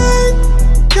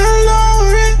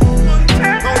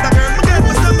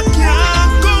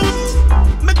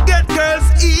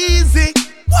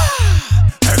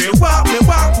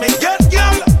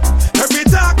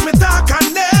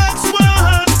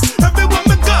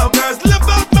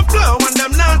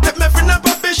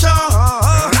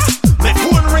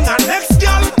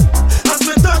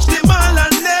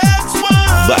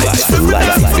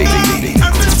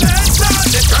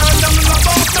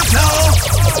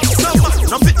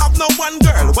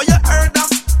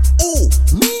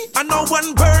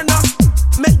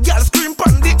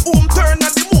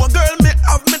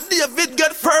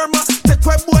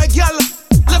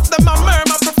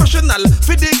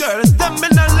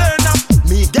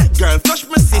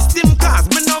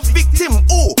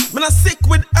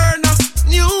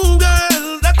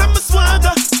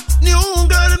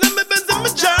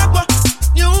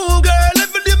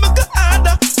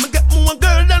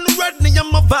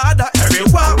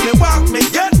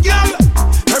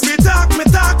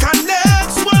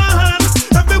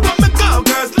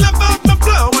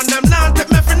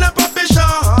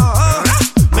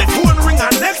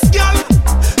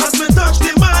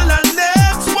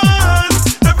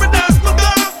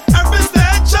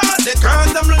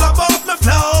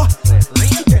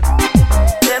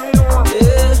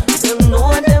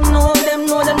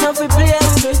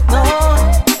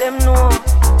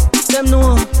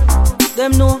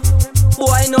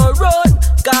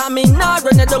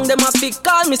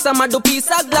 Some do piece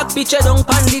of Glock picture down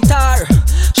pan the tar.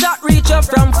 Shot reach up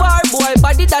from far, boy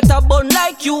body that a bun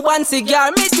like Cuban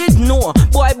cigar. Me did know,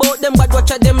 boy about them bad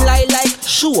watch them lie like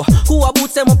sure. Who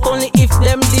about them up only if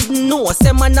them didn't know.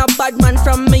 Say man a bad man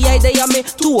from me, I they me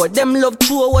too. Them love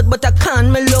true what but I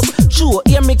can't me love true.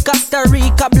 Hear me Costa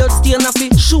Rica blood stain off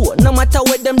it sure. No matter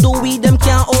what them do, we them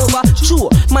can't over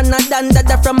true. Man a done that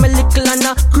from a little and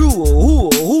a crew.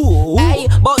 Hey,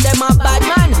 but them a bad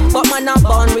man, but man a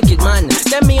born wicked man.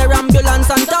 Them here ambulance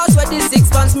and toss where the 6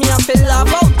 pants me a fill up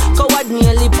out. Coward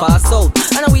nearly pass out.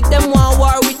 And with them one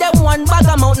war, with them one bag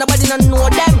amount. Nobody no know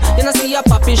them. You know see a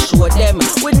papi show them.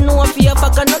 With no fear for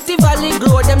cannot valley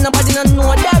grow them. Nobody no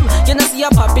know them. You know see a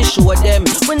papi show them.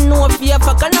 With no fear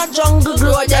for cannot jungle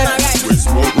grow them. We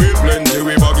smoke, we plenty,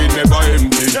 we bag it never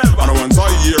empty. And once a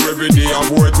year every day I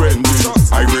 420.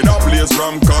 I grade a place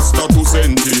from Costa to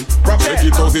Senti. Check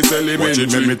it out, it's elementary. Watch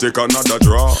it, make me take another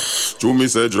draw. To me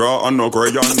say draw and no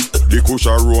crayon. The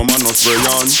cushion room and no spray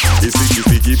on. It's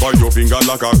sticky by your finger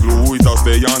like a glue, it a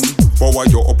stay on. Power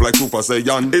you up like Super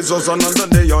Saiyan. It's just another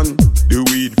day on. The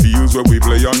weed fields where we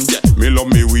play on. Me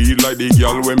love me weed like the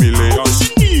girl where me lay on.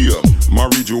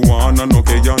 Marijuana no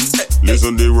Kayan.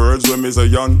 Listen the words when me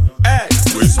say on.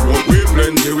 We smoke, we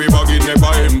plenty, we bag it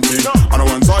never empty. And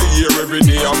once a year every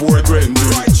day I 420.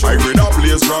 I grade a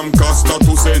place from Costa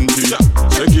to Senti.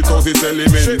 Check it out, it's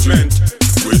elementary.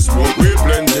 We smoke, we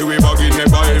plenty, we bag it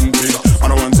never empty.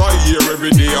 And once a year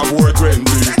every day I 420.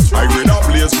 I grade a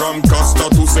place from Costa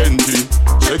to Senti.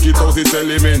 Check it out, it's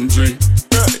elementary.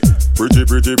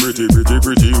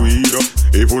 Pretty weed.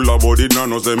 If full of body,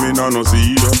 nano say me nano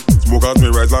seed. Smoke as me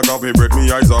rise like off me breath,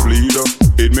 me eyes a bleed.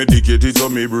 It medicated so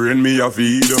me brain me a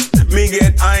feed. Me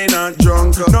get high not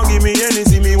drunk. Don't give me any,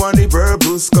 see me want the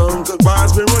purple skunk.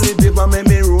 Pass me run the paper, make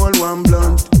me roll one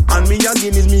blunt. And me a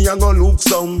Guinness, me a go look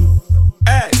some.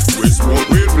 Hey, we smoke,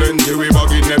 we plenty, we bag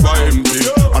it never empty.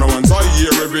 And once a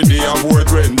year every day I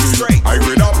 420. I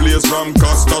grade a place from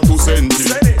Costa to Senti.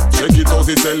 Check it out,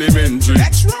 it's elementary.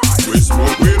 We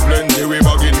smoke, we plenty, we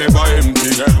bag it never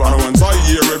empty. And once a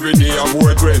year every day I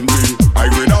 420. I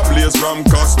grade a place from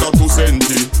Costa to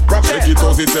Senti. Check it out,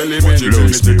 this element.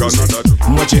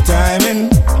 Watch your timing,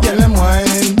 yeah, them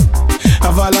whining.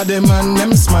 Have all of them and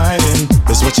them smiling.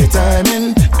 Just watch your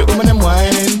timing, the woman them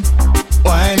whining.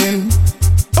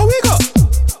 Oh, we go.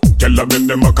 Tell them bend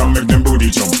them back and make them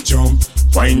booty jump.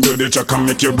 Wind to the track and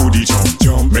make your booty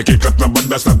jump. Make it cut no but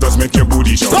that's not just make your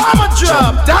booty jump. Bomber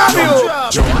jump, damn you.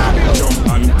 Jump.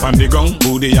 And on the gong,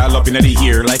 booty all up in the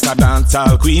ear like a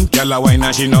dancehall queen. Girl a wine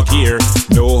and she no care.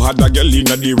 No other girl in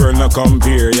the world no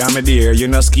compare. Yeah, me dear, you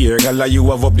no scared. Girl,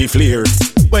 you have up the flare.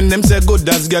 When them say good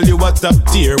as girl, you a top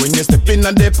tier. When you step in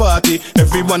at the party,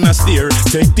 everyone a stare.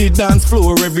 Take the dance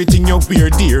floor, everything you wear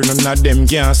dear. None of them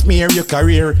can smear your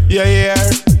career. Yeah.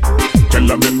 Tell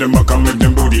them bend them back and make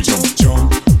them booty jump.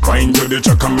 Wind to the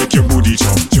track and make your booty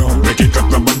jump. Make it cut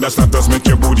no but that's not just make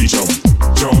your booty jump.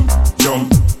 Tell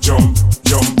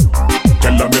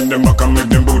them bend them back and make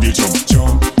them booty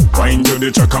jump. Wind to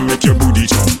the track and make your booty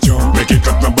jump. Make it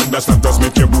cut no but that's not just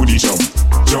make your booty jump.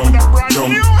 Jump.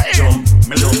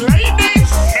 My ladies,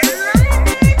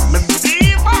 my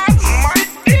divas,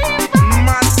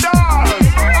 my dolls,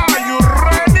 are you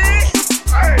ready?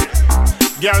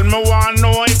 Girl, me want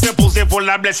know if your pussy full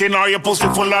of blessing or your pussy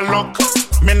full of luck.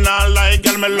 Me not like,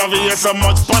 girl, me love you so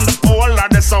much. On the pole or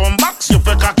the sound box, you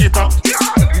feel cock it up.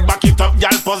 Back it up,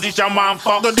 girl, position man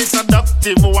fuck. Do this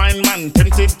seductive wine man,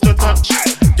 tempted to touch.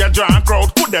 You drunk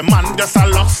crowd, put the man just a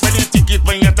lock. When you take it,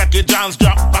 when you take it, John's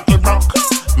drop, battle rock.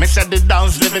 Me said the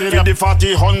dance, live it the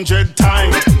 40-100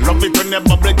 times. Love it when you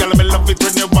bubble, girl, me love it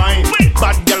when you wine.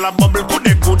 Bad girl a bubble, put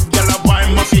the good girl a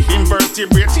wine. Must be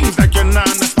invertebrate, seems like you're not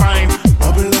on the spine.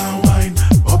 Bubble and wine.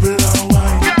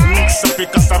 Mix up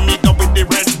because I meet up with the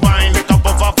red wine. Make up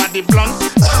off of the blunt,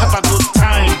 have a good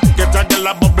time. Get a girl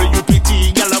a bubble,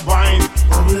 UPT, girl a wine.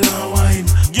 Bubble and wine.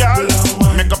 Girl,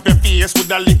 make up your face with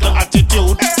a little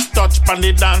attitude. Touch on the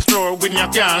dance floor when you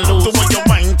can't lose. So when you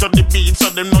wine to the beat,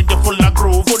 so them know you're full of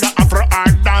groove. For the Afro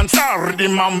art dance or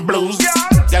rhythm and blues.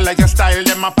 Girl, like your style,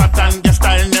 them a pattern. Your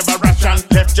style never ration.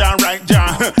 Left jaw, right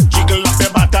jaw, jiggle up your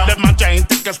bottom. Them a try and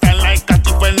take a style like a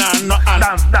tip when I know.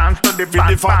 Dance to the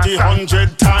beat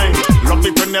 40-100 times. Love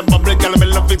it when you bubble, girl, me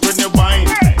love it when you wine.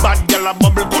 Bad girl a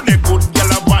bubble, good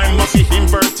girl a wine. Must be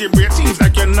invertebrate, seems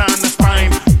like you're not on the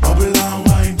spine. Bubble and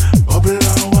wine.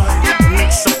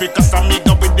 Mix up because I meet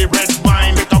up with the red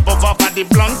wine. Make up off of the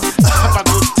blunt, have a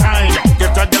good time.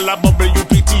 Get a girl a bubble,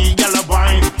 UPT, girl a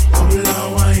wine. Bubble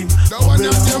and wine. The one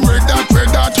of them red that.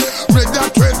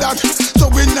 So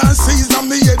we not season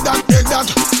me head that. Red that.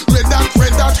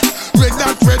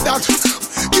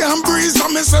 Can't breathe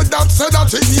and me say that.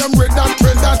 In name red that.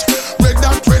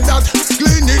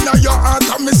 Clean in your heart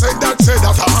and me say that. Red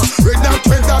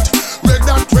that.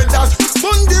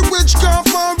 Bundy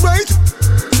witchcraft alright.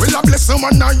 Will I bless them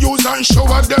and I use and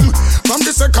shower them. From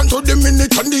the second to the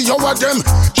minute and the hour them.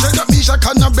 Shake up me, shake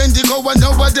and bend the go and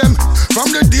over them. From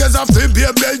the days of the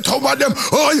beer belt over them.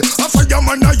 Oh, a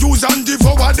fireman I use and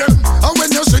devour them. And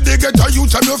when you see they get a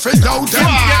youth and you feel out them.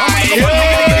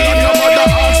 And nobody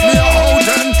ask me how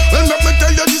them. Well, let me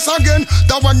tell you this again.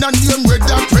 That one and name red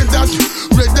that.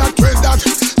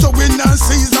 So we not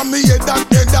season me head that.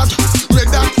 Red that.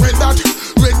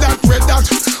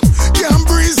 Can't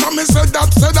breathe and me say that.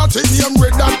 In name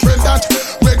red that.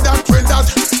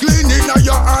 Clean in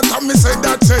your heart and me say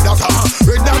that. Red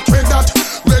that.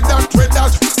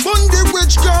 Bundy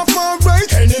witchcraft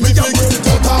alright. Enemy get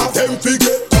cut off, them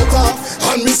figure cut off.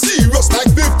 And me serious like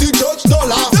 50 judge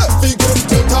dollar. Them figure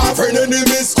cut off,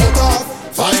 enemies cut off.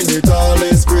 Find it all,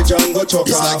 let's bridge and go chuck off.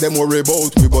 It's like them worry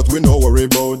about we, but we no worry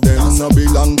about them. No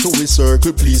belong to we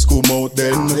circle, please come out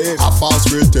then. A fast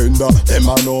pretender, them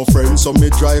are no friends. So me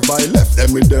drive by left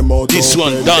them with them out. This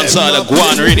one, dancehall a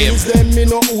Guan rhythm.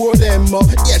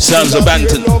 Sounds of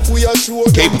Banton,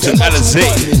 Capleton,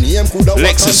 Alozade,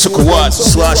 Lexus, Sukawad,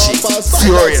 Swashi,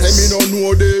 Furious.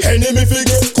 Enemy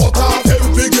figure cut off,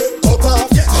 them figure cut off.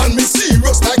 And me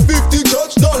serious like 50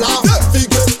 judge dollar. Them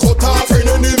figure cut off,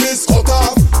 enemies cut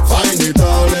off. Find it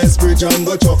all, let's bridge and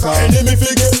go chuck off. Enemy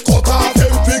figure cut off,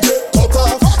 them figure cut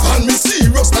off. And me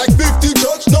serious like 50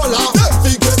 judge dollar. Them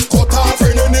figure cut off,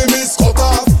 enemies cut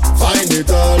off. Find it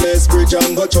all, let's bridge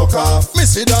and go chuck off. Me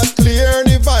see that clear,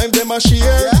 the vibe them a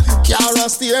share. Cara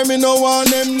steer, me no want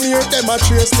them near. Them a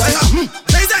trace like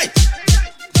Crazy.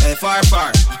 Hey, far.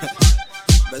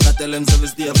 Better tell them to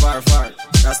stay far.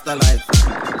 That's the life.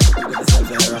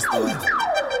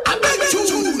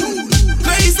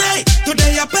 Crazy.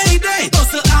 Today a payday.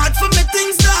 Hustle hard for me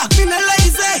things dark. Me no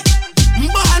lazy.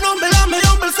 Born humble and me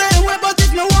humble say way, but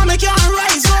if me want me can't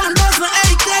rise on. Does no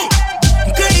 8K.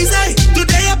 Crazy.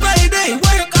 Today a payday.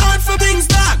 Work hard for things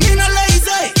dark. Me no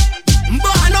lazy.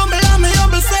 Born humble and me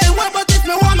humble say way, but if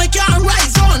me want me can't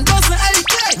rise on. Does no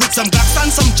 8K. With some blacks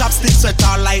and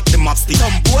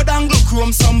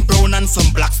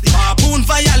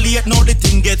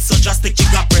so drastic. You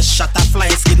got press shot a fly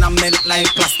skin and melt like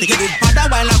plastic. You did bad a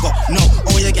while ago, no,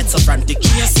 oh you get so frantic.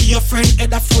 You see your friend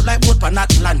head a foot like boat pan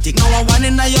Atlantic. Now I want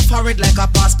in your forehead like a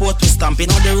passport to stamp it.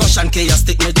 Now the Russian chaos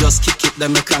stick me just kick it,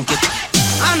 then me crank it.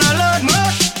 And I load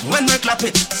more when we clap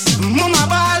it. Mama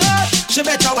ball up, she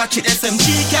better watch it.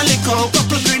 SMG calico,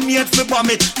 couple grenade for bomb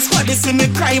it. Squad is in me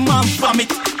crime and vomit.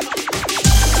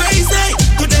 Crazy,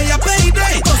 today a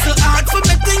payday. Hustle hard for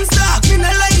me things dark, me no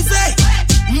lazy.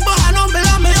 But I don't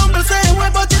belong, me humble say where,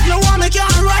 but if you want me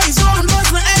can't rise. One bust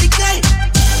me 8K.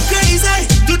 Crazy,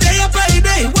 today a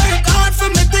payday. Work hard for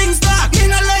me things dark, me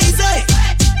no lazy.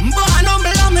 But I don't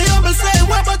belong, me humble say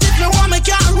where, but if you want me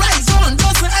can't rise. One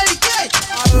bust me 8K.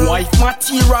 Wife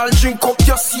material, drink up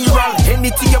your cereal.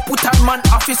 Anything you put on man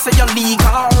office say you're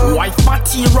legal. Wife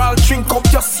material, drink up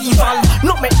your cereal.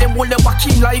 No make them hold you back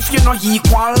in life, you no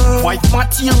equal. Wife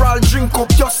material, drink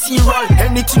up your cereal.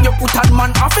 Anything you put on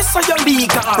man office say you're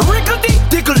legal. Wriggledy,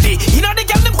 diggledy, you know they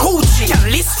get them coochie.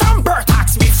 Can list from birth,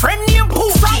 ask me friend named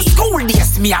Pookie. From school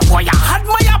days, me a boy, I had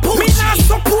my Pookie. Me not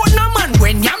support no man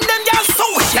when yam them y'all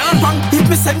social. If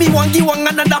me say me want give one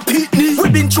another pitney. We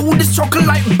been through the struggle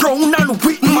like Brown and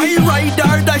Whitney. My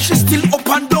rider that she still up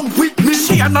and down with me.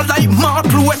 She a not like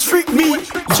Marple who trick me.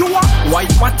 You a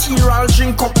white material,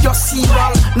 drink up your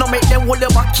cereal. No make them hold you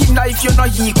back in life, you no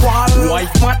equal.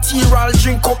 White material,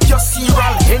 drink up your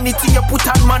cereal. Anything you put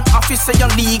on man office say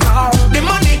you're legal. The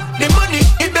money,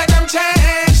 it make them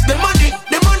change. The money,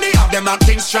 have them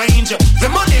acting strange. The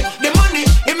money, it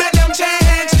make them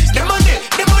change. The money,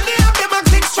 have them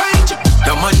acting strange.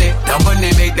 The money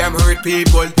make them hurt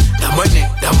people. The money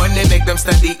make them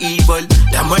study evil.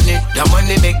 The money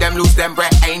make them lose them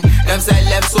brain. Them sell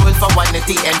them soul for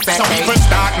vanity and fame. Some people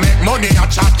start make money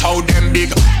and chat how them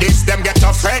big. This them get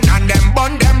a friend and them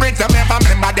bun them rich. Them ever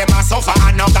remember them a suffer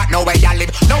and now got no way I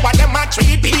live. Now what them a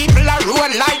treat people a roll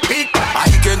like pig. I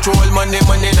control money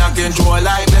not control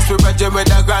life. Bless we brethren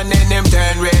with a grand and them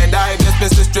turn red eye. Bless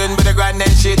Mr. String with a grand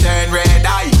and she turn red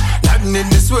eye. Nothing in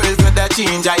this world could that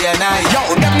change I and I. Yo,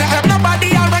 them not help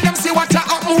nobody all when them see what you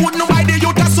happen. Would nobody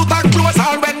you to suit and clothes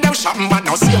all when them shopping. But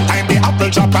now same time the apple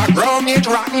drop a ground it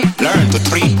rotten. Learn to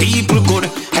treat people good,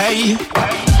 hey.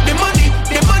 The money,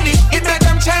 it make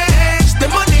them change. The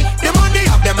money,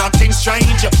 have them acting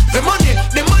strange. The money,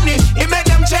 it make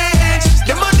them change.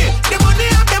 The money,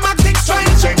 have them acting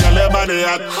strange. Check your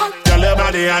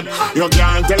body out, you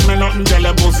can't tell me nothing, tell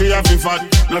your pussy if you fat.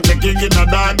 No take it in a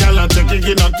dog, girl, and take it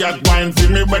in a cat. Wine for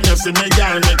me when you see me,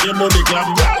 girl, make your body clap.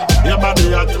 Your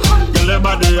body out,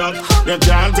 you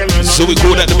can't tell me nothing. So we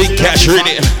call that the big cash,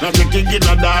 really.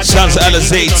 Sounds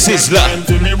Alozade, Sizzler. Bad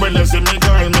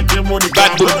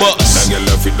to the boss.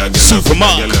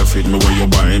 Superman. Me when you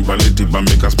buying palette, but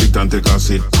make a split and take a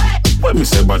sit. When me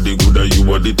say body good, you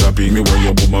body topic. Me when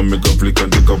you boom and make a flick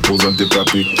and take a pose and take a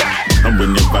pic. And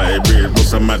when you vibrate,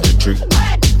 what's a magic trick?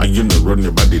 And you know run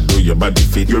your body, do your body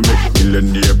fit. You make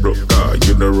millionaire broke car,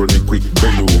 you know run it quick.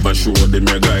 Bend over, show them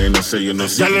your guy and I say you know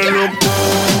see. Girl, look good.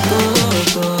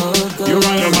 You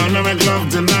and your man to make love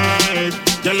tonight.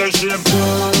 Girl, you shape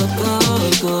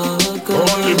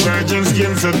only virgin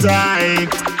skin so tight.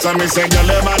 So me say girl,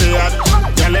 your body hot.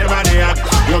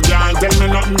 You can't tell me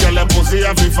nothing, girl, your pussy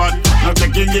if you fat. Now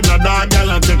take it in a dog, girl,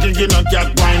 and take it in a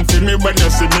cat. Wine for me when you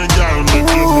see me, girl. Make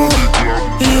you move it,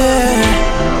 yeah.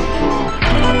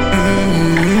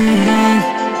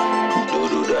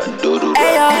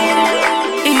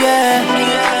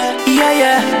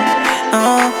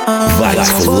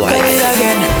 Vybez4Life.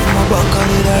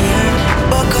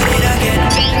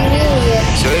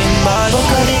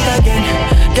 Buckle it again.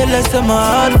 Girl, let's say my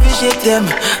heart fish it them.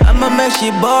 I'ma make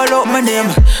she ball out my name,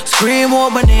 scream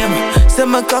out my name. Say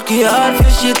my cocky heart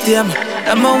fish it them.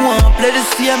 I'ma wanna play the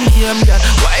same game, girl.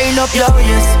 Wind up your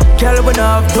waist, girl, we don't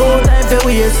have no time for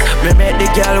waste. We make the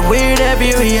girl weird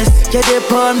every race. Yeah, they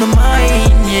on my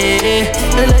mind, yeah.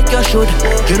 Like you should,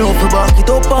 you know, for back it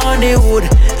up on the hood.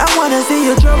 I wanna see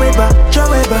you throw it back.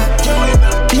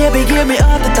 Baby, give me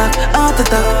heart attack.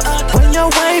 When you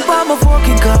wipe on my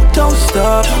fucking cock, don't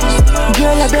stop.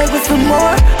 Girl, I beg for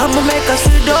more, I'ma make her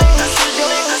sit down.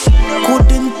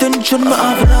 Good intention, my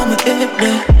have on my head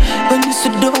there. When you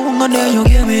sit down, and then you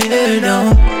give me head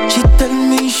down. She tell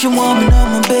me she want me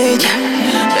on my bed.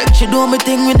 Like she do me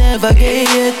thing we never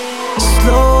get.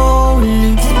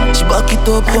 Slowly, she back it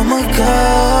up on my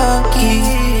cocky.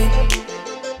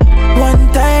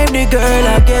 One time the girl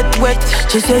I get wet.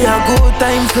 She say a good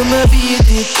time for me beat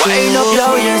it. Wind up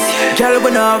your waist, girl,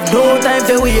 we don't have no time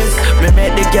for waste. Me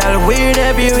make the girl weird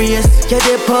every race. Yeah,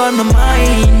 they on my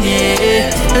mind,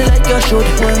 yeah. Like you should,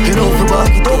 you know, for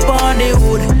back it up on the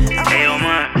hood. Hey, yo,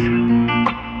 man.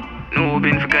 No,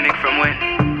 been for connect from when?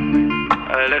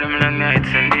 I let them long nights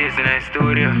and days in a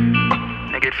studio.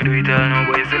 I get for do it all, no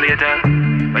boys, so later.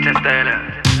 Watch a style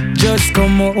out. Just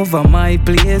come over my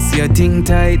place. You think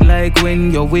tight like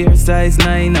when you wear size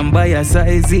 9 and buy a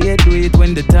size 8. Do it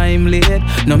when the time late.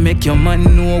 Now make your man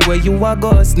know where you are,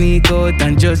 go sneak out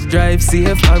and just drive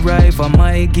safe. Arrive at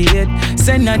my gate.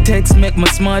 Send a text, make my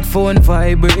smartphone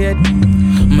vibrate.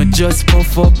 Me just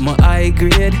puff up my high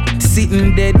grade.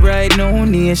 Sitting dead right now,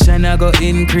 nation I go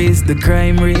increase the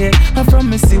crime rate. I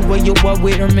promise you where you are,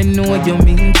 where me know you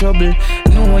mean trouble.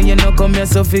 No you no come here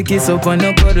so fi kiss up and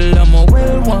no cuddle. I'm a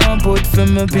well one put for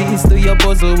my piece to your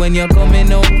puzzle when you're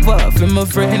coming over. For my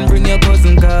friend bring your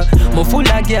cousin car. Me full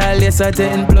of girl, yes a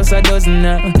 10 plus a dozen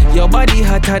now. Your body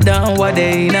hotter than what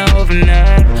they in a oven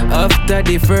now. After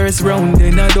the first round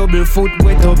then a double foot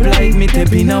wet up like me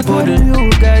tap in a puddle.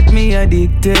 You got me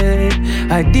addicted,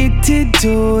 addicted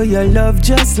to your love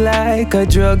just like a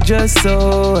drug, just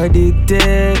so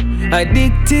addicted.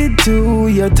 Addicted to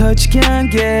your touch,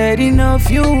 can't get enough.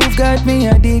 You've got me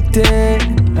addicted,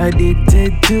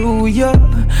 addicted to you,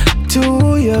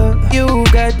 to you. You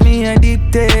got me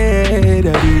addicted,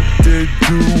 addicted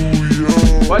to you.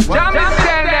 What's time is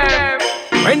tell them?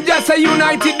 When just a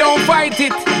united don't fight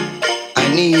it.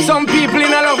 I need some people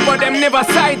in a love but them never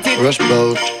sight it. Rush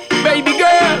boat, baby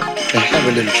girl, can have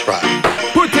a little try.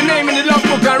 Put your name in the love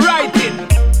book and write it.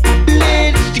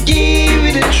 Let's give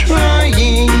it a try.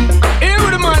 Hear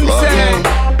what the man say.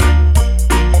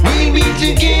 We'll be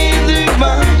together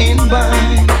by and by.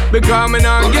 Because me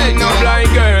not get no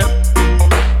blind girl.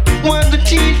 Want the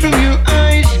teeth from your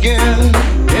eyes, girl.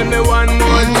 Give me one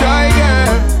more try,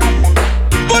 girl.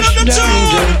 Hush down,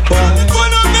 don't cry.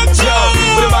 Yo,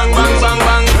 put a bang, bang, bang,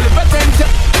 bang.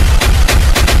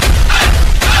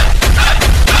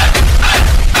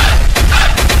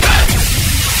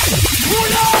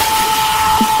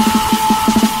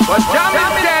 What's them?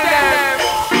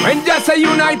 When just a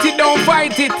united don't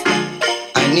fight it.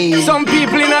 I need some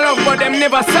people in a love but them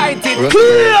never sight it.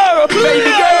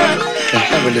 Baby girl, can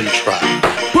have a little try.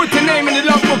 Put your name in the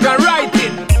love book and write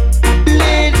it.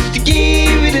 Let's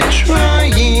give it a try.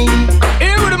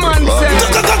 Hear what the man says.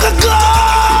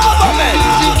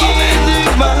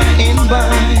 Together by and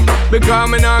by. Because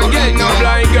me not get no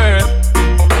blind girl.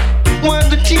 Want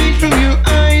the teeth from your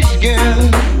eyes, girl.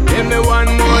 Give me one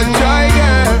more try,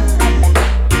 girl.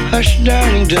 Hush,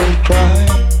 darling, don't cry.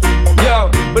 Yo,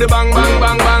 but a bang, bang,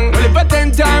 bang, bang. Well, if I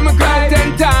 10 times I cry,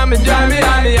 10 times I drive me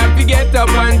honey. I have to get up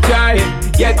and try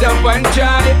it. Get up and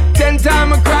try. 10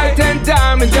 times I cry, 10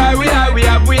 times I drive.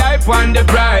 We hype on the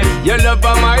prize. Your love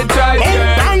on my tribe,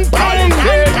 girl. All in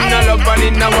scared, in a love and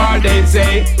in a war, they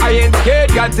say. I ain't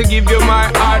scared, got to give you my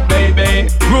heart, baby.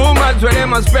 Rumors where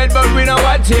them a spread, but we know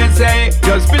what you say.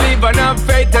 Just believe and have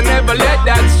faith and never let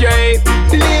that stray.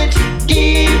 Let's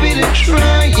give it a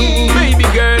try. Baby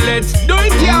girl, let's do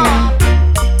it, y'all.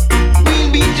 We'll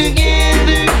be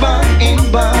together by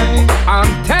and by. I'm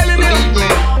telling you.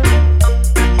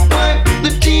 Wipe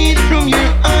the tears from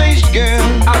your eyes, girl.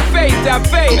 Have faith, have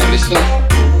faith. Now listen.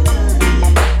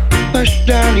 Hush,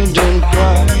 darling, don't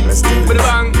cry.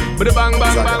 Bada bang,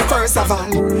 bang, bang. First of all,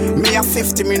 me a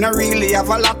 50, me no really have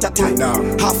a lot of time.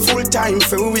 Have full time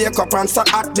for wake up and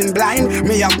start acting blind.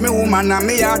 Me have me woman and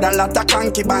me had a lot of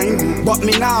concubine. But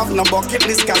me now have no bucket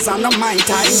list cause I no mind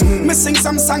time. Me sing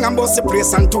some song and bust the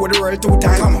place and tour the world 2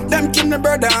 times. Them kill me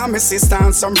brother and me sister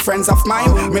and some friends of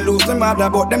mine. Me lose my mother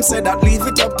but them say that leave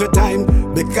it up to time.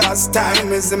 Because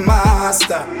time is the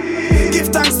master. Give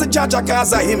thanks to Jaja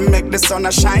cause I him make the sun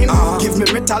a shine. Give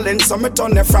me talent so me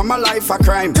turn it from a life a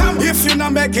crime. If you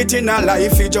not make it in a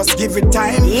life, you just give it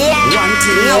time. One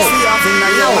thing you have in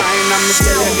your mind, I'm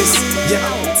telling this.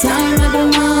 Time of the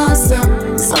master.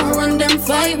 So when them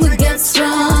fight, we get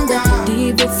stronger.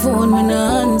 Leave the phone when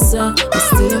I answer. I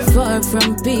stay far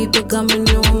from people coming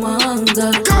no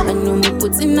manga. I know me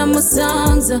putting on my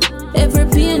songs. Every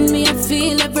pain me I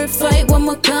feel, every fight when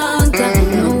I conquer.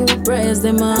 No prayers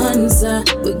them answer.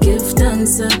 We give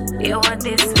thanks. You are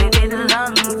this we did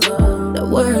long for. The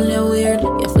world is weird,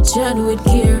 you have to chat with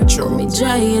care. Me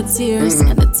dry your tears,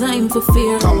 and the time for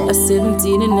fear. A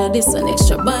 17 in this, an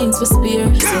extra binds for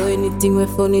spear. So anything with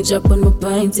funny drop on my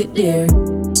pint it there.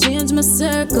 Change my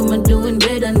circle, I'm doing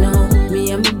better now.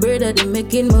 Me and my brother, they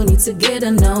making money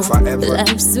together now. Forever.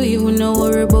 Life's sweet, we no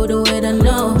worry about the weather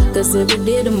now. Cause every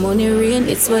day the money rain,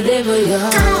 it's whatever you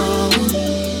have.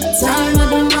 Time of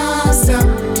the master.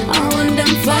 I want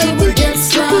them fight, we get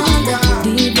stronger.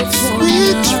 Deep before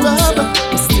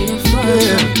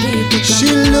she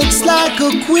looks like a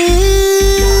queen,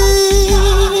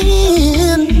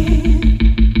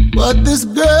 but this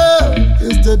girl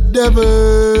is the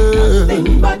devil.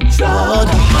 But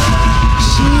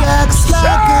she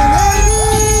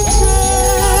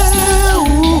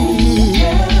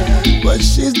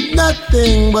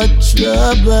nothing but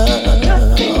trouble.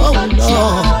 Oh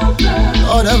no,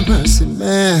 Lord have mercy,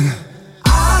 man.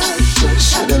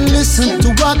 Should've listened to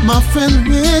what my friend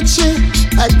Richie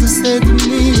had to say to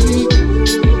me.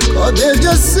 Oh, there's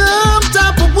just some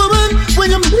type of woman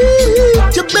when you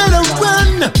meet, you better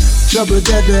run. Trouble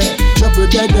daddy, trouble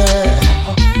daddy,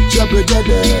 trouble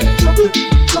daddy,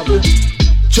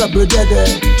 trouble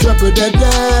daddy, trouble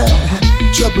daddy,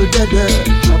 trouble daddy,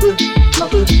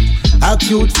 trouble. How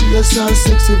cute for your son,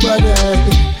 sexy body.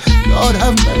 Lord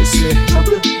have mercy.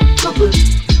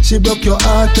 She broke your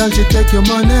heart and she take your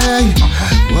money.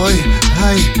 Boy,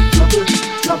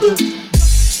 trouble.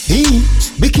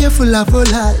 Be careful of her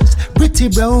lies. Pretty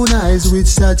brown eyes with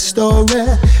sad story.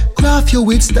 Craft you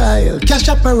with style. Cash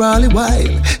up her all the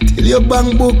while till your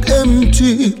bank book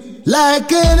empty.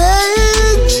 Like an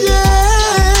angel.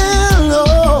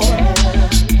 Oh,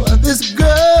 but this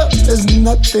girl is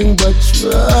nothing but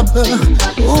trouble.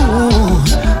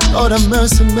 Ooh, Lord have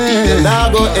mercy, man. You'll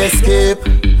not go escape.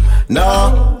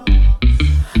 No.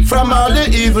 From all the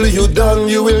evil you done,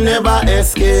 you will never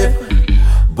escape.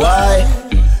 Why?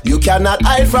 You cannot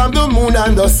hide from the moon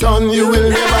and the sun, you will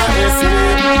never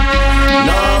escape.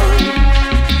 No.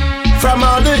 From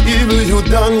all the evil you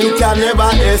done, you can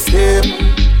never escape.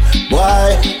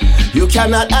 Why? You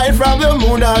cannot hide from the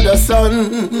moon and the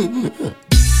sun.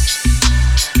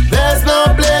 There's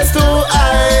no place to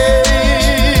hide.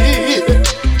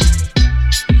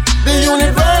 The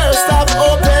universe have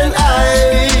open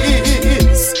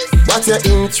eyes. What's your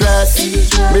interest?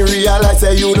 Me realize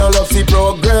that you don't love see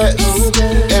progress.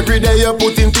 Every day you're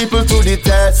putting people to the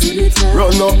test.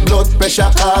 Run up blood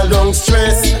pressure, all down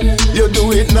stress. You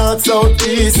do it north, south,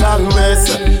 east and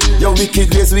west. Your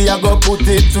wicked ways we are gonna put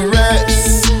it to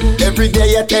rest. Every day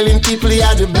you're telling people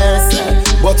you're the best,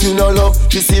 but you know love,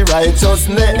 you see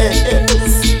righteousness.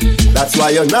 That's why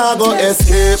you're not gonna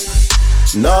escape.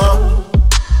 No.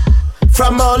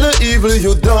 From all the evil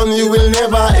you done, you will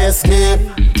never escape.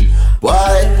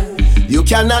 Why? You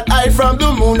cannot hide from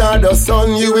the moon or the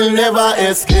sun, you will never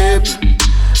escape.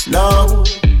 No.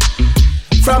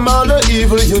 From all the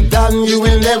evil you done, you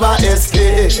will never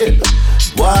escape.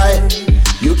 Why?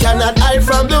 You cannot hide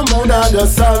from the moon or the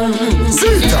sun.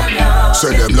 Zeta.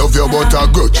 Say them love you but I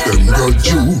grudge them grudge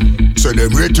you. Say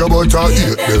them hate you but I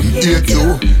hate them hate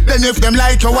you. Then if them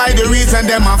like you, why the reason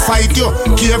them a fight you?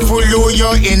 Careful who you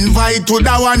invite to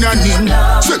that one your name.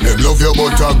 Say them love you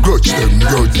but I grudge them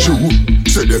grudge you.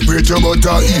 Say them hate you but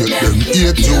I hate them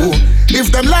hate you. If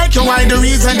them like you, why the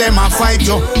reason them a fight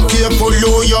you? Careful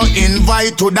who you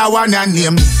invite to that one your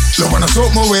name. Love on a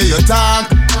something where you talk.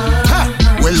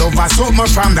 Well, love a something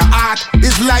from the heart.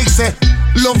 It's like say,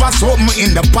 love a something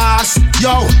in the past.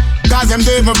 Yo, cause them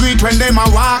they never greet when them a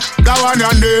walk. Go on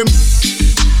your name.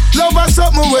 Love a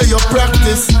something where you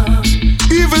practice.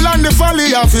 Evil and the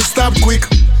folly have to stop quick.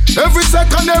 Every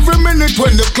second, every minute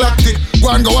when the clock tick.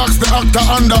 Go and go ask the actor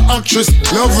and the actress.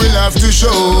 Love will have to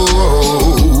show.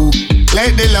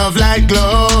 Let the love light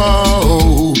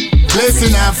glow.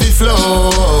 Blessing have to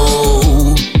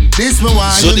flow. This me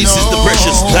why so you this know. Is the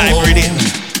precious time reading.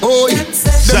 Oh yeah.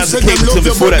 Sounds like Capleton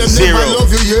before that zero.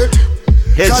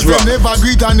 Heads rock. And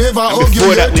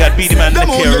before that we had Beat Man the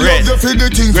Red.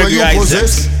 Gregory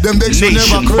Isaacs.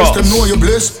 Nation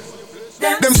Boss.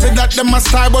 Them say that them a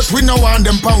star but we no want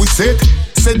them pan we sit.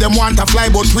 Say them want to fly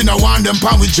but we no want them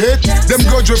pan we jet. Them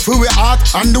grudge we we heart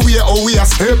and the way how we a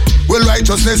step. Well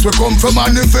righteousness we come from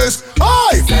manifest.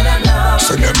 Aye.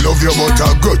 Say them love you but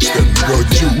I grudge them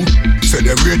grudge you. Say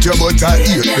them hate you but I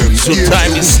hate them. So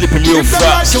time is slipping real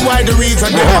fast. Why the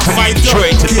reason they have fight you?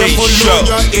 Careful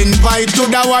who you invite to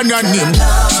that one your name.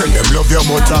 Say them love you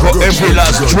but I grudge every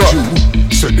last drop.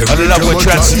 I love what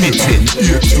transmitting.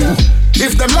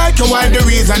 If them like you, why the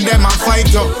reason them a fight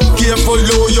you? Careful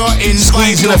who you invite.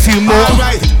 Squeezing a few more.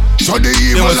 Alright. So the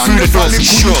evil and the folly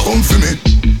couldn't come for me.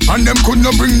 And them could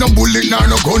not bring no bullet nor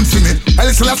no gun for me.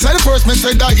 Else I said first me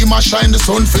said that he must shine the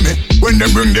sun for me. When them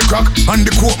bring the crack and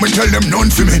the coke me tell them none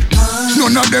for me.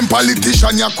 None of them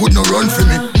politicians ya could not run for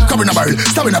me. Come in a barrel,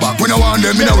 stab in a back. When I want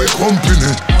them in a way company.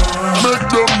 Make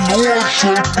them know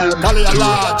shut them. Call it a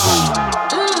large.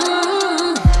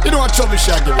 You know what trouble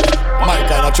shaggy me? My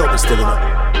kind of trouble still in it.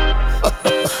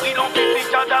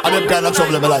 And them kind of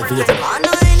trouble in my life, you get it? I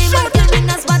know anybody can bring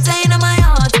that spot in my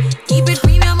heart. Keep it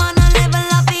premium on a level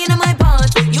of in my part.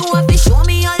 You have to show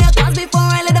me all your cards before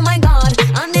I let my guard.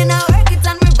 And then I work it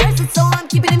and reverse it so I'm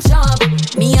keeping him sharp.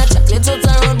 Me a chocolate out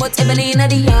the road but ebony in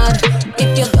the yard.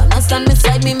 If you're gonna stand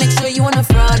beside me, make sure you want a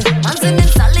fraud. Man say them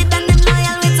solid and them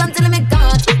loyal, wait until I'm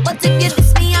caught. But if you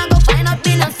diss me, I go find out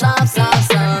being a soft.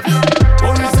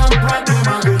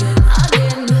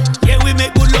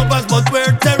 But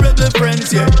we're terrible friends.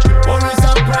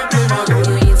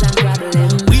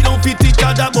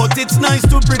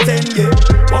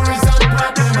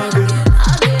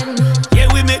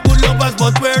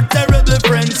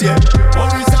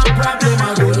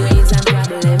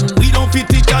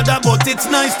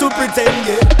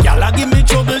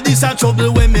 a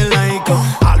trouble when me like all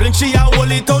when she a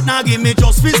hold it out, now give me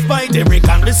just fist fight. Every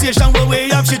conversation where we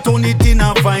have, she turn it in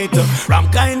a fight. Ram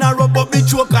kinda rub up me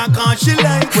choke and can't she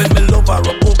like. When me love her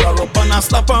up, over up and I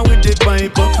slap her with the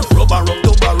pipe. Rub her up,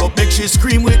 over up, make she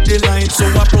scream with delight. So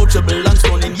approachable and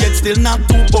stunning, yet still not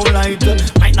too polite.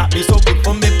 Might not be so good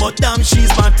for me, but damn,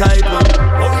 she's my type.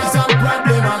 What is our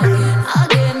problem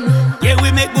again? Yeah,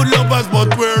 we make good lovers,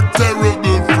 but we're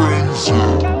terrible friends.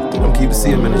 Don't keep the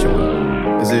same energy,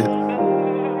 man. Is it?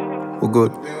 We're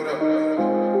good.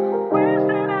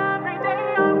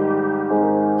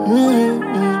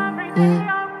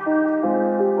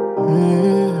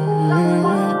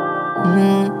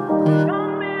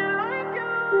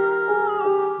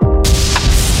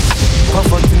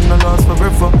 Poverty no last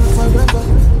forever.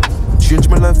 Change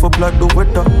my life up like the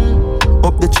weather.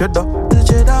 Up the cheddar,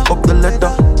 up the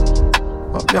leather.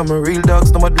 I'm a real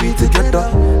dogs, now I do it together.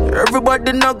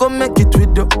 Everybody not gonna make it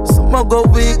with you. Some I go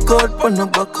weak out, but I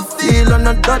got to feel and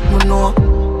not that me know.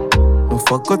 No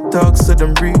fuck a talk, so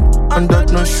them breathe, and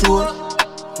that no sure.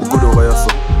 We good over here, so.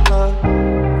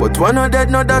 But one not dead,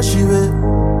 not dash you away.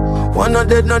 One not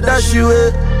dead, not dash you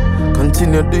away.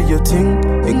 Continue do your thing,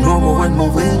 ignore me when we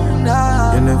win.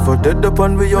 You never dead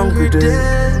upon we hungry day.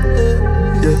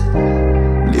 Yeah.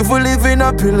 Live we living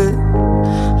happily.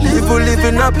 Live we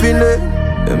living happily.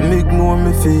 Them ignore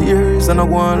me for years and I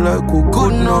want like who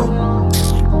good now.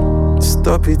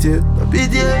 Stop it, yeah. Stop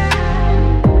it, yeah.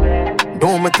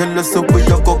 Don't me tell you so we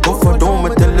a go for. Don't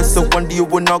me tell you so one day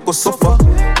we not go suffer.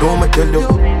 Don't me tell you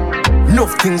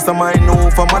enough things that might know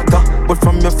for matter. But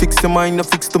from you fix your mind, you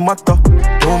fix the matter.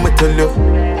 Don't me tell you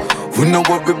we no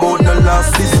worry about no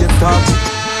last this year talk.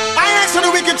 So the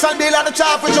wicked shall be like the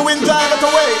chaff which you wind drive it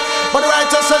away. But the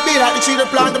righteous shall be like the tree that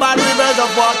planted by the rivers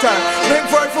of water. Bring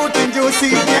forth fruit in due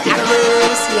season, and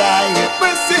verse, yeah.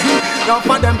 Mercy, now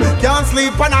for them can't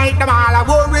sleep at night. Them all a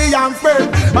worry and fear.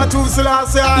 And two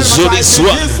souls say, so this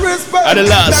one, and the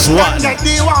last one.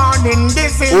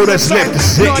 All that's left to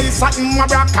say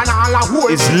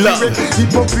is love,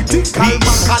 peace,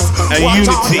 and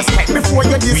unity.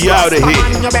 We out of here.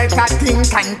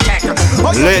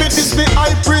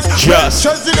 Let's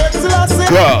just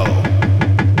go.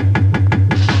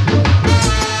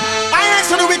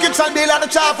 The wicked shall be like the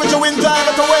chaff which you wind drive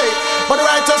it away. But the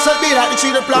righteous shall be like the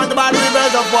tree that planted by the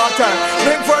rivers of water.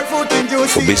 Bring forth fruit in due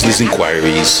season. For business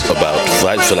inquiries about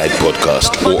Vybez4Life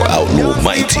Podcast or Outlaw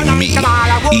Mighty Me,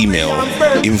 email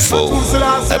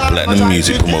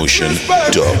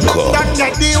info@platinummusicpromotion.com.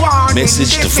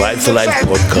 Message to Vybez4Life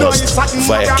Podcast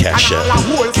via Cash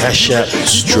App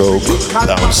stroke #,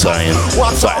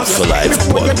 Vybez4Life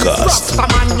Podcast.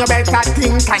 You better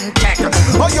think and check.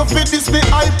 Oh, you fit this the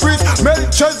high priest.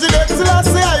 Melchizedek, I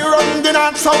say I run the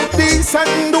north, south, east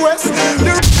and west.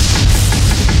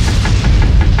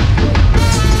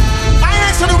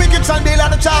 So the wicked shall be like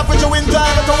the chaff which you wind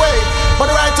drive it away. But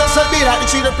the righteous shall be like the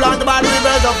tree that planted by the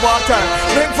rivers of water.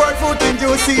 Bring forth fruit in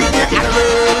due season, and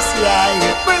verse, yeah.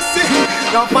 Mercy,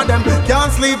 now for them can't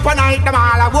sleep at night. Them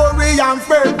all a worry and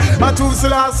fear. And two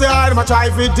souls say I'm a try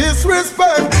for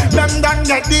disrespect. Them done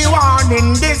get the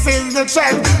warning, this is the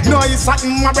threat. No, it's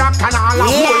something my black and all a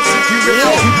whole city.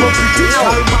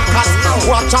 Hypocritical backers.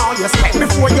 Watch all you spend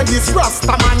before you disrust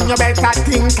a man. You better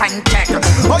think and check.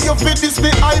 Oh, you fit this the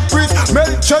high priest.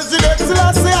 Melchizedek,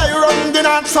 I say I run the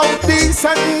north, south, east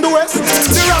and west.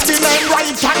 The rabbin I'm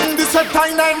right and the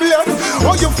serpentine I'm left.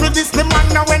 Oh, you feel this the man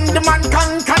now when the man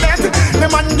conquer death. The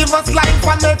man give us life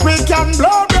and make we can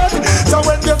blow breath. So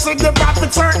when you see the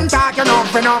prophet certain talk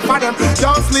enough for them.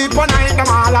 Don't sleep one night, them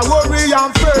all a worry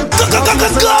and fear.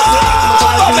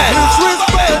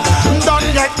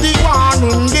 Don't get the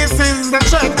warning, this is the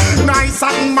check. Nice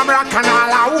and my black and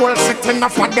all a whole sitting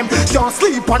up for them. Don't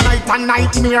sleep one night and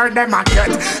nightmare them a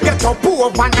get up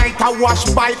overnight and wash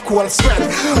by cold sweat.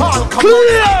 All come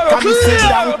out, come sit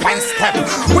down and step.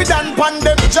 We done pan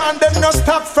them, John, them no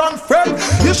stop from fret.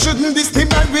 You shouldn't this the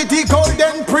man with the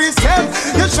golden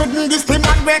precept. You shouldn't this the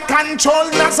man we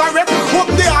control Nazareth.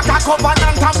 Hope the Ark of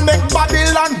Covenant and make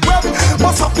Babylon web.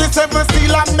 Bust up the seven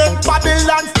seal and make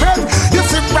Babylon fret. You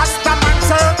see Rasta man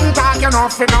certain talk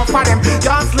enough for them.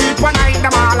 Can't sleep one night,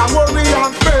 them all a worry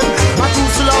and fear. And two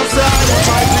slow say I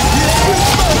try to give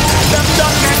respect. Them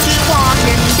done get the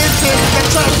warning, this is the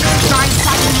truth. Nice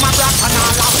and my black and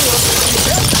all a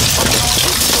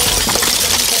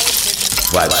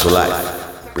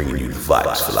Vybez4Life, bringing you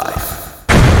Vybez4Life.